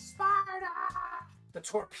head. Sparta. The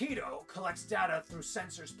torpedo collects data through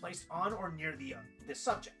sensors placed on or near the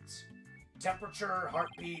subjects. Temperature,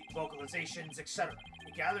 heartbeat, vocalizations, etc.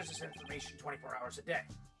 It gathers this information 24 hours a day.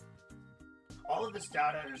 All of this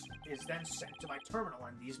data is then sent to my terminal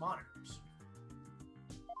and these monitors.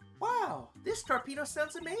 Wow, this torpedo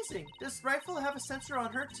sounds amazing. Does Rifle have a sensor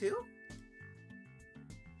on her too?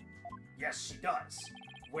 Yes, she does.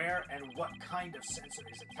 Where and what kind of sensor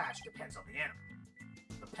is attached depends on the animal.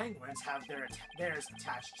 The penguins have theirs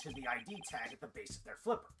attached to the ID tag at the base of their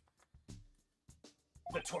flipper.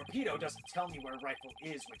 The torpedo doesn't tell me where Rifle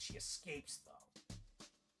is when she escapes, though.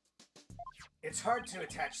 It's hard to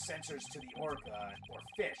attach sensors to the orca or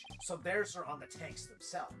fish, so theirs are on the tanks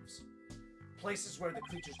themselves. places where the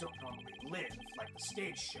creatures don't normally live, like the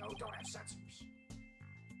stage show, don't have sensors.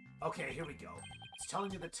 Okay, here we go. It's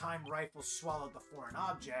telling me the time Rifle swallowed the foreign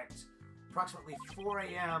object, approximately 4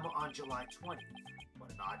 a.m. on July 20th.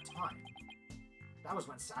 What an odd time. That was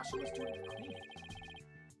when Sasha was doing the cleaning.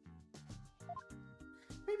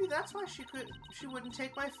 Maybe that's why she wouldn't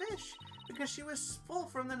take my fish, because she was full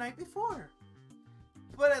from the night before.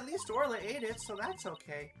 But at least Orla ate it, so that's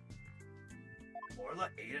okay. Orla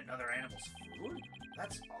ate another animal's food?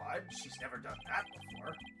 That's odd. She's never done that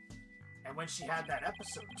before. And when she had that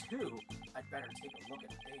episode too, I'd better take a look at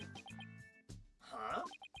the date. Huh?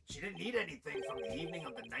 She didn't eat anything from the evening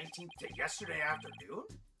of the 19th to yesterday afternoon?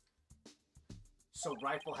 So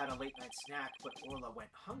Rifle had a late night snack, but Orla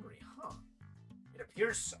went hungry, huh? It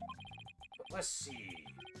appears so. But let's see.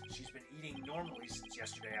 She's been eating normally since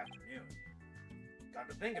yesterday afternoon. Come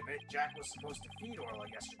to think of it, Jack was supposed to feed Orla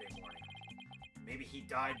yesterday morning. Maybe he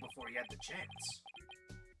died before he had the chance.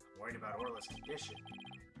 I'm worried about Orla's condition.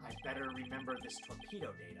 I'd better remember this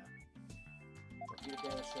torpedo data. Torpedo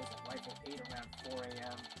data shows that Rifle ate around 4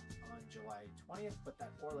 a.m. on July 20th, but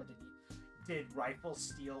that Orla didn't eat. Did Rifle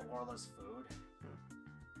steal Orla's food?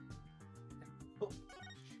 I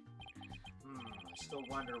still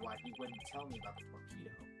wonder why he wouldn't tell me about the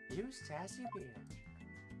torpedo. You sassy bitch.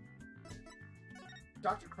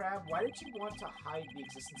 Dr. Crab, why did you want to hide the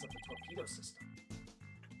existence of the torpedo system?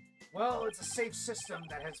 Well, it's a safe system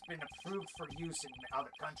that has been approved for use in other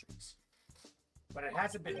countries. But it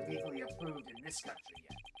hasn't been legally approved in this country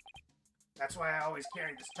yet. That's why I always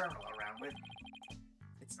carry this terminal around with me.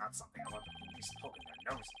 It's not something I want the police poking their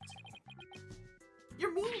nose into. You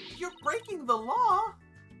mean you're breaking the law?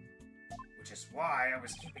 Which is why I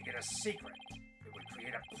was keeping it a secret. It would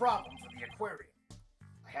create a problem for the aquarium.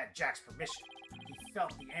 I had Jack's permission. He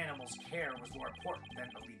felt the animal's care was more important than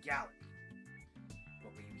the legality.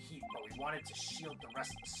 But we wanted to shield the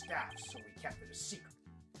rest of the staff, so we kept it a secret.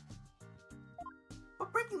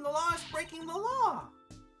 But breaking the law is breaking the law.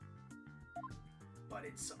 But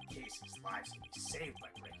in some cases, lives can be saved by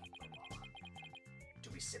breaking the law. Do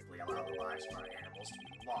we simply allow the lives of our animals to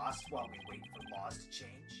be lost while we wait for laws to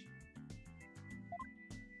change?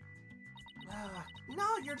 No,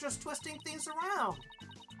 you're just twisting things around.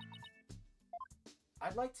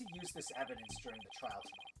 I'd like to use this evidence during the trial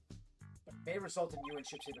tomorrow, but it may result in you and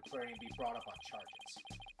Shipshape Aquarium being brought up on charges.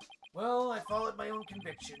 Well, I followed my own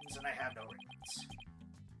convictions, and I have no regrets.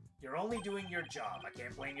 You're only doing your job. I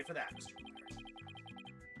can't blame you for that, Mr. Wright.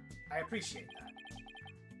 I appreciate that.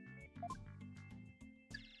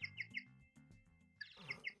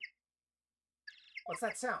 What's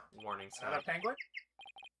that sound? Warning Another sound. penguin?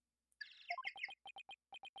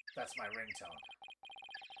 That's my ringtone.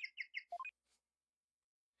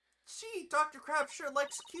 Gee, Dr. Crab sure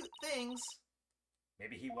likes cute things.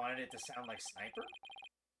 Maybe he wanted it to sound like Sniper?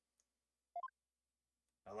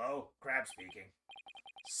 Hello? Crab speaking.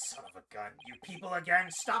 Son of a gun. You people again!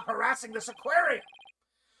 Stop harassing this aquarium!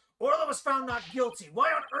 Orla was found not guilty.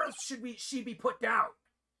 Why on earth should she be put down?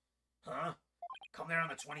 Huh? Come there on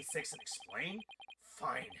the 26th and explain?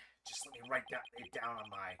 Fine. Just let me write it down on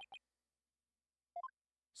my...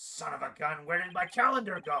 Son of a gun, where did my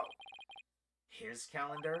calendar go? His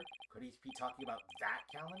calendar? Could he be talking about that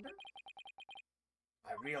calendar?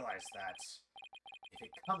 I realize that. If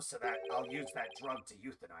it comes to that, I'll use that drug to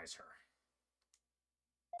euthanize her.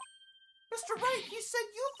 Mr. Wright, he said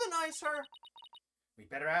euthanize her. We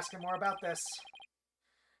better ask him more about this.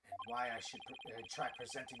 And why I should try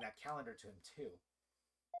presenting that calendar to him, too.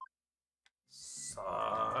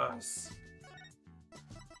 Sus.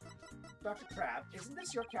 Dr. Crab, isn't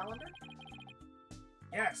this your calendar?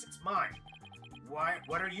 Yes, it's mine. Why?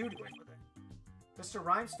 What are you doing with it? Mr.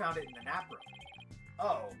 Rhymes found it in the nap room.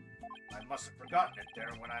 Oh, I must have forgotten it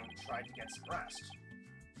there when I tried to get some rest.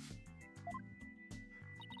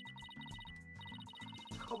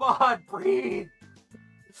 Come on, breathe.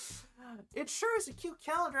 It sure is a cute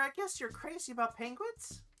calendar. I guess you're crazy about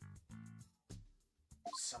penguins?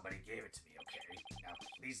 Somebody gave it to me, okay? Now,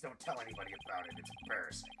 please don't tell anybody about it. It's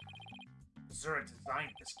embarrassing. Zura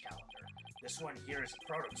designed this calendar. This one here is a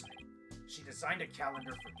prototype. She designed a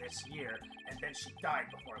calendar for this year, and then she died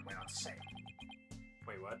before it went on sale.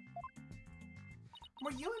 Wait, what?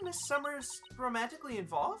 Were you and Miss Summers romantically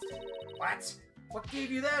involved? What? What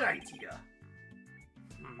gave you that idea?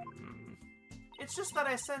 It's just that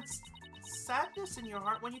I sensed sadness in your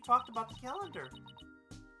heart when you talked about the calendar.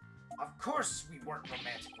 Of course we weren't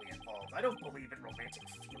romantically involved. I don't believe in romantic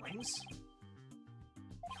feelings.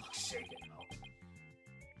 You look shaken, though.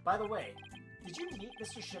 By the way, did you meet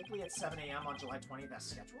Mr. Shipley at 7 a.m. on July 20th as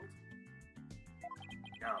scheduled?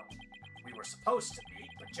 No. We were supposed to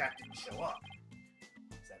meet, but Jack didn't show up.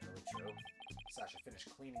 Is that really true? Sasha finished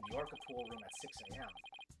cleaning the Orca pool room at 6 a.m.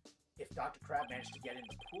 If Dr. Crab managed to get in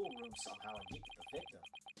the pool room somehow and meet with the victim,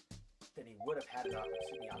 then he would have had the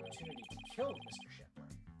opportunity to kill Mr.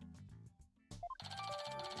 Shepard.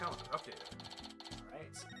 Calendar updated.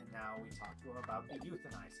 Alright, and now we talk to him about the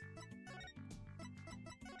euthanizing.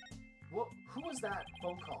 Well, who was that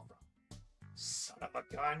phone call from? Son of a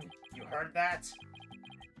gun, you heard that?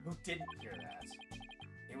 Who didn't hear that?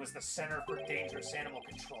 It was the Center for Dangerous Animal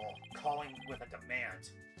Control calling with a demand.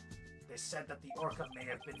 They said that the orca may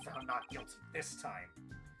have been found not guilty this time,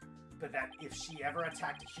 but that if she ever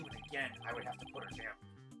attacked a human again, I would have to put her down.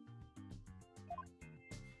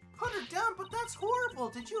 Put her down? But that's horrible.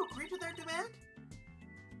 Did you agree to their demand?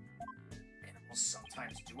 Animals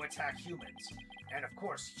sometimes do attack humans, and of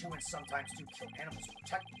course, humans sometimes do kill animals to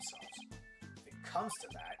protect themselves. If it comes to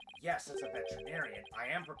that, yes, as a veterinarian, I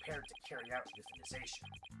am prepared to carry out euthanization.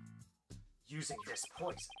 Using this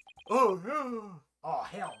poison. Oh, no. Oh,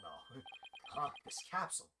 hell no. Huh, this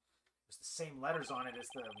capsule. There's the same letters on it as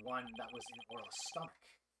the one that was in Orla's stomach.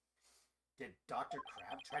 Did Dr.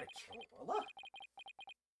 Crab try to kill Orla?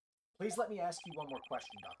 Please let me ask you one more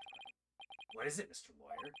question, Dr. Crab. What is it, Mr.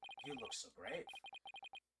 Lawyer? You look so grave.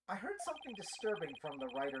 I heard something disturbing from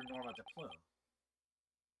the writer Norma DePlume.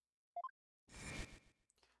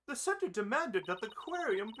 The center demanded that the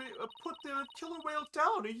aquarium put the killer whale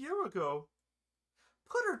down a year ago.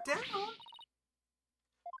 Put her down?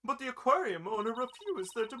 But the aquarium owner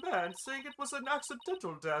refused their demand, saying it was an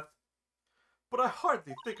accidental death. But I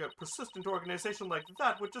hardly think a persistent organization like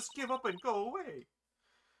that would just give up and go away.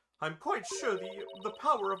 I'm quite sure the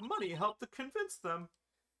power of money helped to convince them.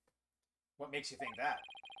 What makes you think that?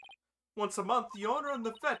 Once a month, the owner and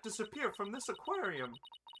the vet disappear from this aquarium.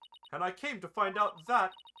 And I came to find out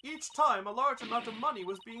that, each time, a large amount of money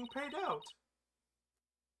was being paid out.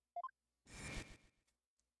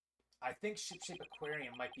 I think Shipshape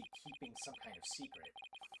Aquarium might be keeping some kind of secret,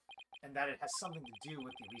 and that it has something to do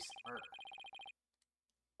with the recent murder.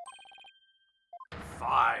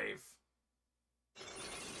 5.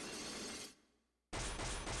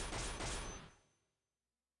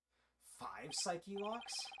 Five psyche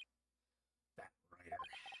locks? That writer.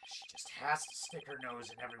 She just has to stick her nose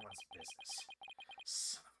in everyone's business.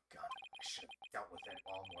 Son of a gun. I should have dealt with it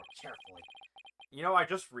all more carefully. You know, I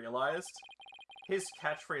just realized his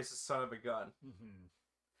catchphrase is son of a gun. Mm-hmm.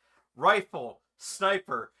 Rifle,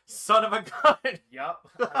 sniper, son of a gun. Yup.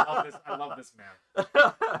 I love this man.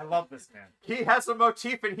 I love this man. He has a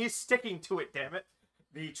motif and he's sticking to it, damn it.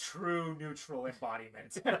 The true neutral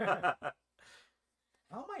embodiment.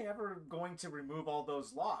 How am I ever going to remove all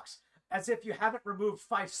those locks? As if you haven't removed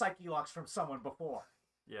 5 psyche locks from someone before.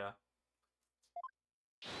 Yeah.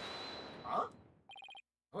 Huh?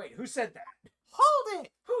 Wait, who said that? Hold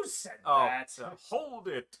it! Who said Oh, that? hold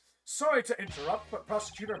it. Sorry to interrupt, but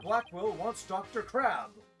Prosecutor Blackwell wants Dr.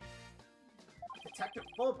 Crab. Detective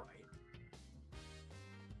Fulbright?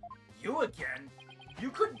 You again?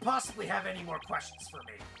 You couldn't possibly have any more questions for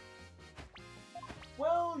me.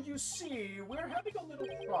 Well, you see, we're having a little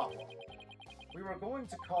problem. We were going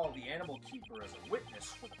to call the animal keeper as a witness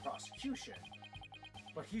for the prosecution,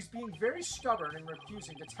 but he's being very stubborn and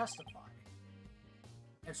refusing to testify.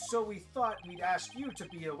 And so we thought we'd ask you to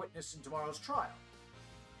be a witness in tomorrow's trial.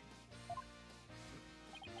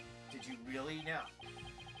 Did you really know?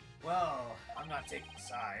 Well, I'm not taking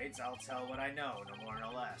sides. I'll tell what I know, no more,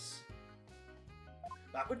 no less.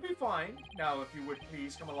 That would be fine. Now, if you would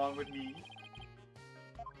please come along with me.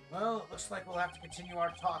 Well, it looks like we'll have to continue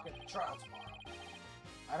our talk at the trial tomorrow.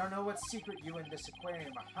 I don't know what secret you and this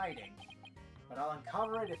aquarium are hiding, but I'll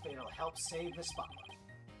uncover it if it'll help save the spotlight.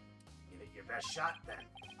 Give it your best shot, then.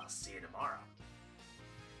 I'll see you tomorrow.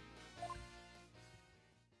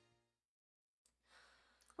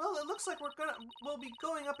 Well, it looks like we'll be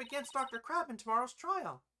going up against Dr. Crab in tomorrow's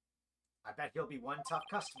trial. I bet he'll be one tough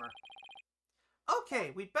customer.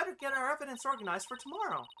 Okay, we'd better get our evidence organized for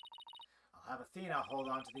tomorrow. I'll have Athena hold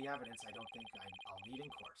on to the evidence I don't think I'll need in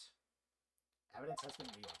court. Evidence has been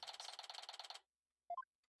reorganized.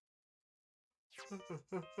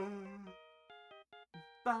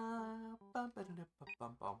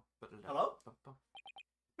 Hello?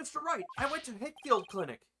 Mr. Wright, I went to Hickfield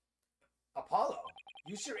Clinic. Apollo,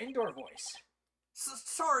 use your indoor voice.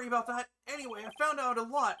 Sorry about that. Anyway, I found out a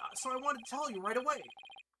lot, so I wanted to tell you right away.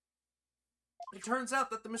 It turns out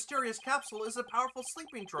that the mysterious capsule is a powerful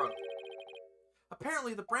sleeping drug.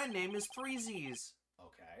 Apparently, the brand name is 3Z's.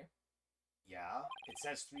 Okay. Yeah, it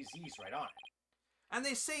says 3Z's right on it. And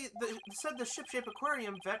they said the Shipshape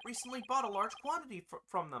Aquarium vet recently bought a large quantity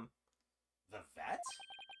from them. The vet?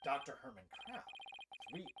 Dr. Herman Crab.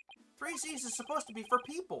 3 C's is supposed to be for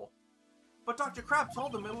people. But Dr. Crab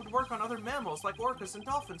told him it would work on other mammals like orcas and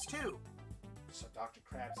dolphins too. So Dr.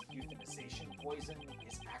 Crab's euthanization poison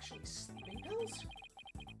is actually sleeping pills?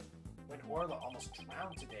 When Orla almost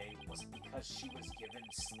drowned today, was it because she was given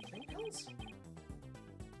sleeping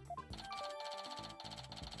pills?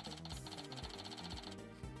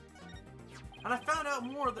 And I found out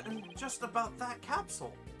more than just about that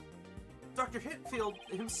capsule. Dr. Hitfield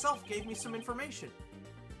himself gave me some information.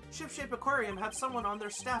 Ship-Shape Aquarium had someone on their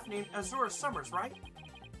staff named Azura Summers, right?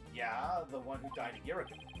 Yeah, the one who died a year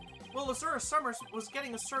ago. Well, Azura Summers was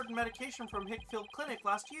getting a certain medication from Hickfield Clinic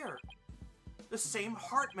last year. The same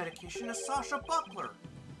heart medication as Sasha Buckler.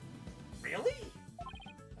 Really?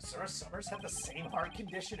 Azura Summers had the same heart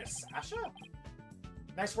condition as Sasha?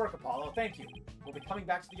 Nice work, Apollo. Thank you. We'll be coming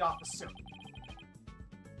back to the office soon.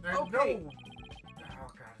 Okay. Oh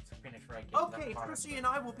god, it's a finish right game. Okay, Chrissy and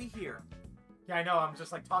I will be here. Yeah, I know. I'm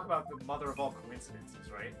just like, talk about the mother of all coincidences,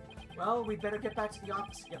 right? Well, we better get back to the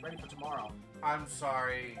office and get ready for tomorrow. I'm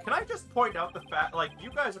sorry. Can I just point out the fact, like, you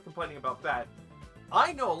guys are complaining about that.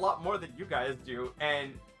 I know a lot more than you guys do,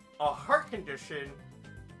 and a heart condition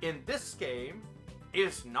in this game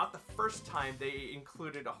is not the first time they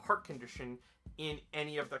included a heart condition in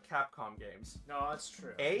any of the Capcom games. No, that's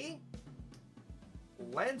true.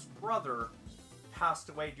 Len's brother passed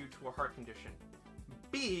away due to a heart condition.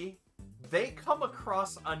 B, they come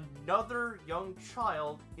across another young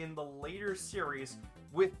child in the later series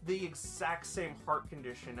with the exact same heart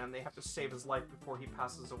condition, and they have to save his life before he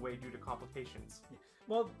passes away due to complications.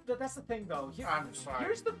 Well, that's the thing, though. I'm sorry.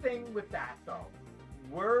 Here's the thing with that, though.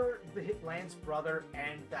 Were the Hitland's brother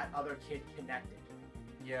and that other kid connected?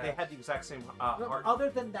 Yeah. They had the exact same No, heart. other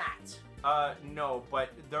than that. No, but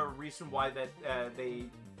the reason why that they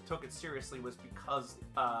took it seriously was because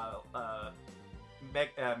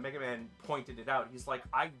Mega Man pointed it out. He's like,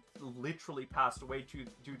 I literally passed away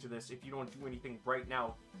due to this. If you don't do anything right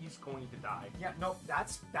now, he's going to die. Yeah, no,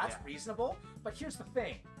 that's Yeah. reasonable. But here's the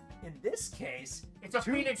thing. In this case, It's a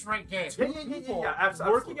Phoenix Wright game. two people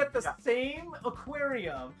absolutely. working at the same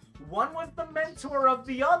aquarium. One was the mentor of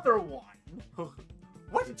the other one.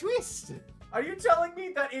 What a twist! Are you telling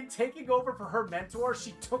me that in taking over for her mentor,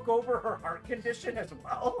 she took over her heart condition as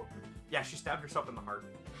well? Yeah, she stabbed herself in the heart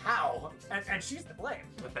How? And she's to blame.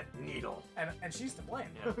 with that needle. And she's to blame.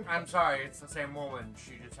 Yeah. I'm sorry, it's the same woman.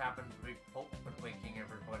 She just happens to be waking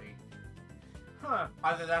everybody. Huh.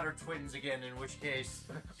 Either that or twins again, in which case.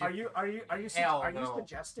 Are you Hell no.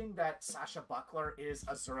 suggesting that Sasha Buckler is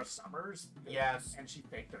Azura Summers? Yes. And she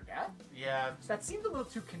faked her death? Yeah. That seems a little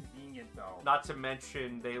too convenient, though. Not to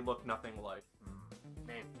mention, they look nothing alike.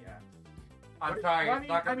 Maybe, yeah. I'm But- sorry, well, it's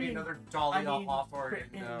not gonna be I mean- another Dolly I mean, Hawthorne.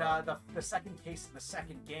 in the second case in the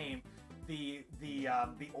second game, the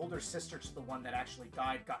older sister to the one that actually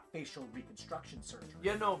died got facial reconstruction surgery.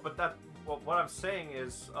 Yeah, no, but that. Well, what I'm saying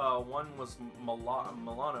is, one was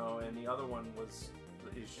Milano, and the other one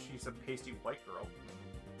she's a pasty white girl.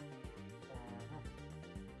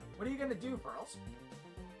 What are you gonna do, Pearls?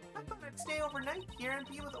 I thought I'd stay overnight here and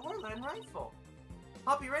be with Orla and Rifle.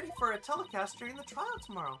 I'll be ready for a telecast during the trial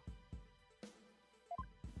tomorrow.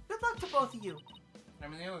 Good luck to both of you. I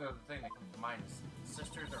mean, the only other thing that comes to mind is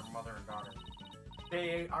sisters or mother and daughter.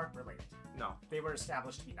 They aren't related. No. They were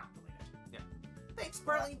established to be not related. Thanks,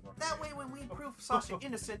 Burley. That way, when we prove Sasha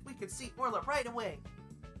innocent, we can see Orla right away.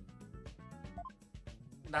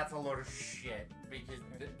 That's a load of shit, because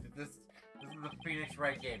this is the Phoenix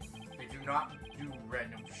Wright game. They do not do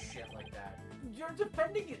random shit like that. You're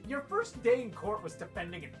defending it. Your first day in court was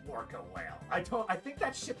defending an orca whale. I think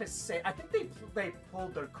that ship has said. I think they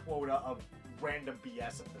pulled their quota of random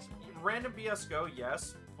BS at this point. Random BS go,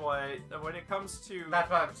 yes, but when it comes to... That's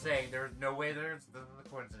what I'm saying. There's no way this is a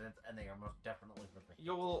coincidence, and they are most definitely for me.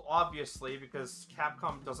 You will, obviously, because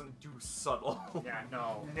Capcom doesn't do subtle. Yeah,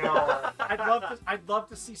 no. No. I'd love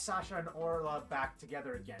to see Sasha and Orla back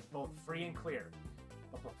together again, both free and clear.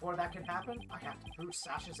 But before that can happen, I have to prove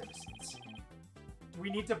Sasha's innocence. We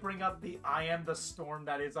need to bring up the "I am the storm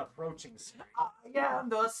that is approaching" scene. I am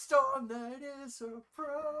the storm that is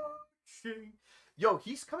approaching. Yo,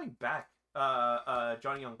 he's coming back,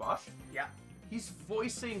 Johnny Young Bosch. Yeah. He's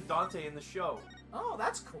voicing Dante in the show. Oh,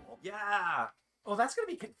 that's cool. Yeah. Oh, that's gonna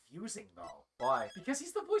be confusing though, Why? because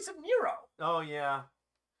he's the voice of Nero. Oh, yeah.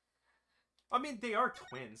 I mean, they are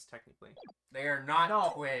twins, technically. They are not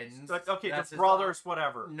No. twins. But, okay, That's they're his brothers,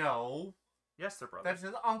 whatever. No. Yes, they're brothers. That's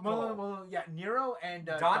his uncle. Well, yeah, Nero and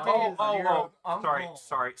Dante Dante is Nero's uncle.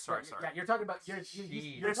 Sorry. Yeah, you're talking about you're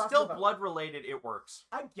They're talking still about, blood related, it works.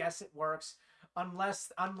 I guess it works. unless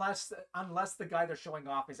the guy they're showing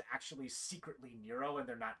off is actually secretly Nero and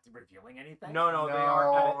they're not revealing anything. No, they are.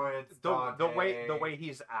 No, it's The Dante. way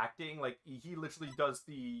he's acting, like he literally does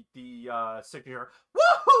the signature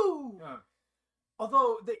woohoo.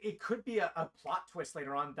 Although it could be a plot twist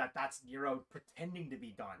later on that's Nero pretending to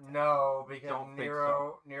be Dante. No, because Don't think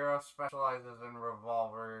Nero specializes in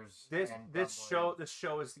revolvers. This and show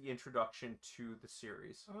dumplings. is the introduction to the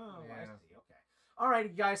series. Oh, I Yeah. see. Okay. All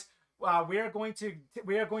right, guys. We are going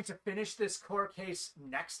to finish this core case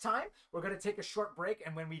next time. We're going to take a short break,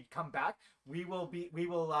 and when we come back, we will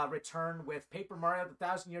return with Paper Mario: The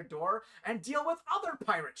Thousand-Year Door and deal with other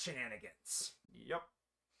pirate shenanigans. Yep.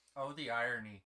 Oh, the irony.